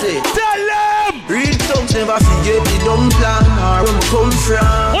clot. Tell them! Real tongues never forget the dumb plan or where we come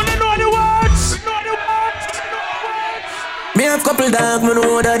from. Wanna know the words? Me have couple dogs, me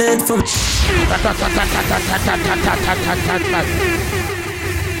know that it from.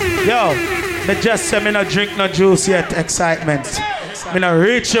 Yo, me just say me not drink no juice yet. Excitement. Me not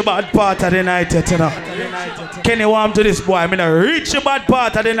reach the bad part of the night yet, you know. Kenny warm to this boy. Me not reach the bad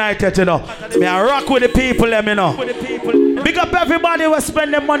part of the night yet, you know. Me I rock with the people, them, you know. Big up everybody who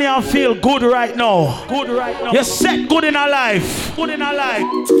spend their money and feel good right now. You set good in our life.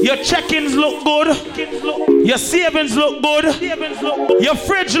 Your check-ins look good. Your savings look good. Your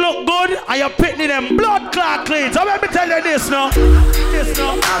fridge look good. And your pitney them blood clot clean. So let me tell you this now.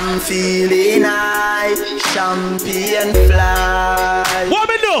 I'm feeling high, champagne fly. What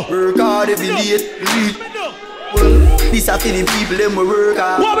me do? Work hard every day. This I feel the people them we work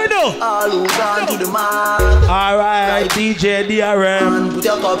hard. What we do? All who gone to the mall. Alright, DJ DRM. Put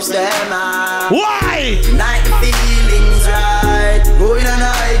your cups there, man. Why? Night feelings right. Going on a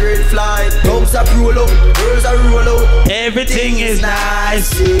high grade flight. Dogs are roll up, girls are roll out. Everything is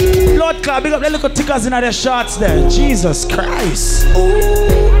nice. Blood clot, big up the little tickers in their shots there. Jesus Christ.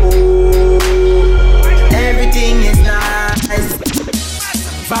 Everything is nice.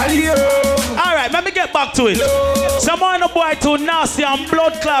 Value. Alright, let me get back to it. Some of the boy too nasty and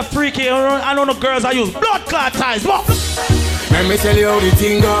blood clot freaky. I know the girls I use blood clot ties. What? Let me tell you how the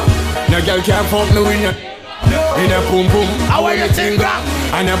thing go. No girl can't fuck no in a boom boom. How are you think that?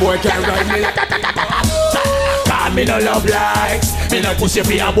 And a boy can't ride me. Call me no love likes. Me no push you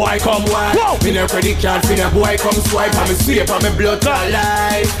for a boy come wild. Me no credit card for the boy come swipe. I'm a sweep on my blood clot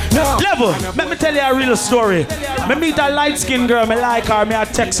life. No. Level, let me tell you a real story. Me meet a light skinned girl, me like her, me a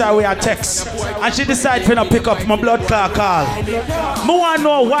text her way a text. And she decide to pick up my blood clot call. Me want to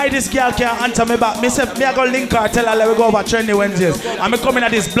know why this girl can't answer me back. Me say, me a go link her, tell her let me go over Trendy Wednesdays. And me come in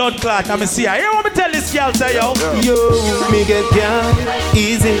at this blood clot and me see her. You want me tell this girl, say yo? Yo, me get down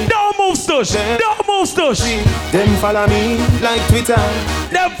easy. Don't move stush, don't move stush. Them follow me like Twitter.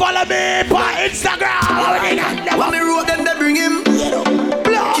 Them follow me by Instagram. When me wrote them, they bring him.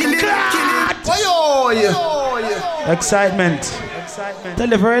 Blood clot. Excitement. Tell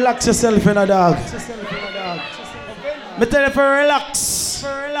you to relax yourself in a dog. Me tell you to relax.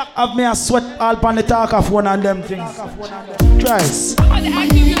 Have me a sweat all on the talk of one of them things. Twice.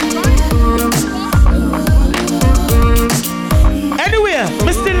 Anyway,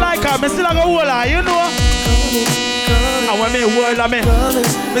 me still like her. Me still like a hold her, you know. And when me hold her,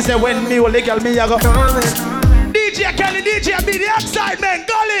 me say when me hold the girl, me a go. DJ Kelly, DJ be the excitement,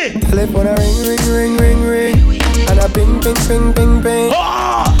 golly. Telephone a ring. and a ping, ping, ping, ping, ping.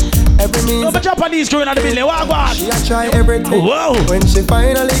 Every means. No, but Japanese girl in the building. What? She a try everything. Whoa. When she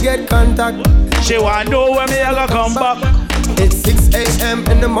finally get contact, she want to know when me I gonna come back. It's 6 a.m.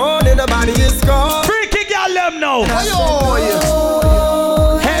 in the morning, the body is gone. Freaky girl, them know.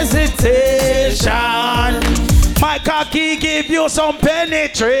 Hesitation. My cocky give you some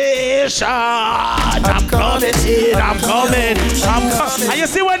penetration. I'm coming in, I'm coming. And you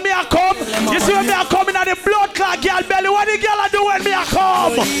see when me a come? You see when me a come in the blood clot girl belly? What the girl a do when me a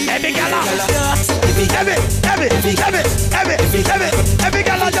come? Every girl every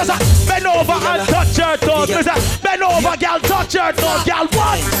girl a just bend over and touch her toes. Bend over, girl, touch her toes, girl.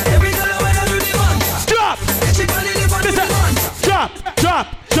 What? Every girl wanna do the one. Drop.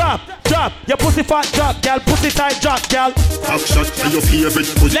 Drop. Your pussy fat drop, girl. Pussy tight drop, girl.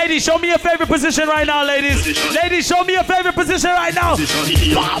 Ladies, show me your favorite position right now, ladies. Ladies, show me your favorite position right now.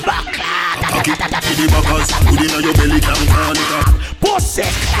 Pussy.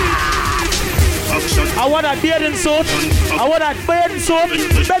 I want that bathing suit. I want that bathing suit.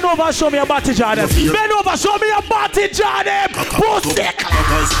 Bend over and show me your body, Jordan. Bend over, show me your body, Jordan. Pussy.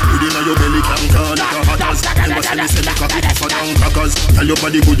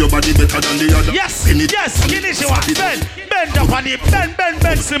 Yes, finish you one. Bend up on it.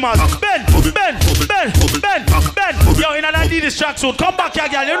 Bend, Simmons. Bend. Yo, in an Adidas tracksuit. Come back here,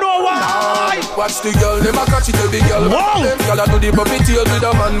 girl. You know why? Watch the girl, them a catch it every girl. Wow. Them girl a do the puppy tail with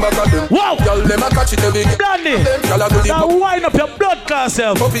a man back of them. Wow. Girl, them a catch it every girl. Blondie. Now wind up your blood class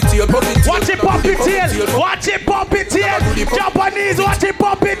self. Puppy tail. Watch it, puppy tail. Watch it, puppy tail. Japanese, watch it,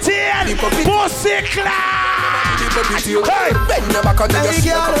 puppy tail. Pussy class. Hey.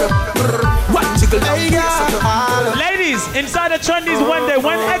 Ladies, inside the Trendy's Wednesday,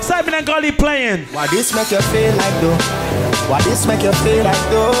 when Excitement and Gully playing. Why this make you feel like though? Why this make you feel like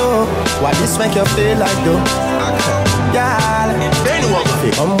though? Why this make you feel like though? Yeah,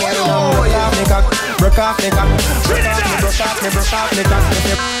 come broke off me cock.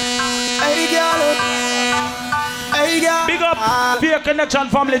 Hey girl. Big up Fear Connection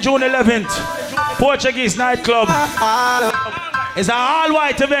Family June 11th. Portuguese nightclub. It's an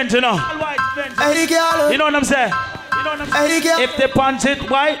all-white event, you know. Hey girl. You know what I'm saying? If they pants it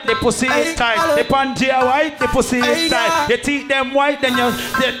white, they pussy it tight. They pants here white, they pussy it tight. Your teeth them white, then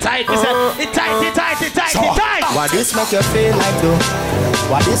they're tight. It tight. Why this make you feel like though?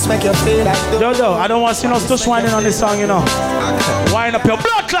 Why this make you feel like though? Yo, I don't want to see no stush whining on this song, you know. Wind up your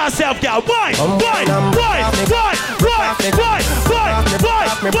blood class self, girl. Wine.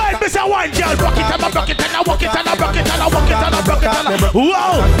 Miss a wine, girl. Rock it and a rock it and a walk it and a rock it and a walk it and a rock it and a.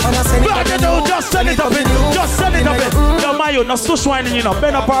 Wow. Just send it up in. Just send it up in. Yo, Mayo, no stush whining, you know.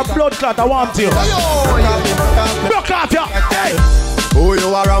 Bend up our blood clot, I want you. Broke off, yo. Hey. Who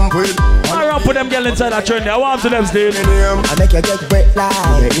you are ramp with? I ramp with them girl inside that Trendy. I want to them still. I make you get wet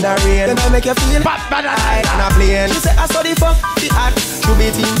like in a rain. Then I make you feel bad like in a plane. She say I saw the fuck, the hot. Should be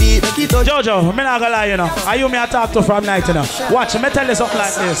in deep, make it touch. Jojo, me not gonna lie, you know. Are you me I talk to from night, you know? Watch, me tell you something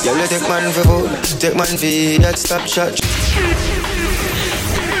like this. Yeah, you take man for food, take man for that stop shot.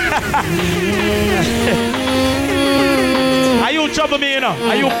 Are you trouble me, you know?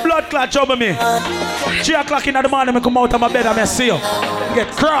 Are you blood clot trouble me? 3 o'clock in the morning, I come out of my bed and I see you.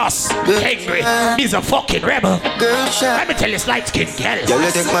 Get cross, angry. Me's a fucking rebel. Let me tell you, light skin girl. Yeah,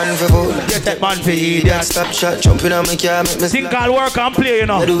 you take man for food, you take man for eat that stop shot. Jumping on my car, make me think I'll work and play, you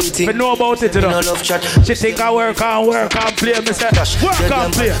know. I know about it, you know. She think I work and play. Me say, work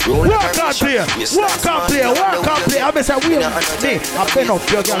and play. I me say, wait, me, I been up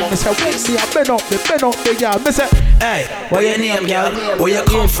your girl. Me say, wait, see, I been up the girl. Me say, hey, what your name, girl? Where you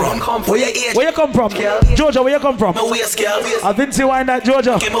come from? Where you age? Where you come from? Georgia, where you come from? My waist, girl. I didn't see why not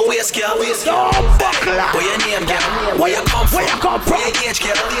Georgia. Give my waist, girl. No, fuck that. Where your name, girl? Where you come from? Where you come from? Where you age,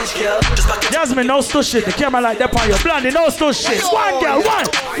 girl? Just back to Jasmine, no stush shit. The camera like that on your Blondie, no stush shit. One girl, one.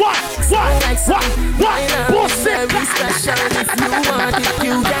 Pussy.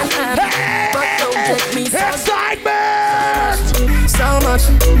 Excitement.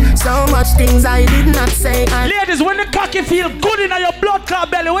 So much things I did not say. Ladies, when the cocky feel good in your blood clot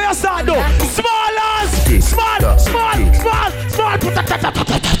belly, where you start though? Small.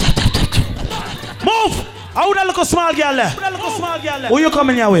 Move. I would look a small girl there. Who you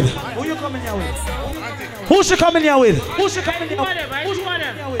coming here with? Who she coming here with? Who she coming here with?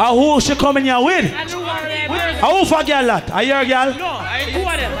 Who for girl that? Are you a girl? No, I ain't two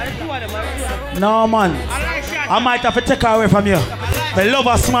of them. No man. I might have to take her away from you. Me love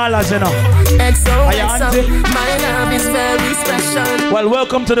her smallers, you know. XOXO, Are you auntie? my love is very special. Well,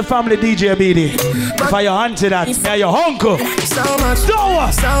 welcome to the family, DJ BD. If I your auntie that, yeah, your uncle. So much,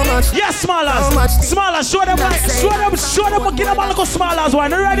 so much. Yes, smallers. So much. Smallers, show them, give them a little smallers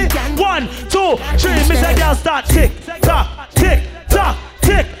one. You ready? 1, 2, 3. Mr. Girl, start tick, tock, tick, tock,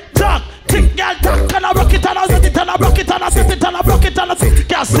 tick, tock. Tick, girl, tock, and I rock it, and I set it, and I rock it, and I set it, and I rock it, and I set it.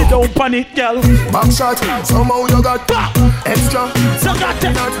 Girl, sit down on it, girl. Back shot, somehow you got extra. So got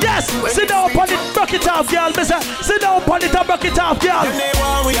it, yes. Sit down on it, rock it off, girl. Mister, sit down on it and rock it off, girl.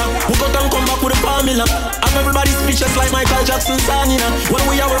 We go down, come back with a formula. I'm everybody's speechless like Michael Jackson song, you know. When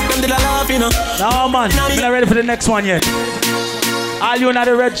we are work, them did a laugh, you know. No, man, I'm not ready for the next one yet. All you not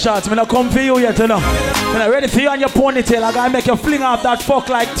the red shots, I'm not come for you yet, you know. I'm not ready for you and your ponytail. I'm gonna make you fling off that fuck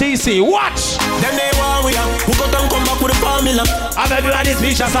like TC. Watch! Then they want we go down, come back with a formula. I'm everybody's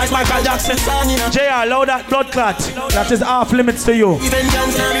speechless like Michael Jackson song, you know. JR, allow that blood clot. That is off limits to you.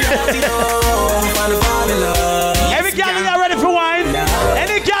 Every girl in you ready for wine?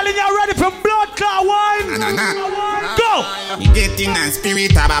 Any girl in you ready for blood clot wine? Go! You get in the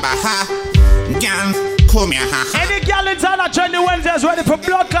spirit, baba, ha. Girl, come here, ha. Any girl in town at Trendy Wednesdays ready for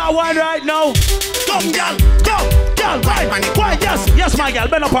blood clot wine right now? Come, girl, go, girl, wine, yes, my girl,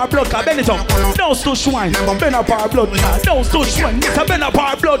 bend up our blood clot, bend it up. No stush wine, bend up our blood clot. No stush wine, yes, bend up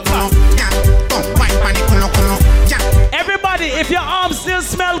our blood clot. Everybody, if your arms still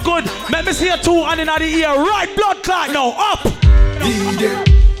smell good, let me see your two hand in the ear. Right, blood clot now, up.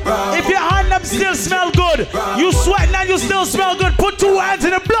 If your hand them still smell good, you sweating and you still smell good, put two hands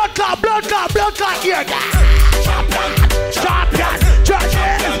in the blood clot here.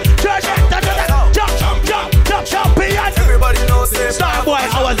 Champion. Everybody knows this. Star boy,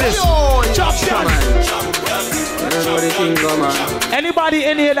 how was this? Champion. Anybody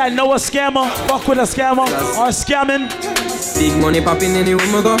in here that know a scammer, fuck with a scammer or scamming? Big money popping in the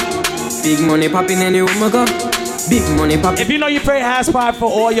room we go. Big money popping in the room we go. Big money popping. If you know you pay half pipe for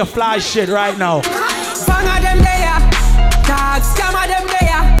all your fly shit right now. Bang them there, tag scammer them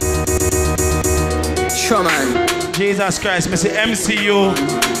there. Sure man. Jesus Christ, Mr. MCU,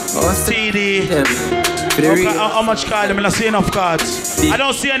 TD. Okay, how much card? I mean, I see enough cards. I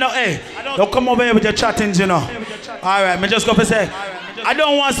don't see enough. Hey, don't come over here with your chattings, you know. All right, me just go for say. I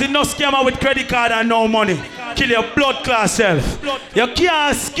don't want to see no scammer with credit card and no money. Kill your blood class self. You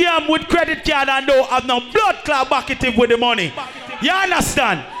can't scam with credit card and don't have no blood class bucketive with the money. You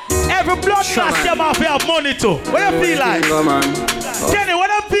understand? Every blood class scammer have money too. What you feel like? Kenny, what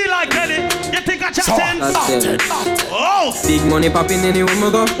you feel like, Kenny? You think I chatting? Oh! Big money popping in the room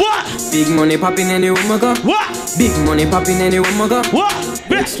we go. What? Big money popping in the room we go. What? Big money popping in the room we go. What?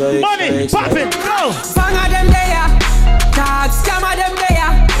 Big money popping. Go! Bang them there, tag scammer them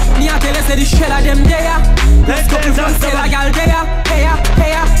there. Me a tell you say the shell of them there. Let's go to the girl there.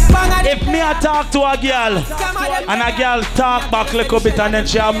 If me a talk to a girl and a girl talk back a little bit and then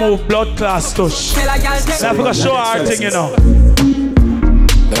she a move blood class tush. I forgot show her thing, you know.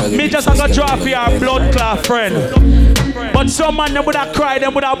 Me just a go draw for your blood clot friend. But some man them would have cried,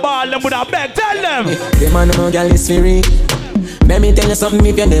 them would have ball, them would have beg. Tell them. The man no girl is free. Let me tell you something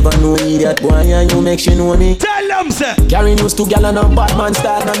if you never know me. That boy and you make she know me. Tell them, sir. Carry news to gal and a bad man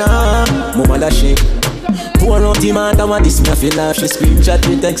style, nah. Mama that shit. Pour out the man that want this me feel laugh. She screenshot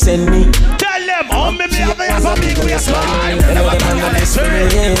me text send me. Tell them, oh me have a big waistline.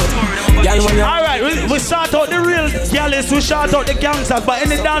 Alright, we start out the real gals, we start out the gangsters, but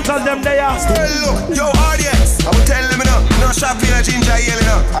any dancers them there. Yo audience, I will tell them no shop in a ginger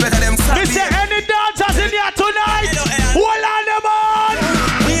ale, I better them we say any dancers in here tonight. Hold on them on.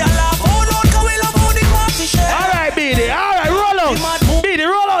 We allow all out, cause we love all the party share. Alright, BD, alright, roll out. BD,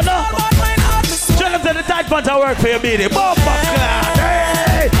 roll out now. Tell them that the tight pants work for you, BD. Boom,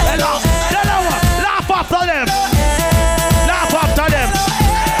 hey, laugh after them. Laugh after them.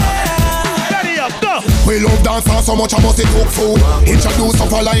 Ready up, go. We love dancers so much I must cook food. Introduce up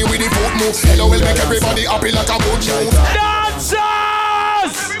a line with the foot move. Hello will make everybody happy like a good show. Dancers!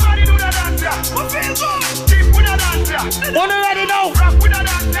 Everybody do the dance. What feels good? Keep with the dance. Wanna ready now? Rock with the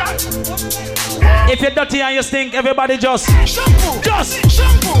dance. If you're dirty and you stink, everybody just shampoo. You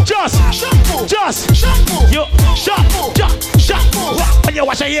shampoo. When you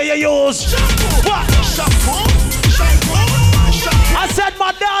wash your hair, you use what? Shampoo. I said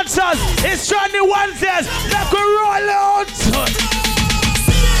my dancers, it's Trendy Wednesdays. Let me roll out.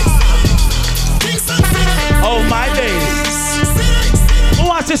 Oh my days. Me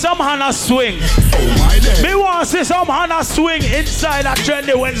want to see some Hannah swing. Me want to see some Hannah swing inside a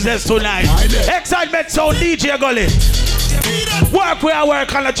Trendy Wednesdays tonight. XSYTMENT sound DJ Gully. Work where I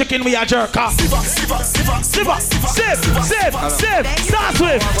work and the chicken we a jerk off. Sip. Start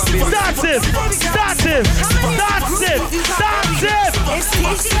with.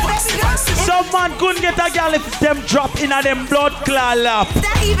 Some man couldn't get a girl if them drop in a them blood clot lap.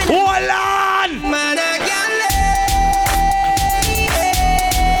 Hold on.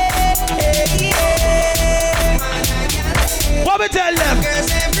 What me tell them?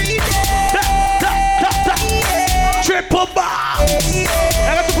 Triple bar.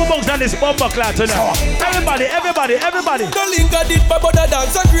 I got to put box on this bomber clout tonight. Everybody. The link I did, but the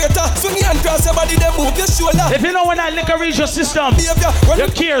dance a greater. Swing your hand cross your body, then move your shoulder. If you know when I lick a reach your system, you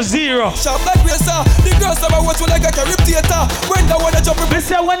care zero. Sharp like razor. The girls never watch you like a rip theater. When the one that jump. They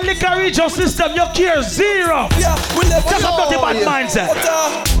say when lick a reach your system, you care zero. Yeah, we let that's a dirty bad mindset.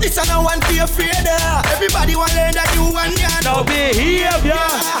 It's a no one feel afraid. Everybody want to learn that you want ya. No behavior.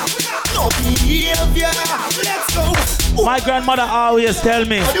 No behavior. Let's go. My grandmother always tell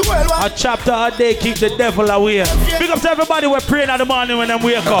me, a chapter a day keep the devil away. Big up to everybody we're praying in the morning when they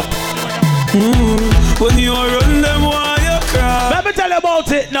wake up. When you run them, why you cry? Let me tell you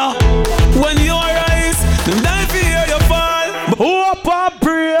about it now. When you rise, then I fear you fall. Hope and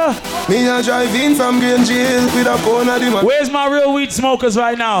pray. Me a drive in from Green Jail with a phone at the man. Where's my real weed smokers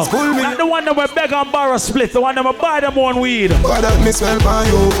right now? Not the one that will beg and borrow split, the one that will buy them one weed. What that me smell by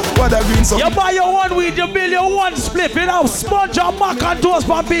you? What that green so? You buy your one weed, you build your one split. You know, sponge and mac and toast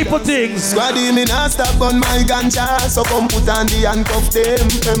for people things. Squaddy me not stop on my ganja, so come put on the handcuff them.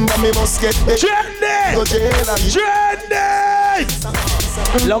 Remember me must get paid. Trendy! Go jail. Trendy!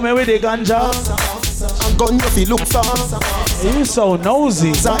 Love me with the ganja. I'm gun you fi look for. You so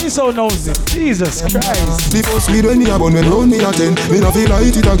nosy. Why you so nosy? Jesus Christ. Before sweet when me a bun, when round me a ten. Me no feel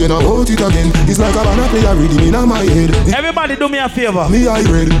light it again, I hold it again. It's like a banana player reading in my head. Everybody do me a favor. Me I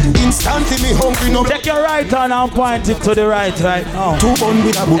read. Instantly me hungry no. Take your right hand and point it to the right now. Two bun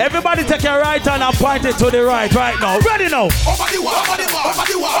with a book. Everybody take your right hand and point it to the right now. Ready now? Point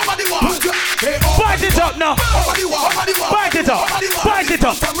it up now. Point it up. Point it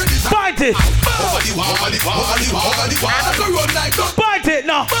up. Point it. Point it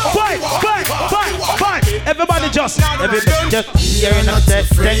now. Point. Everybody just hearing us say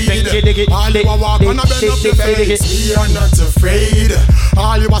all you walk on a bend up the face. We are not afraid.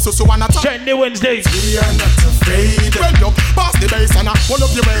 All you want so wanna talk. Trendy Wednesdays. We are not afraid. Bend up, pass the bass and pull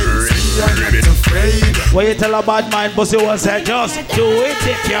up your waist. We are not afraid. When you tell a bad mind, pussy will say just do it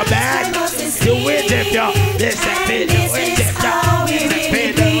if you're bad. Do it if you're this and do it if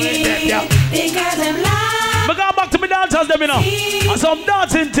you're But go back to me dancers them, you know. And some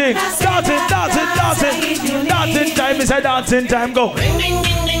dancing thing. Dancing time. It's a dancing time. Go.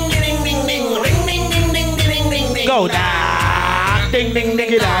 Go. Da. Ding ding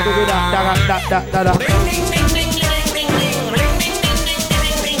ding da da da da da da.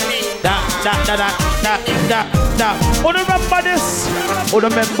 Who remember this? Who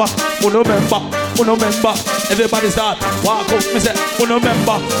remember? Everybody start. Walk up, me say. Who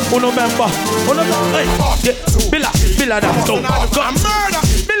remember? Hey, Billa, dance, go.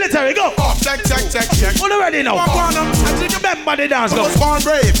 Military, go. Check. Who ready now? Remember the dance, go. I was born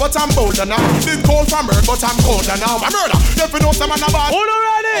brave, but I'm bolder now. Big cold from birth, but I'm colder now. I'm murder. If you know someone about. Who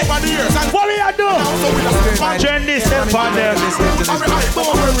ready? What we are doing? Trendy, step on there.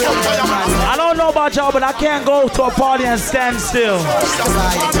 I don't know about y'all, but I can't go to a party and stand still.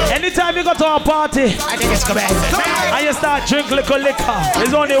 Anytime you go to a party, I think it's correct. And you start drink liquor,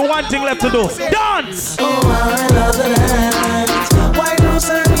 there's only one thing left to do. Dance! Oh, I love the dance. Why do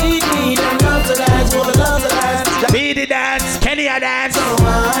some need and love the dance? Oh, I love the dance. Be the dance, Kenny a dance. Oh,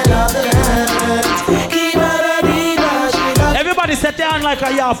 I love the dance. Everybody set your hand like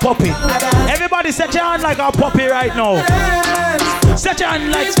a yard puppy. Everybody set your hand like a puppy right now. Set your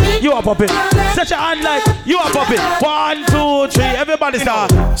hand like you a puppy. Set your hand like you a puppy. 1, 2, 3. Everybody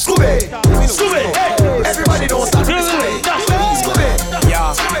start. Scooby. Hey. Everybody don't start. Scooby.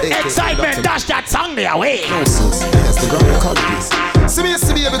 Yeah. Excitement. Dash that song their way.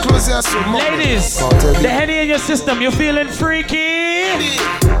 Ladies, the Henny in your system, you feeling freaky?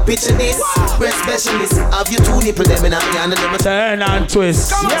 Picture this, breast specialist. Have you two nipple them in a hand and turn and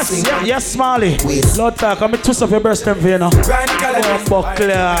twist. Yes, Smiley. Lord talk, I'm gonna twist up your breast them for you now.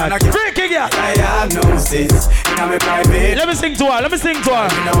 Freaky girl. Let me sing to her.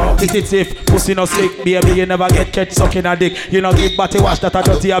 It's if pussy no sick, baby, you never get catch sucking a dick. You know give body wash that I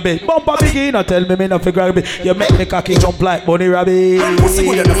dirty a bit. Bumper biggie, no tell me no figure a bit. You make me cocky jump like bunny rabbit. Smiley!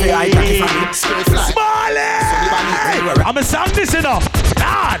 I'm a song this enough.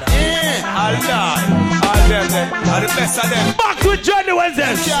 God. them then. Are the best of them. Back to Trendy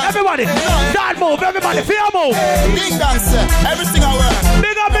Wednesdays. Everybody, start move. Everybody, fear move. Big dance, everything I wear.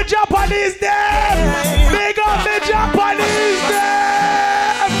 Big up the Japanese them. Big up the Japanese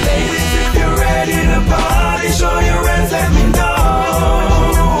them. Ladies, if you're ready to party, show your hands, let me know.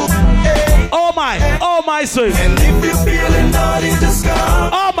 Oh my, swing. And if you're feeling naughty, just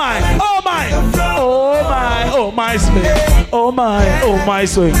come. Oh my, swing. Oh my,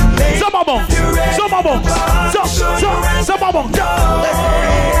 swing. Some bong.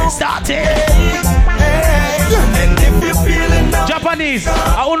 Start it. And if you're feeling naughty, Japanese,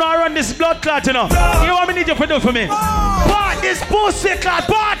 I wanna run this blood clot, you know. You want me need you to do for me? Part this pussy clot,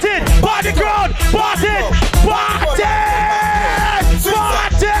 party crowd, party.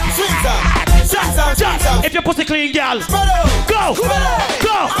 If your pussy clean, girl, go.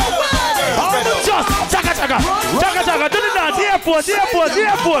 Just chaka. Do the dance. Air Force.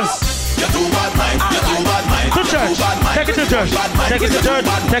 you're too bad mind. To church. Take it to church.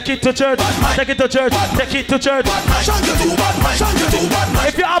 Take it to church.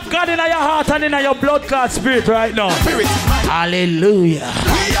 If you have God in your heart and in your blood clot spirit right now. Hallelujah.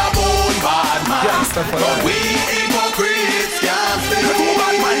 We are born bad man, but we hypocrites can't stay. You're too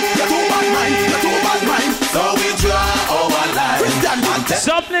bad mind. So we draw our line.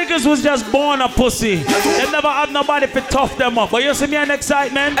 Some niggas was just born a pussy. They never have nobody to tough them up. But you see me an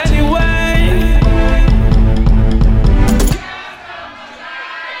excitement? Anyway.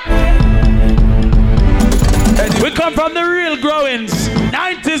 We come from the real growings.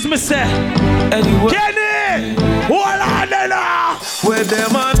 90s, me say. Kenny! Hold on now! Where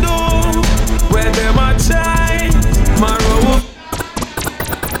them a do? Where them a try? Marrow.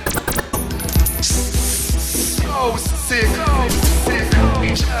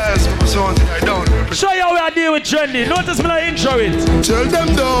 Show you how we deal with Trendy. Notice me not intro it. Tell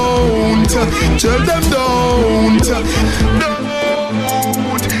them don't. Tell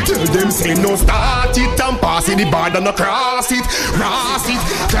them say no, start it and pass it. The bar and no cross it. Cross it.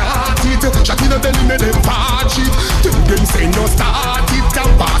 Shot in the belly, make them patch it. Tell them say no, start it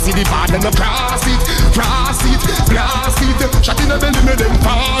and pass it. The bar and no cross it. Cross it. Shot in the belly, make them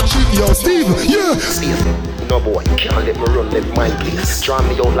patch it. Yo, Steve, yeah. No boy, can't let me run left my place. Draw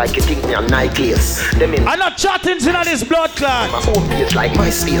me out like you think me a Nike's. I'm not chatting to this blood clot. My own place like my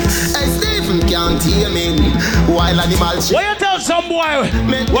space. Hey, Stephen can't hear me. Wild animal shit. What you tell some boy?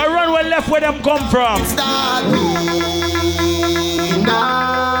 Where run where left where them come from? Start me.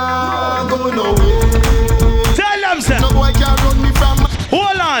 Nah, go nowhere. Tell them, sir. No boy can run me from.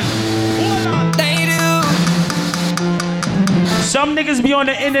 Hold on. They do. Some niggas be on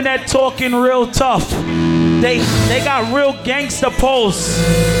the internet talking real tough. They got real gangster posts.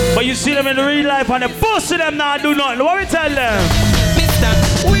 But you see them in real life and they pussy them now do nothing. What we tell them? Mister,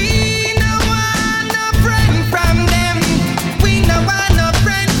 we no want no friend from them. We no want no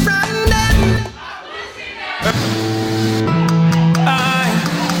friend from them.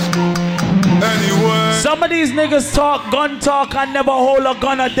 Anyway. Some of these niggas talk gun talk and never hold a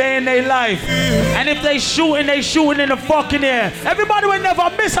gun a day in their life. And if they shooting in the fucking air. Everybody will never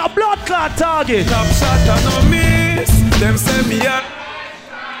miss a blood clot target. Top shot and no miss. Them send me up.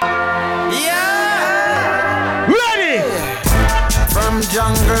 Yeah. Ready? From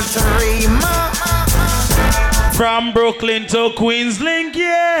jungle to Rima. From Brooklyn to Queens Link,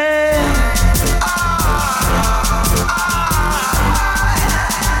 yeah.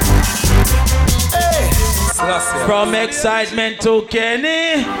 From excitement to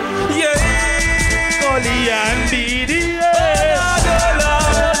Kenny, yeah, Oli and BD,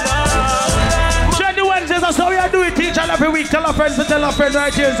 Trendy Wednesdays, that's how we are doing. Teach all every week. Tell a friend to tell a friend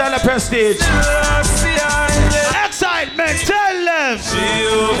right here inside the prestige. Excitement, tell them.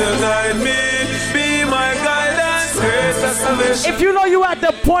 She'll guide me, be my guidance, great salvation. If you know you at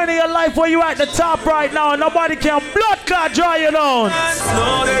the point of your life where you at the top right now, nobody can blood clot draw you down.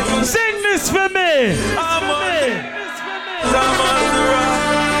 Sing this for me.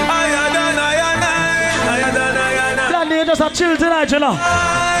 Danny, you just a chill tonight, you know.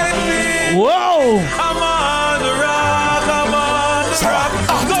 Whoa. I'm on the rock, I'm on the rock.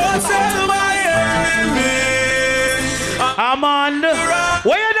 Don't tell my enemy. I'm on the rock.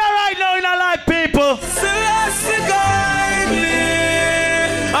 Where you there right now in our life, people? Celeste guide me.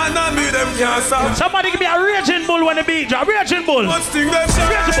 And I meet them can't stop. Somebody give me a raging bull when the beat drop. Raging bull. Raging bull.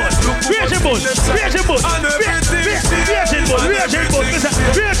 Raging bull. Raging bull. Raging bull. Raging bull.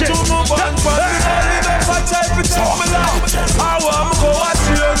 Raging bull.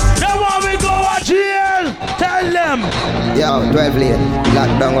 They want me go to jail. Tell them. Yo, 12 lane,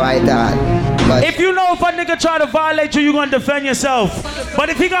 lock down right hard. If you know if a nigga try to violate you, you gonna defend yourself. But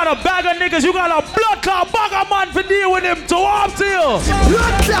if he got a bag of niggas, you got a blood clot bag of man for deal with him to up to you.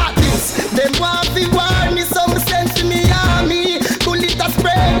 Blood clot this. Them want to warn me, some sense to me army. Bullet a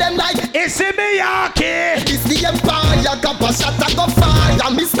spray them like it's in me Yaki. This the empire, got a shot, I got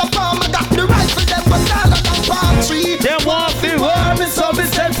fire. Mr. Farmer got the rifle, them was all of them palm tree. Them want to warn me, some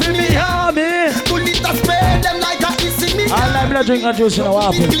sense to me army. Bullet a spray them like a hissing me. I'm not drink no juice in a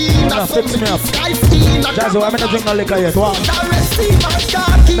waffle. Fix me up. That's why I'm not drink no liquor yet. Wow.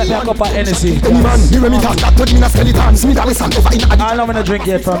 Let me have a cup of Hennessy. I'm not drink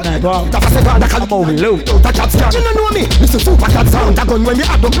yet from that. Wow. I'm over low. You don't know me. Listen, super cat sound. I gun when we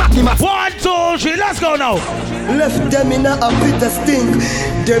add up back the match. 1, 2, 3, let's go now. Left them in a bitter stink.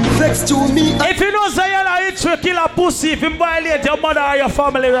 Them vex to me. If you know say you're not to kill a pussy, if you violate your mother or your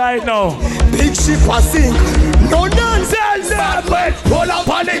family right now. Big ship a sink. No nonsense. Hold up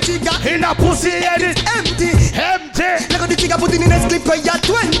on the trigger in a pussy and it's empty. Look at the trigger put in a clip where you're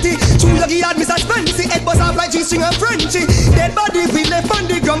 20. True lucky yard, Mr. Spency. Head boss up like G-string and Frenchy. Dead body we left on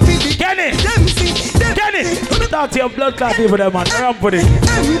the ground feed the Kenny. Dempsey. Kenny. Talk to your blood clot people there, man. Run for it.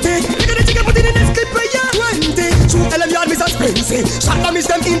 Empty. Look at the trigger put in a clip where you're 20. True LM yard, Mr. Spency. Shot damage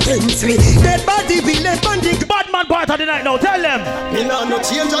them intensely. Dead body we left on the bad man part of the night now. Tell them. Me nah no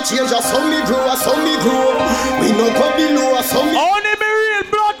change, some me grow, some me grow. We no come below, some me. Only me real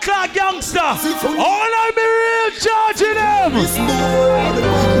blood clot gangster. Only me real charging them.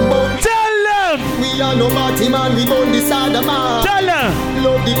 Tell them. We are no party man, we born this other man. Tell them.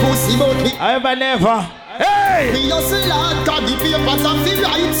 Love the pussy, but me. I ever never. Hey! We just like got the papers and the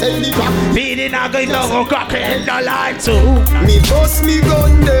rights and the crack. Feeding a good dog, crack in the light too. Me bust me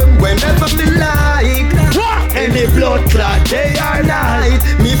gun them whenever me like. What? Any blood clot day or night.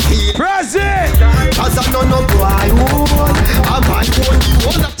 Me feel present. Cause I know no boy would. I'm on the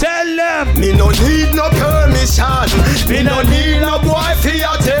one. Tell them. Me no need no permission. Me no need no boy for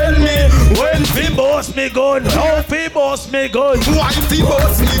you tell me. When fi boss me gun, how fi boss me gun. Why fi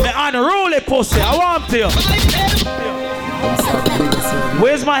boss me? Me unruly pussy, I want to.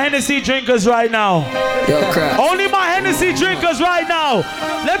 Where's my Hennessy drinkers right now? Yo, crap. Only my Hennessy drinkers right now.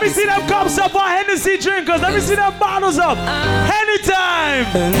 Let me see them cups up for Hennessy drinkers. Let me see them bottles up. Anytime.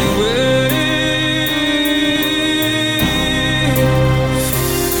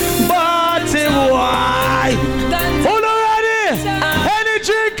 Party why? Hold on ready? Any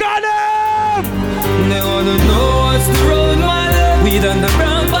drink on them? They wanna know what's the road, man. Weed on the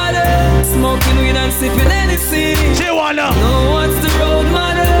brown bottle. Smoking weed and sipping Hennessy. She wanna know what's the road,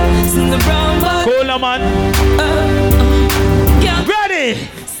 man. It's in the brown bottle. Cola, man. Yeah. Ready?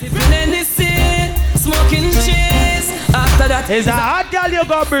 Sipping Hennessy. Smoking cheese. After that, it's a hot girl you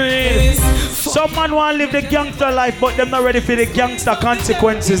got breathe. Some man want to live the gangster life, but them not ready for the gangster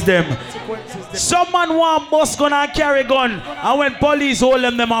consequences. Them. Some man want bust gun and carry gun, and when police hold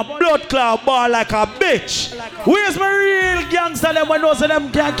them a blood clot ball like a bitch. Where's my real gangster? Them when those of them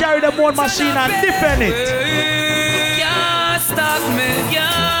can carry them own machine and defend it. Can't stop me,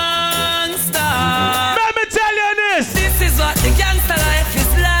 gangster. Let me tell you this. This is what the gangster life is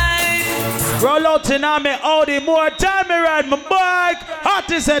like. Roll out in me Audi, more time me ride my bike.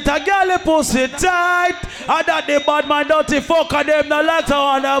 Hottest set a girl pussy tight. And that the bad man dirty fucker them no like to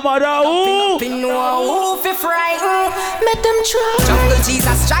on them mother. Ooh. Who fi frighten? Make them try. Jungle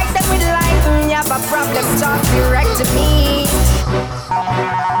Jesus strike them with lightning. You have a problem, talk direct to me.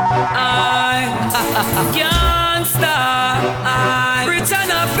 I gangsta. I return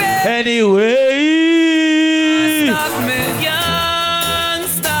a bit. Anyway. Stop me,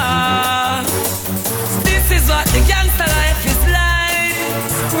 gangsta. This is what the gangsta life is like.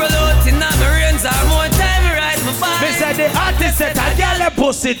 Roll out in the rains or more time ride my bike. Me said the artist set a girl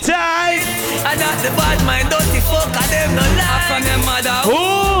pussy tight. And that the bad mind dirty fucker them no lie. From your mother.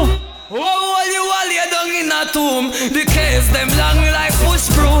 Who? Oh, you all lay down in a tomb. The case them long like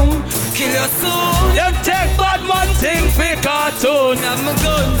push broom. Kill your soul. Them take bad man thing for cartoon. I'm a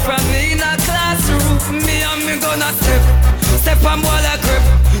gun from me in a classroom. Me and me gonna step on wall a grip.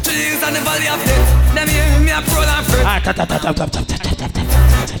 To the hills and the valley of death. Them hear me a pro and fret.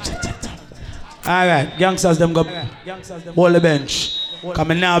 Alright, gangsters them go hold the bench.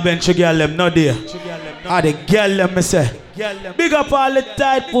 Come in now bench you girl them not there. The girl them me say. Big up all the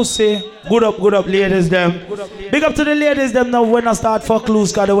tight pussy. Good up ladies them. Big up to the ladies them now when I start fuck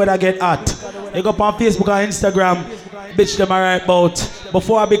loose cause the weather get hot. You go up on Facebook and Instagram. Bitch them alright about.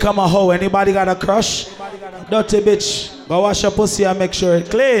 Before I become a hoe, anybody got a crush? Dirty bitch. Go wash your pussy and make sure it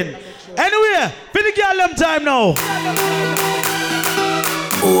clean. Anyway, for the girl them time now.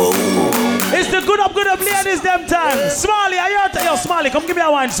 Oh. It's the good up ladies them time. Smiley, are you yo, Smiley, come give me a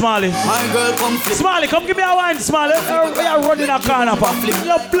wine, Smiley. My girl, come flip. Smiley, come give me a wine, Smiley. We are running a corner, pa.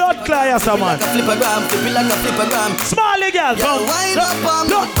 Your blood clot, yes, man. Flip a gram, flip it like a flip a gram. Smiley, girl, come. Wind up on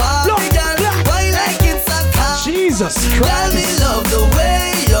my body, girl. Wine like it's a car. Jesus Christ. Girl, me love the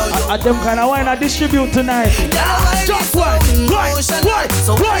way you're. At them kind of wine I distribute tonight. Just wine.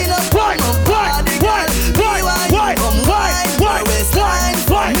 So wind up on my body, girl. Wine.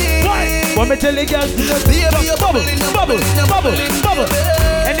 When me tell the girl, bubble.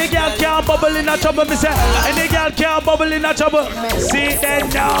 Any girl can't bubble in a trouble, me say. Any girl can't bubble in a trouble. See them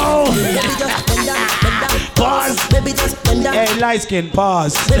now. Pause. Hey, light skin,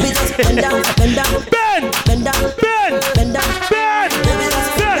 pause. Bend.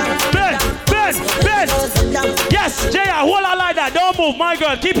 Yes, JR, hold on like that. Don't move, my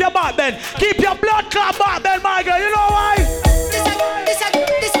girl. Keep your back bend. Keep your blood clot back bend, my girl. You know why?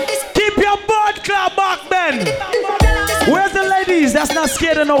 Keep your blood clot back bend. Where's the ladies that's not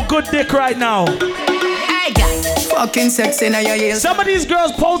scared of no good dick right now? Fucking sexy now your ears. Some of these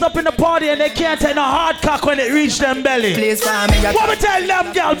girls pose up in the party and they can't take no hard cock when it reach them belly. Please for me. What we tell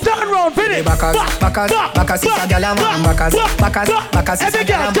them, girl? Turn round, finish. Bacas is a gal a man. Bacas is a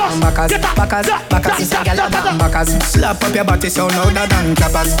gal a man. Bacas is a gal a man. Bacas slap up your body so louder than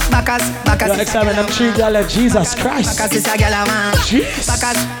clappers. Bacas Yo, examine them three gal like Jesus Christ. Bacas is a gal a man.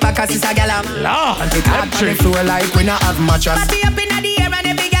 Bacas is a gal a man. Lord, and the cat on the floor like we not have mattress. Party up inna the air and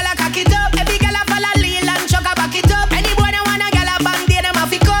every gal a cock it up. Every gal a follow lean and chuck a back it up. Any boy that wanna gal a band-aid them a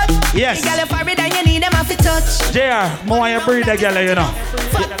fi cut. Yes. The gal a for it and you need them a fi touch. JR, more you breathe the gal, you know.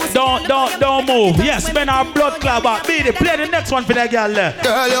 Don't move. Yes, bend our blood clot back. Beat it. Play the next one for that gal there.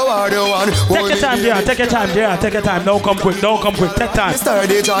 Girl, you are the one. Take your time, JR. Take your time, JR. Take your time. Don't come quick. Take time.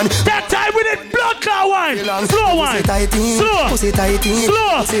 Take time with it. Blood clot wine. Slow wine.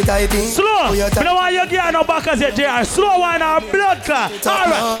 Slow. You don't want your girl no back as yet, JR. Slow wine our blood clot.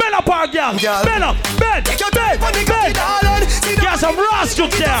 Alright, bend up our girl. Bend up. Bend. Get some Ross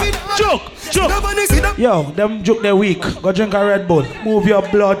juke there. Juke. Yo, them juke they weak. Go drink a Red Bull. Move your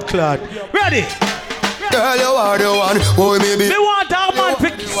blood clot. Ready? Girl, you are the one. Boy, maybe. Me want a man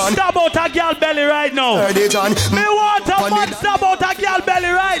pick stab out a girl belly right now. Me want a man stab out a girl belly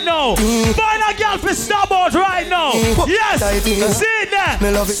right now. Find a girl for stab out right now. Yes. See there.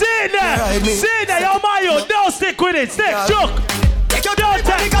 Yo, Mayo, don't stick with it. Stick. Choke. Don't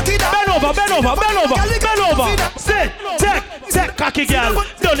take. Bend over. Sit. Take. Cocky girl.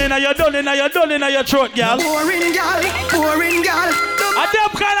 Done in your throat, girl. Boring girl. A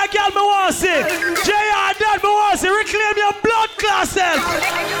them kind of girl me want to see. JR, that me want to see. Reclaim your blood class self.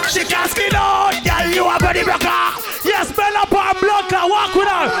 She can't skin out, girl. You a body broker. Yes, bend up her blood class. Walk with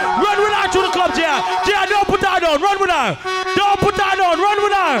her. Run with her to the club, JR. JR, don't put her down. Run with her. Don't put her down. Run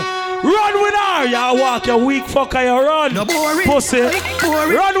with her. Run with her. You walk, you weak fucker. You run. No boring. Pussy.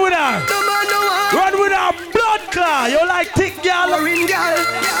 Run with her. Run with her blood class. You like thick girl. Boring girl.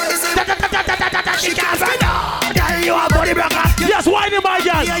 She can't skin out. Girl, you a body broker. Yes, whine him, my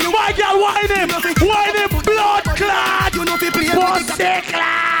girl. My girl, whine him. Whine him, blood clot. Pussy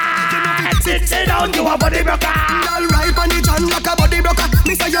clot. Sit down, you a body broker. Girl, right on the chan like a body broker.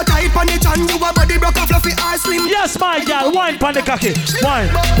 Me say you tight on the chan, you a body broker. Fluffy or slim. Yes, my girl, whine pon the cocky. Whine.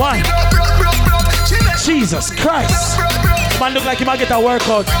 Jesus Christ. Man look like he might get a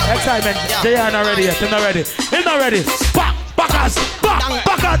workout. Excitement. They are not ready yet. They're not ready. They're not ready. Backers.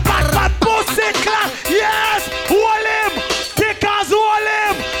 Pussy clot. Yes. Hold him. Tickers, hold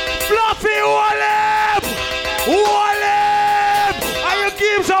him. Fluffy, hold him. And you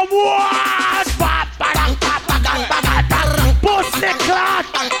give some what? Pussy clot.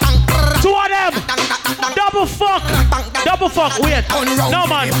 Two of them. Double fuck. Wait. No,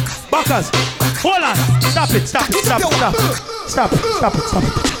 man. Backers. Hold on. Stop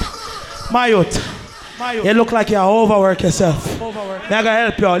it. My youth. You look like you overwork yourself. May I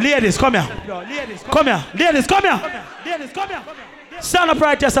help you? Ladies, come here. Ladies, come here. Stand up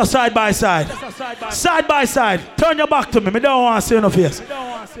right yourself side by side. Turn your back to me. I don't want to see your face.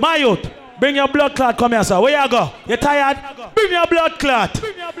 My youth, bring your blood clot. Come here, sir. Where you go? You tired? Bring your blood clot.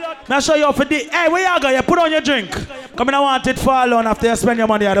 Now show you for the. Hey, where you go? You put on your drink. Come in, I want it fall on after you spend your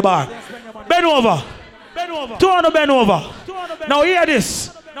money at the bar. Bend over. Two on the bend over. Now hear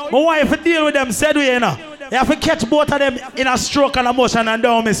this. My wife to deal with them said we, you know. You have to catch both of them in a stroke and a motion and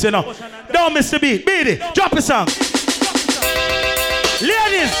don't miss, you know. Don't miss the beat. Beat it. Drop a song.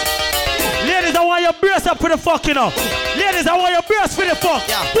 Ladies, I want you brace up for the fuck, you know. Ladies, I want you brace for the fuck.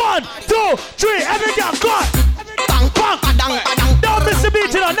 1, 2, 3, every girl, go on. Bang. Don't miss the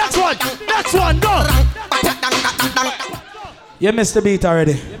beat, you know. Next one, go. You missed the beat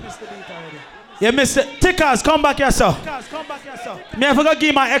already. Yeah, Mr. Tickers, come back here, sir. Me have to go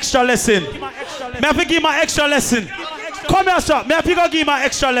give my extra lesson. Me have to give my extra lesson. Come here, sir. Me have to go give my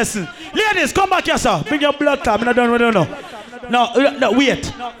extra lesson. Ladies, come back here, sir. Bring your blood clot. I'm not done. No,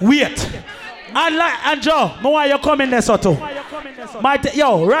 wait. And Joe, me why you coming there, sir, too?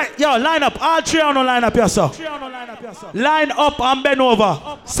 Yo, line up. All three on the line up here, sir. Line up and bend over.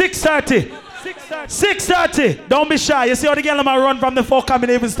 6:30. 6:30. Don't be shy. You see how the girl might run from the fuck and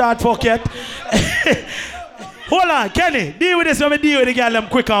even start fuck yet. Hold on, Kenny. Deal with this when we deal with the girl them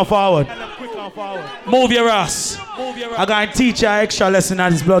quick and forward. Move your ass. I'm going to teach you an extra lesson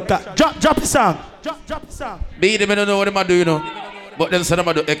on this blood clot. Drop the song. Drop the song. Be them, I don't know what they do, you know. But then some of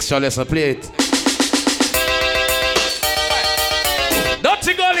them do extra lesson. Play it.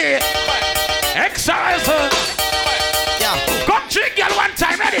 Dirty Gully. Extra lesson. Yeah. Come drink girl one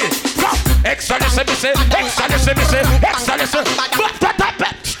time, ready? Come. Extra lesson, me say. Extra lesson, me say. Extra lesson.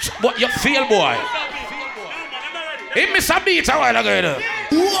 What you feel, boy? He missed a beat a while ago, you know.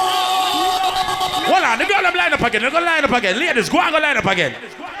 Hold on, the girl them line up again. They're gonna line up again. Ladies, go and go line up again.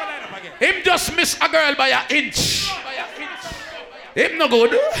 Him just miss a girl by an inch. Him no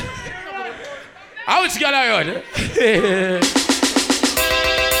good. How it's girl around?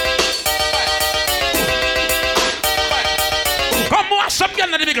 Come on, some girl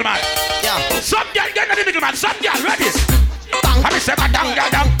in the middle, man. Yeah. Some girl get in the middle, man. Some girl, ready? Have me say my dang.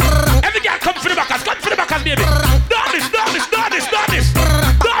 Every girl come for the backers, baby. Do this.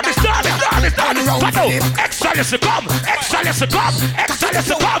 Extra lesson come. Do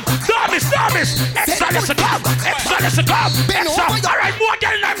this. Alright, more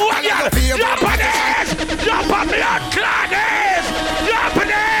girl.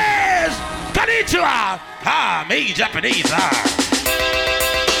 Japanese. Konnichiwa. Me Japanese.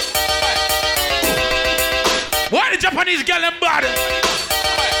 Why the Japanese girl them bad?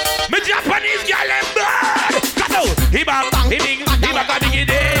 Me Japanese girl them bad. Cut out. He back a big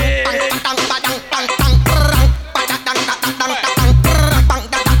day.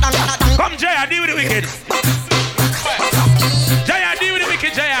 Come Jaya, deal with the wicked. Jaya, deal with the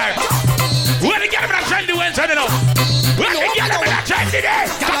wicked, Jaya. Where the girl them Trendy Wednesday, you know? Where the girl them Trendy day?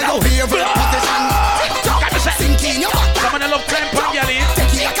 Cut out. Someone love climb on girl in.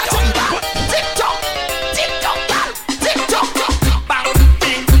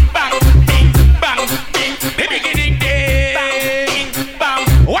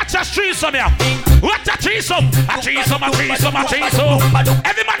 Watch a threesome here. Watch a threesome. A threesome.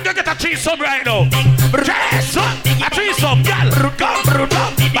 Every man go get a threesome right now. A threesome, girl.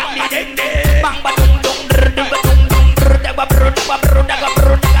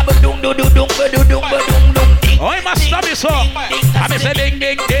 Oh, I must stop it, so. I say ding,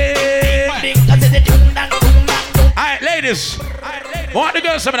 ding, ding. Alright, ladies. Want the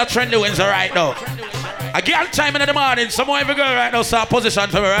girls some of the Trendy Wednesday right now. I get time in the morning. Some every girl right now start position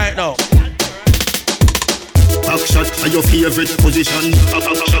for me right now. Backshot are your favorite position.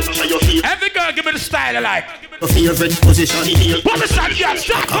 Every girl give me the style I like. Your favorite position. Position, yeah,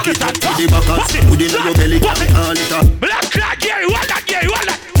 stop. Position. Put it in your belly. Black clock, Gary, what that?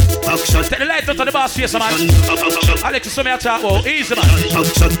 Backshot. Take the light out of the boss face, man. Alex, so me a talk about easy, man.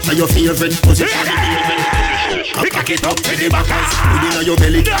 Backshot are your favorite position. Pick a kid up to the back. Put it in your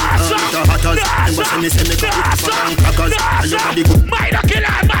belly. Mind a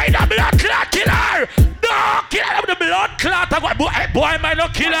killer, mind a blood clot killer. No, killer the blood clot. Boy, mind a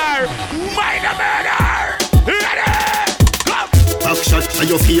killer. Mind a murder. Ready? Backshot are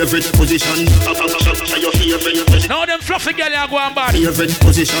your favorite position. Now them fluffy girl are going bad. Favorite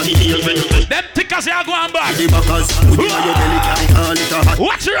position. Them thickers are going bad. The backers, put it in your belly, can't call it a hot.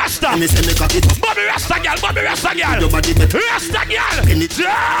 Watch Rasta. Bobby Rasta girl. Rasta girl.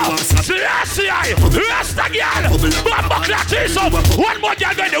 Rasta girl. Bumbo clock chase up. One more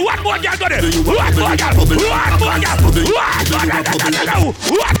girl going there.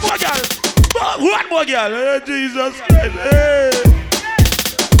 One more girl. Jesus Christ. Hey.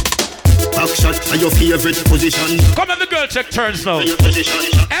 Backshot are your favorite position. Come on, the girl check turns now.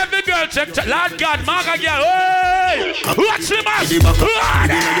 Every girl check. Lord God, mark a girl. Hey! Watch him out.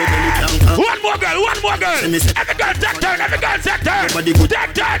 One more girl. Every girl check turn.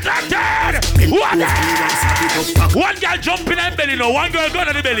 One girl jump in the belly now. One girl go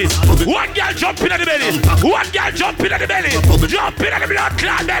to the belly. One girl jump in the belly. Jump in the blood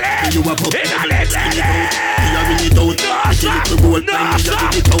clot belly.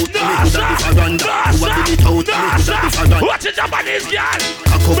 What's a Japanese girl?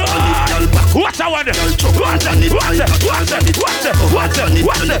 What's a one?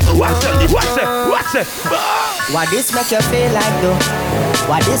 What's it? What this make you feel like though?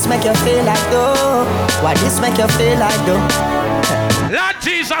 What this make you feel like though? What this make you feel like though? Lord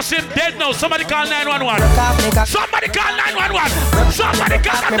Jesus is dead now. Somebody call 911. Somebody call 911. Somebody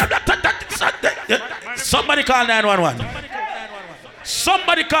call 911. Somebody call 911.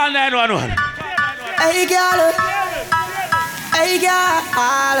 Somebody call 911. Hey girl. Hey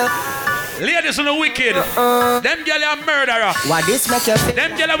girl. Ladies are the wicked. Them girls are murderer. What this make you feel?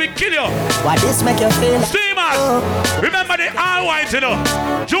 Them girls will kill you. What this make you feel? Steamers. Remember the all white, you know.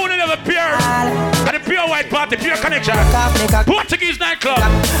 June 11 pure. And the pure white party, pure connection. Portuguese nightclub.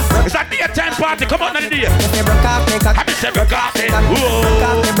 It's a daytime party. Come on, the day. Me broke off, me cut. Broke off, me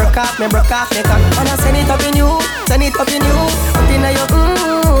broke off, me cut. Wanna send it up in you, send it up in you. Up in your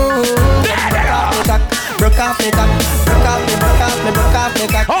broke off, me cut. Broke off, me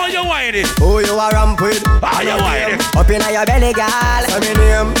cut. Oh, you whine it. Oh, you are ramp with. Oh, you whine it. Up in your belly, girl. Say me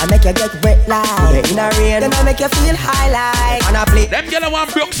name. I make you get wet like in a rain. Then I make you feel high like on a plate. Them girls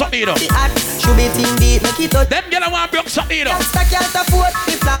want broke something, you know. Should be team beat, make it up. Them girls want broke something, you know.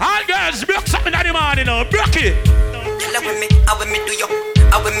 All girls broke something in the morning, you know. Broke it. How with me do you?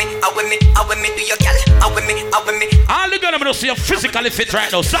 How with me do you, girl? How with me? All the girls gonna see you physically fit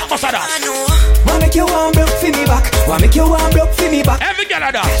right now. Stop us at that. Why make you want broke for me back? Why make you want broke for me back? Every girl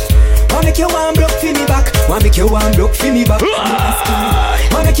at that. Why make you want broke for me back? Why make you want broke for me back?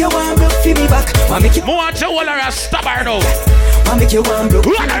 Why make you want broke for me back? Why make you want to hold her and stop her now? Why make you want broke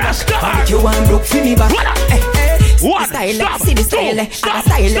for me back? Why make you want broke for me back? One, style, see the style, and the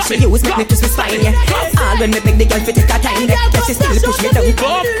style she use make me twist my spine, yeah. All when me make the girl fit take her time, yeah. She still push me down. Go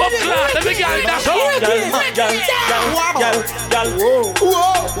up, class, every girl that's all.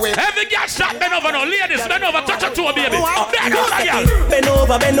 Every girl stop, bend over now, ladies, bend over, touch her toe, baby. Bend over, girl. Bend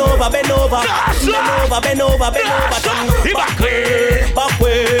over. Bend over. He back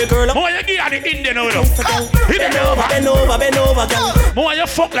way, girl. More you give her the Indian now, you know. He bend over, girl. More you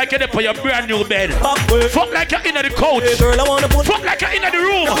fuck like you're for your brand new bed. Fuck like you're in the couch. Girl, I wanna put fuck like you're in the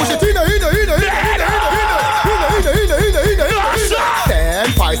room. Push it in.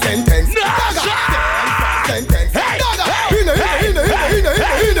 10, 5 sentence.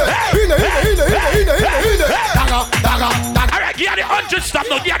 Alright, give the 100 stop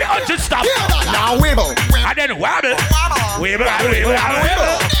now. Give the 100 stop. Now wibble. And then wobble. Wibble.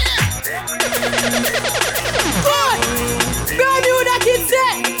 Brand new that kid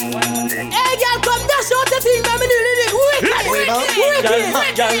said. Hey, girl, come dash out the thing, baby.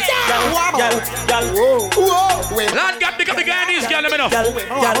 Lord God, pick up the Guyanese girl, let me know.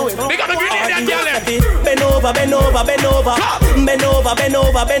 Pick up the Grenadian girl. Bend over.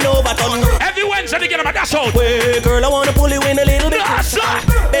 Every Wednesday they get them a dash out. Girl, I wanna pull you in a little bit.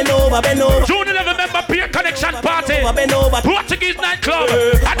 Bend over. June 11 member peer connection party. Bend over. Portuguese nightclub.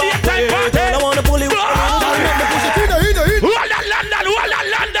 At the time party. Girl, I wanna pull you in.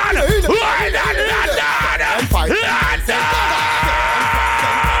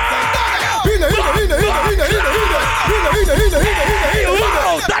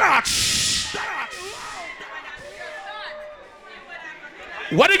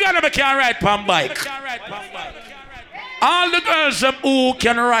 What the girl can ride on bike? All the girls who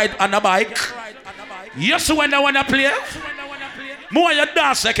can ride on a bike. Yes, when they wanna play, more you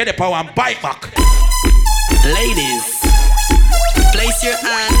dance like they power and bike back. Ladies, place your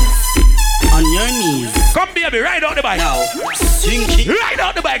hands on your knees. Come baby, ride out the bike. Now, swing it. Ride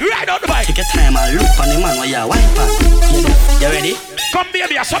out the bike. Take your time and look on the man while you're wiping. You ready? Come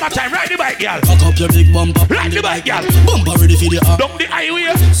baby, a summertime, ride the bike, girl. Cock up your big bumper. Ride the bike, girl. Bumper ready for the air. Dump the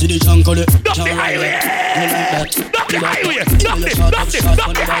highway. See the junk on it. Dump the highway. Dump the highway.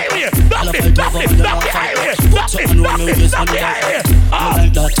 I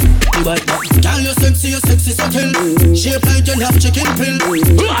like that. You like that. Girl, you sexy sucking. Shape like you have chicken pill.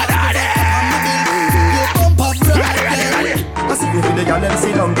 I see you the girl them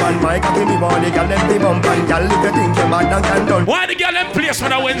sit down on my cocky me body, girl them the bump and girl if you think you're mad and can done. Why the girl them place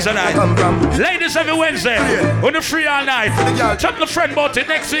on a Wednesday night? Ladies every Wednesday, on the free all night. Tell the friend about it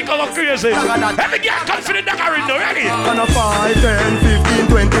next week. I'll go crazy. Every girl come for the dagger in already. On a 5, 10,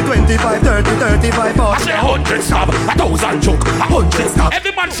 15, 20, 25, 30, 35, 40. I say 100 stop, 1,000 choke, 100 stop.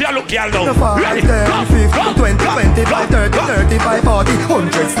 Every man see a look y'all now. 5, 10, 15, 20, 25, 30, 35, 40,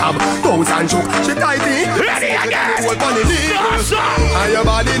 100 stab, 1,000 choke. She tighty. Ready again. And your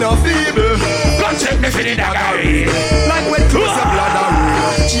body no feeble. Come check me for the dagger. Like when close your blood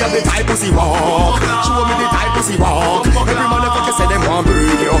and she have the type pussy walk. Show me the type pussy walk. Every motherfucker say them want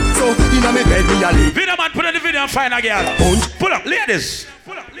break you. So inna me bed me a leave. Video man, put on the video and find a girl. Pull up, ladies.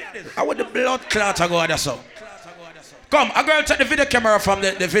 I want the blood clot to go on so. Come, a girl take the video camera from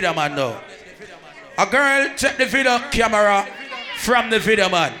the video man now. A girl check the video camera from the video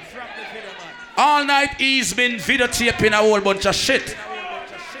man. All night he's been videotaping a whole bunch of shit.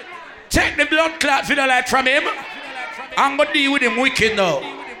 Take the blood clot video light from him. I'm gonna deal with him wicked now.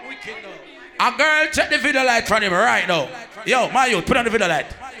 A girl check the video light from him right now. Yo, my youth, put on the video light.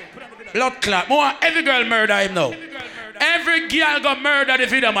 Blood clot. More every girl murder him now. Every girl got murder the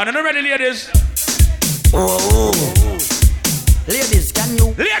video man. Are you ready, ladies? Oh. Ladies, can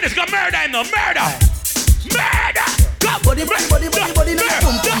you? Ladies got murder him now. Murder. Murder. Body, body, body, body, body,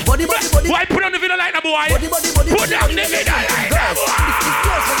 body, body, body. Why put on the video light now, boy? Put down the video light now, boy.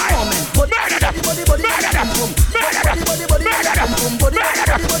 Murder them. Murder them. Murder them. Murder them. Murder them. Murder them.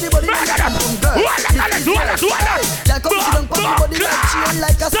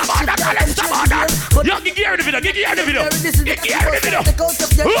 Yo, get gear in the video. Get gear in the video. Get gear in the video.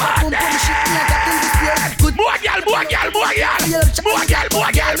 More girl, more girl, more girl. More girl,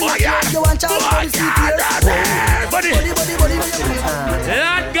 more girl, more girl.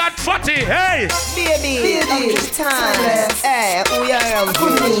 That got 40, hey! Baby, time. Hey, we are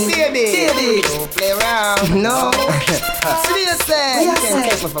baby. Don't play around. No. Seriously. You can't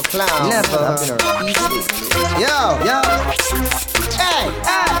take me for clown. Never. Yo. Hey,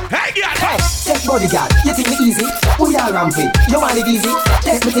 girl. Take bodyguard, you think me easy? We are ramping, you want it easy?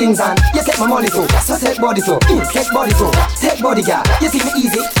 Take me things and you take my money too. So take body too, take body too. Take bodyguard, you think me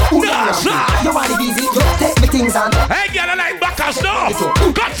easy? We are ramping, you want it easy? Take me things and hey girl, I like backers no.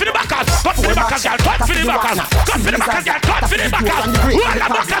 Cut for the backers, cut for the backers, girl. Cut for the backers, cut for the backers, girl. Cut for the backers. Who are the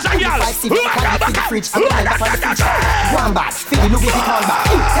backers, girl? Who are the backers? Who are the backers? One bag, feed the Louis Vuitton bag.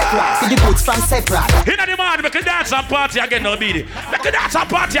 Take one, feed the goods from separate. Inna the man, make a dance and party again now, baby. Make a dance and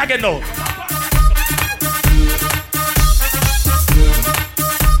party again now.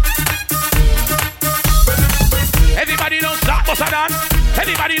 Everybody don't stop, bossa dance.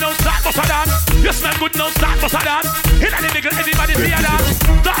 Everybody don't stop, bossa dance. You smell good, don't stop, bossa dance. Inna the middle, everybody be a dance.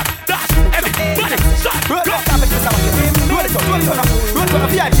 Stop, dance, everybody stop, go.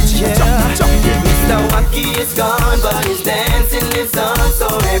 Mr. Wacky is gone, but his dancing lives on. So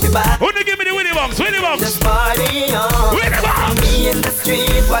everybody, who give me the Winnie Box? Winnie Box. Just party on. Winnie Box. Me in the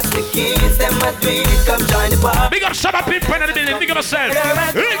street, watch the kids, them my dream. Come join the party. Big up Shabba Pimp in the building. Big up yourself.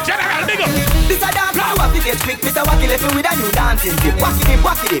 In general, big up. This a dance, I want to get quick. Mr. Wacky left me with a new dancing tip. Wacky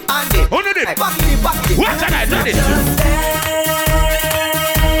dip, and dip. Who did it? Wacky dip. What's that? Did it?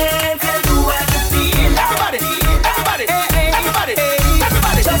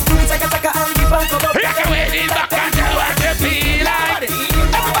 Everybody, just do it, take a and keep on cover. You can wait in back and tell what you feel like.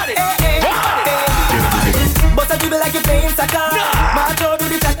 Everybody. But I do it like you're playing soccer.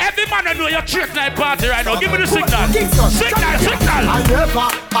 Every man I know your trick night party right now. Give me the signal. Signal. I never,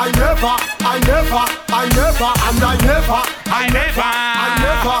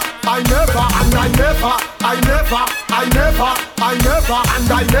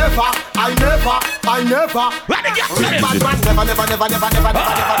 Let me get to this.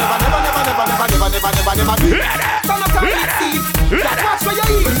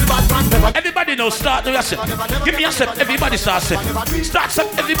 Everybody know start to yourself. Give me yourself. Everybody start set. Start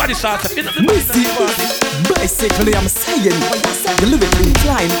set. Everybody start set. basically I'm saying, you live it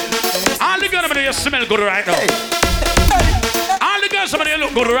incline. All the girls you smell good right now. All the girls you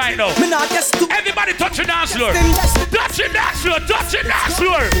look good right now. Everybody touch your dance floor. Touch your dance floor. Touch your dance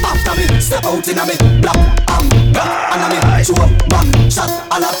floor. After me, step out in a me black and a me show back shot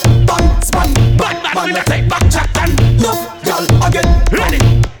a la bang span. Man, we take back chat and love girl again. Ready?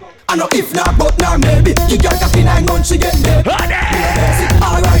 I know if not, but now maybe you got coffee 9 months she get there. Alright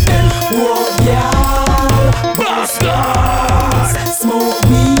then, whoa yeah, Boston, smoke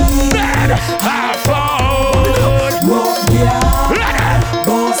weed, have fun. Whoa yeah,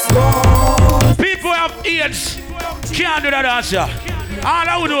 Boston. People have AIDS, can't do that answer. All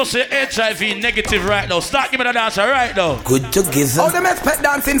I would do is say HIV negative right now. Start giving me the dancer right now. Good together. All them expect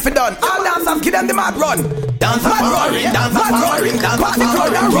dancing for done. All dancers give them the mad run. Dance mad roaring, dance mad roaring, dance mad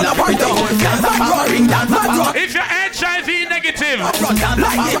roaring, run up and down. Dance mad roaring, dance mad roaring. If you're HIV negative,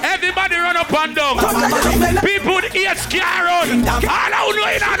 everybody run up and down. People with AIDS can't run. All I would know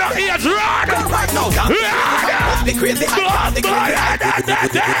is not AIDS run. The crazy good together.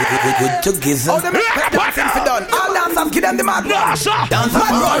 All them expect dancing for done. All dancers give them the mad run. Dance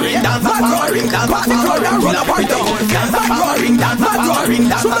mad roaring, dance mad roaring, dance mad roaring, run up and down. Dance mad roaring, dance mad roaring,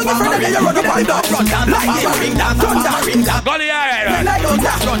 dance mad roaring, run up and down. Golly, right.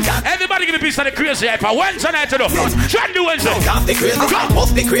 Everybody give me a piece of the crazy hype. Wednesday night to do. Trendy Wednesday. Dance the crazy hype,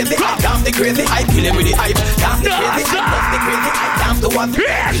 bust the crazy hype, dance the crazy hype, kill him with the hype. Dance the crazy hype, bust the crazy hype, dance the one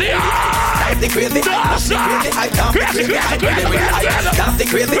crazy hype. Dance the crazy hype, bust the crazy hype, dance the crazy hype, kill him with the hype. Dance the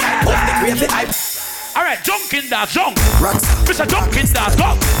crazy hype, bust the crazy hype. All right, junkin' dance, junk. Mr. Junkin' dance,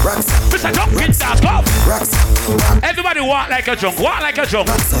 go. Mr. Junkin' dance, go. Everybody walk like a junk, walk like a junk.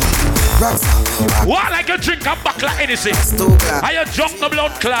 Walk like a drink and back like anything. Are you junk the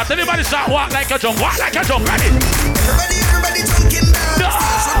blood clot? Everybody start walk like a junk, walk like a junk, ready? Everybody junkin' dance.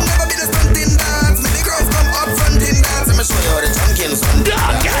 Should never be the stunting dance. Many girls come up fronting dance. I'ma show you how the junkin'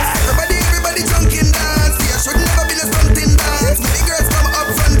 dance. Everybody junkin' dance. Yeah, should never be the stunting dance. Many girls come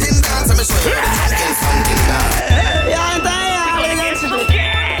up fronting dance. I'ma show you how the junkin' dance.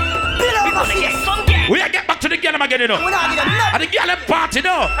 We get back to the girl again, you know. And the girl party,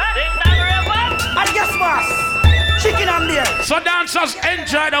 no. And guess what? Chicken on there. So dancers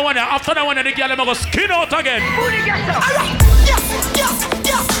enjoy the one. After the one, the girl go skin out again.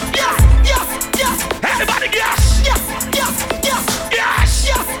 Everybody gas. Yes.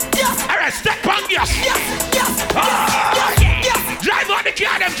 Alright, step on gas. Drive on the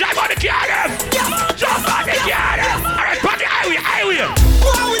car, them. Drive on the car, them. Jump on the car, them. Alright, put the highway. Go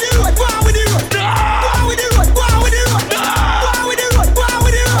on with the road. Go on with the road. Go on with the road. Go on with the road. Go on with the road. Go on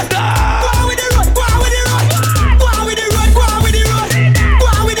with the road. Go on with the road. Go on with the road. Go on with the road. Go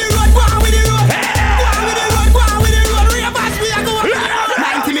on with the road. Go on with the road. Go on with the road. Go on with the road. Go on with the road. Real boss, we are going.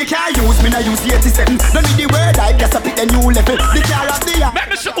 90 me can't use, me not use 87. Don't need the word, I guess I pick a new level. The car of the year. Let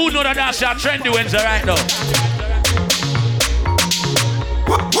me see who know that dance your Trendy wins right now.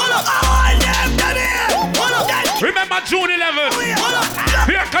 Remember June 11th,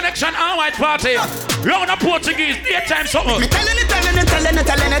 Beer Connection and White Party. Round of Portuguese, daytime something. Me telling it.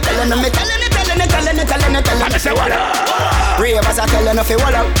 I say what up? Ravers are telling if you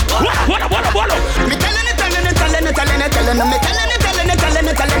what up. What up? Me telling it. Me telling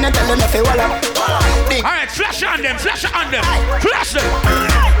if you what up. Alright, flash on them. Flash them.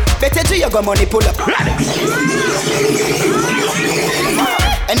 Better to you go money pull up.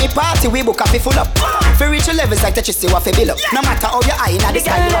 Any party we book up, full up. For reach your levels like that you see what we build up. No matter how your eye in the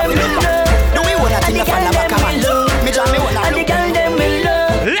sky, you have to look up. Do we want to think of a back man? Me jam me wanna look.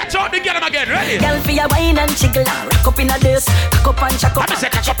 Let's out the girl again, ready? Girl for your wine and jiggle, rock up in a this, cock up and chuck up. I'm say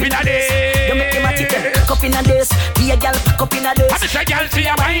cock up in a this. You make him a tickle, cock up in a this. Be a girl, cock up in a this. I'm say girl for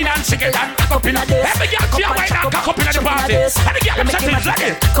your wine and jiggle, cock up in a this. Every girl for your wine and cock up in a the party. And the girl I'm saying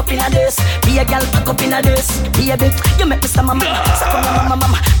ready? Cock up in a this. Be a girl, cock up in a this. Baby, you make me some mama, suck on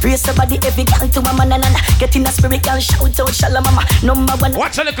mama. Raise your body, every girl to mama nana. Get in a spirit, girl, shout out, shalom mama. Number one.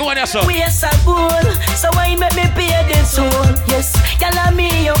 What's a little one there, so? We are so cool, so why make me pay this soul? Yes, girl, I'm me,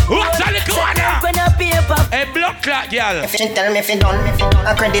 yo. What's a little one there? When I paper. A blood clot, girl. She tell me if you done,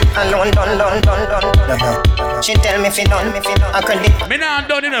 I credit alone, done. She tell me if you done, I credit. Me not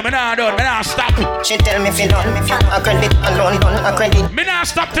done, me not stop. She tell me if you done, I credit alone, done, I credit. Me not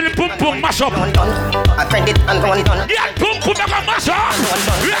stop till the pum pum mash up. I credit alone, done. Yeah, pum pum make mash up.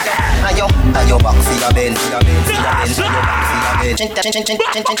 Ayo back for your bend,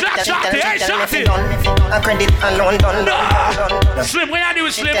 I credit alone, done. Slim, what you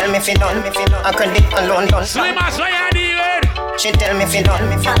do, Slim? Tell me if you done, I credit alone, done. Slim, what you do? She tell me if you done,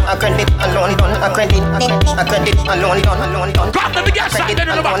 I credit alone, done. I credit alone, done. Come to the girl, start in the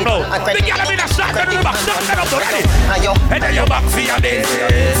back now. The girl in the start in the back, start in the back. Ayo, and then you back for your bend.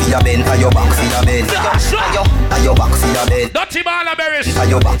 Ayo back for your bend. Ayo back for your bend. Dirty ball of berries.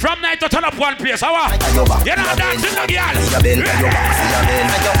 From night to turn up one place, how are you? Not dancing the girl.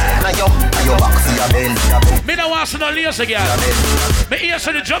 Ayo back for your bend. Me don't want to no lazy girl. Me hear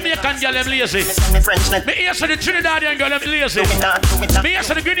to the Jamaican girl them lazy. Me hear to the Trinidadian girl them lazy. Me hear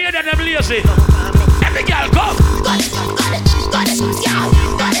to the Grenadian them lazy. Every girl go.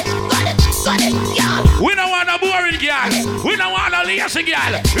 We don't want a boring girl. We don't want a lazy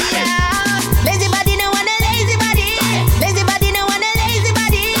girl. Lazy body no want a lazy body. Lazy body no want a lazy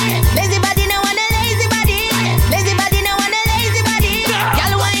body. Lazy body no want a lazy body. Lazy body no want a lazy body.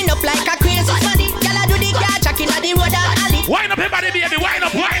 Girl wind up like a crazy body. Girl I do the car track in the road and alley. Wind up your body, baby. Wind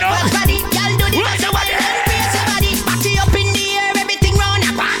up. Body. Girl do the crazy body. Crazy body. Back it up in the air. Everything round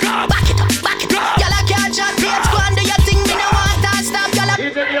up. Back it up. Girl I can't just go and do your thing. Me no want to stop. Girl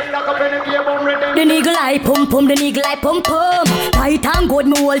the niggle eye pum pum. The niggle eye pum pum. Tight and good,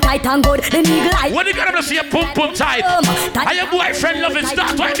 me hold tight and good. The niggle eye. What you gonna see a pum pum tight? Are your boyfriend loving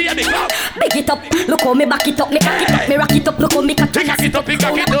start? Why be a big up? Big it up, look how me back it up, me cock it up, me rock it up, look how me cock it up. Cock it up, cock it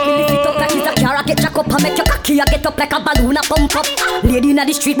up. Lift it up like it's a car, I get jack up, I make your cocky, I get up like a balloon, I pump up. Lady inna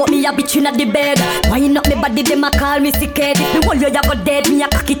the street, but me a bitch inna the bed. Wind up me body, them a call me sick head. If me hold you, you go dead, me a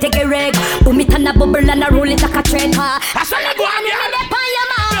cocky take a reg. Boom it and a bubble and a roll it like a trend. I saw you go on, yeah. On your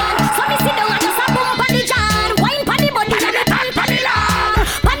man, so me sit down and just a boom on the jan. Wine pon the body and the tan pon the lawn.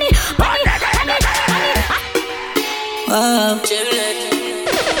 Pon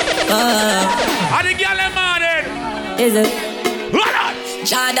And the girl in morning. Is it? What on?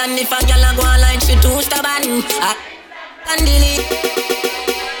 Jordan, if a girl a go online, she too stubborn. And delete.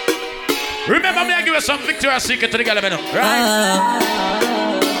 Remember me, I give you some Victoria's Secret to the girl, right?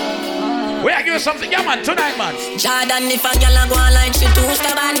 We are give you something, yeah man, tonight man. Jordan, if a girl a go online, she too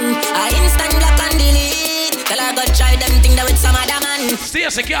stubborn. I instant block and delete. Tell her go try them thing that with some other man. Stay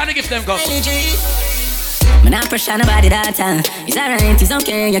secure and give them go. I'm not pressure nobody that time. It's alright, it's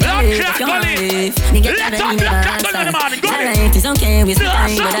okay. You can live if you want to live. It's alright, it's okay. We still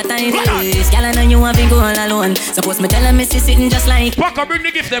time, but that time is. Girl, I know you want to go all alone. Suppose me tell her me sitting just like. Fuck up, bring the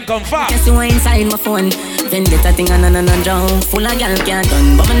gift them come fast. Guess you were inside my phone. Then get a thing on drown. Full of girl can't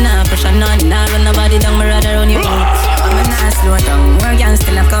done. But me not pressure none. Nah run nobody down, me rather run you out. But me not slow down. More girl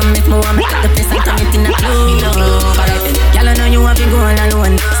still a come if me want me take the place and turn it in a clue. Girl, I know you want to go all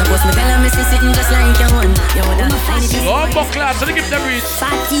alone. Suppose me tell her me sitting just like you want. Bumbo class, so they give them reach.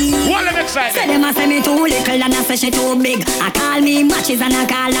 What them excited? Say them a say me too little and I say she too big. I call me matches and I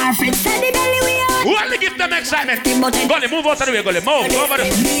call her friends. Say the belly we are. What they give them excitement? Gully, move out of the way, Gully, move over the.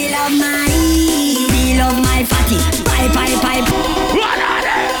 We love my fatty. Pipe. What are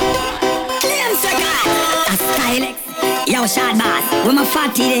they? Claim second. A Stylex. Yo, shot boss. With my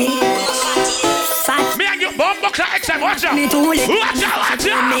fatty day. Fat. Me and you, Bumbo class, excited. Watch out. Me too little. Watch out.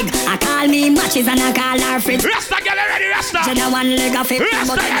 I call me matches and I call her friends. Rasta, get ready, Rasta. Just one leg of it.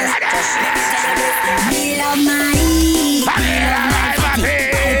 Rasta, get ready. We love my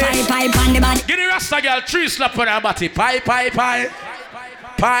pipe on the body. Give the Rasta girl 3 slap on her body. Pie.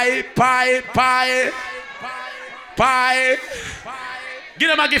 Give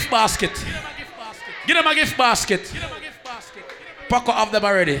them a gift basket. Give them a gift basket. Pocket of them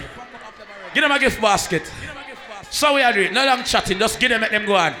already. Give them a gift basket. So we are doing. No long chatting. Just give them, let them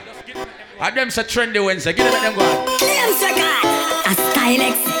go on. And them say Trendy Wednesday. Give them, let them go on. Claim second. A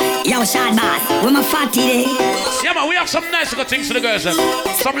Stylex. Yo, shot boss. With my fatty day. Yeah, man, we have some nice good things for the girls.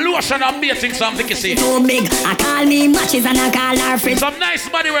 Some lotion and beer things, something you see. Too big. I call me matches and I call her friends. Some nice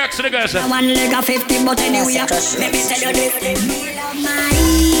body works for the girls. One leg of 50, but anyway, let me tell you this.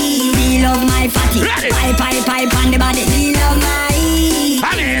 We love my fatty. Pipe on the body. We love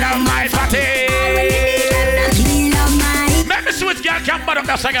my fatty. Let me see which girl can butt up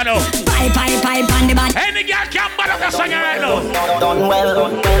that singer now. Pipe on the body. Any girl can butt up that singer right now. Done well.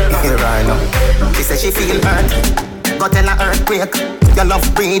 Here I know. She says she feel hurt. Got in a earthquake. Your love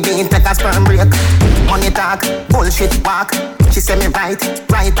breathing, take a sperm break. Money talk, bullshit walk. She say me right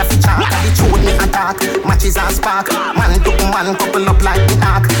off the chart. The truth me attack, matches and spark. Man to man, couple up like the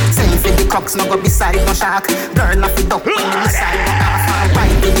ark. Send for the crooks, no go beside no shark. Girl off the duck, when the side go off.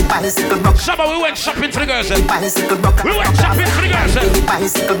 Ride with the bicycle rock. Shabba, we went shopping for the girls. The bicycle rock. We went shopping for the girls. The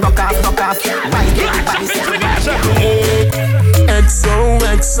bicycle rock off. Ride with the bicycle rock.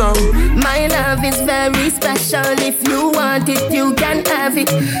 XOXO. My love is very special. If you want it, you can have it.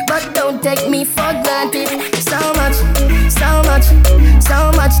 But don't take me for granted. So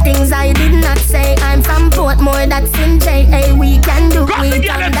much things I did not say. I'm from Portmore, that's in JA. We can do it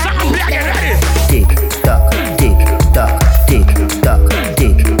on that. Tick tock, tick tock, tick tock,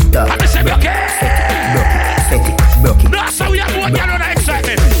 tick tock. Broke it. That's how we have one girl on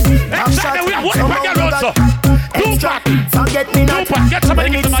excitement. Excitement, we have one girl on so. Tupac, forget me not. Tupac, get somebody,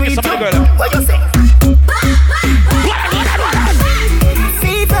 give somebody, girl. What you say?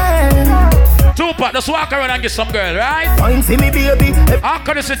 Tupac, just walk around and get some girl, right? Fine for me, baby. How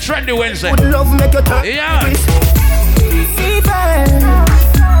can you say Trendy Wednesday? Would love make you turn. Yeah. Fever,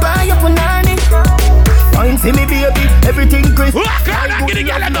 buy your punani. Fine for me, baby. Everything crisp. Walk around and get the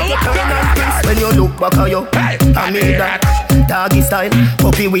girl and go walk around. When you look back at you, I mean that. Doggy style,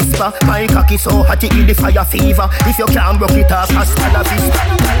 puppy whisper. My cocky so hot it give the fire fever. If you can't broke it off, hasta la vista.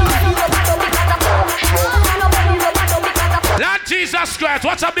 Lord Jesus Christ,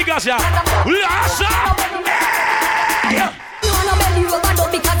 what's up, big ass ya? Lassa! No one belly rubber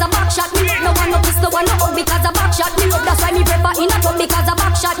dub because a back shot me up. No one no kiss, no one no hug because a back shot me up. That's why me prefer in a tub because a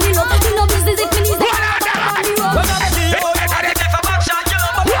back shot me up. You know business if me need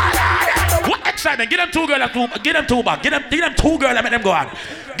What excitement? Get them 2 girls and 2. Get them 2 back. Get them 2 girls and make them go on.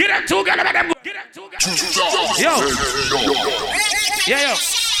 Get them 2 girls and make them go. Get them 2 girls. Yo. Yeah, yo.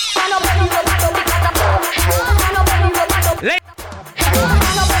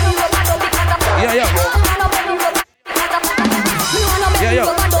 Yeah, yo.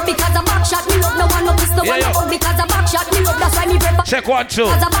 Check 1, 2.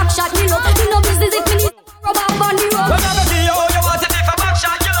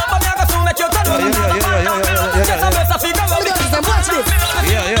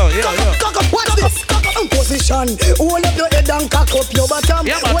 action. Hold up your head and cock up your bottom.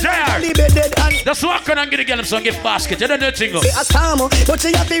 Yeah, man, just walk on and get the girl some gift basket. You don't know thing.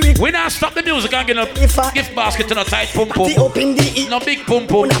 We not stop the music and get a gift basket to no tight pum pum. No big pum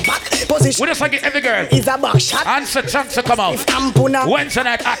pum. We just like it every girl. Is a back shot. Answer chance to come out. Wednesday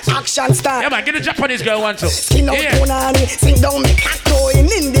night act. Action start. Yeah, man, get the Japanese girl one too. Skin out punani. Sing down me cat going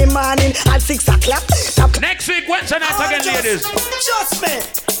in the morning at 6 o'clock. Next week, Wednesday night again, ladies. Just me.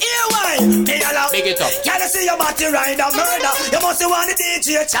 Here why? Big it up. Can I see your body ride a murder? You must want the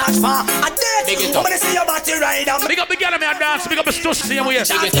DJ charge for a death. Big it up. I'm gonna see your body ride a murder. Big up the girl me a dance. Big up the stush see way.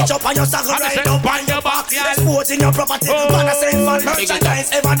 Big it up on your sack ride up on your back. Sports in your property. Man a send for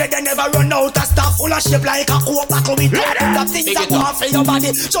merchandise. Ever they never run out of stuff. Full of shape like a whole buckle with that things that want for your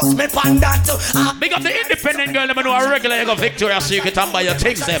body. Just me pan that too. Big up the independent girl. Let me know a regular you go Victoria's Secret and buy your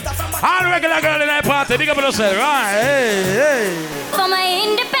things them. All regular girl in that party. Big up yourself. Right. Hey. For my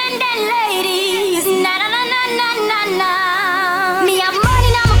independent ladies, na na na na na na na. Me have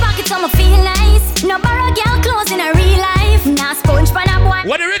money in my pocket, so me feel nice. No borrow girl clothes in a real life. Nah sponge pan a boy.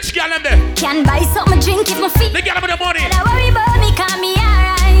 What the rich girl in there? Can buy something drink if my feet. They get up with the money. Don't worry about me, call me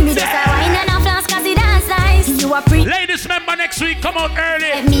alright. Me just a wine and a flask 'cause it dance nice. You are pretty. Ladies, remember next week, come out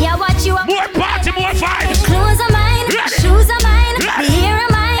early. Let me a watch you. More party, more vibes. Clothes are mine, shoes are mine, the hair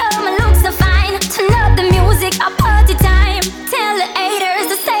are mine. Oh, my looks are fine. Turn up the music, a party time. Tell the haters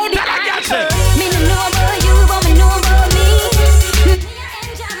to stay behind. Me no know about you, but me know about me.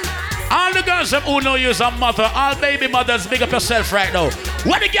 All the girls who know you as a mother, all baby mothers, big up yourself right now.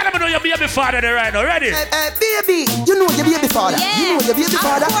 What the girl know your baby father there right now? Ready? Baby, you know your baby father. Yeah. You know your baby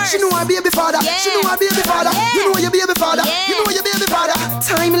father. She know her baby father. Yeah. She know her baby father. Yeah. You know your baby father. Yeah. You know your baby father.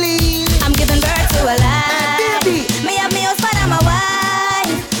 Timely. I'm giving birth to a life. Baby. Me have me husband and my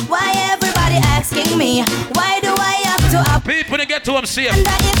wife. Why everybody asking me? Why do I have to up? People to get to them safe. And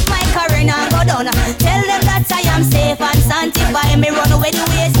that if my career now go down, tell them that I am safe and sanctified. Me run away the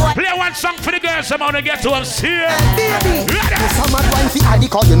ways. Play one song for the girls. I'm gonna get to them safe. Baby. Some of one for Addy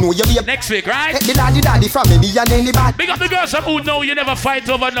cause you know your baby. Next week, right? The daddy from me and anybody. Big up the girls who know you never fight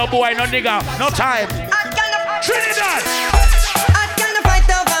over no boy, no nigga, no time. Trinidad. I can't fight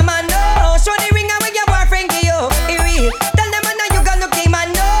over man, no. Show the ring away your boyfriend give you. Be real. Tell them man you got look him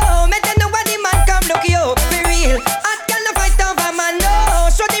man, no. Make them know what the man come look you. Be real. I can't fight over man, no.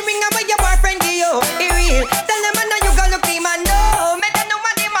 Show the ring away your boyfriend give you. Be real. Tell them man you got look him man, no. Make them know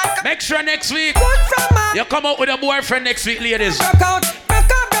what the man come. Make sure next week from you come out with a boyfriend next week, ladies. Broke out in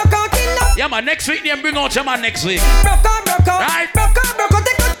love. Yeah, man. Next week, then bring out your man next week. Broke out. Right? Broke out.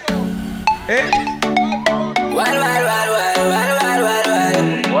 Take out. Hey. Well.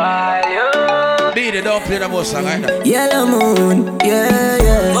 Beat it, don't play the most song right now. Yellow moon,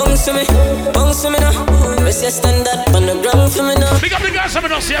 yeah. Bounce to me now. Rest your stand up on the ground for me now. Big up the girls, I'm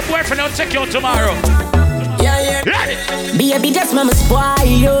gonna see your boyfriend, I'll take you out tomorrow. Yeah. Ready? Baby, just mama spoil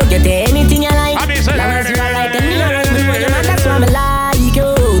you. Get anything you like. I mean, so long as you like and me alright. That's why I like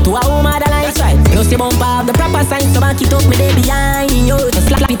you. To a woman that likes right. You see bump up the proper sign, so back it up me there behind you. Just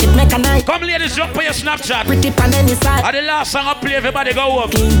slap it, make a night. Come ladies, jump on your Snapchat. Pretty pan any side. And the last song I play, everybody go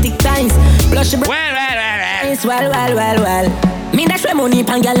up. Tick times, blush your well. Me dash my money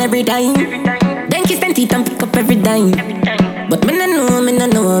pan girl every time. Then kiss them teeth and pick up every dime. But me no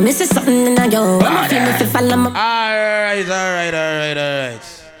know, me see something in a yo. I'ma feel me fi follow my. Alright.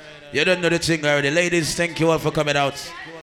 You don't know the thing already. Ladies, thank you all for coming out.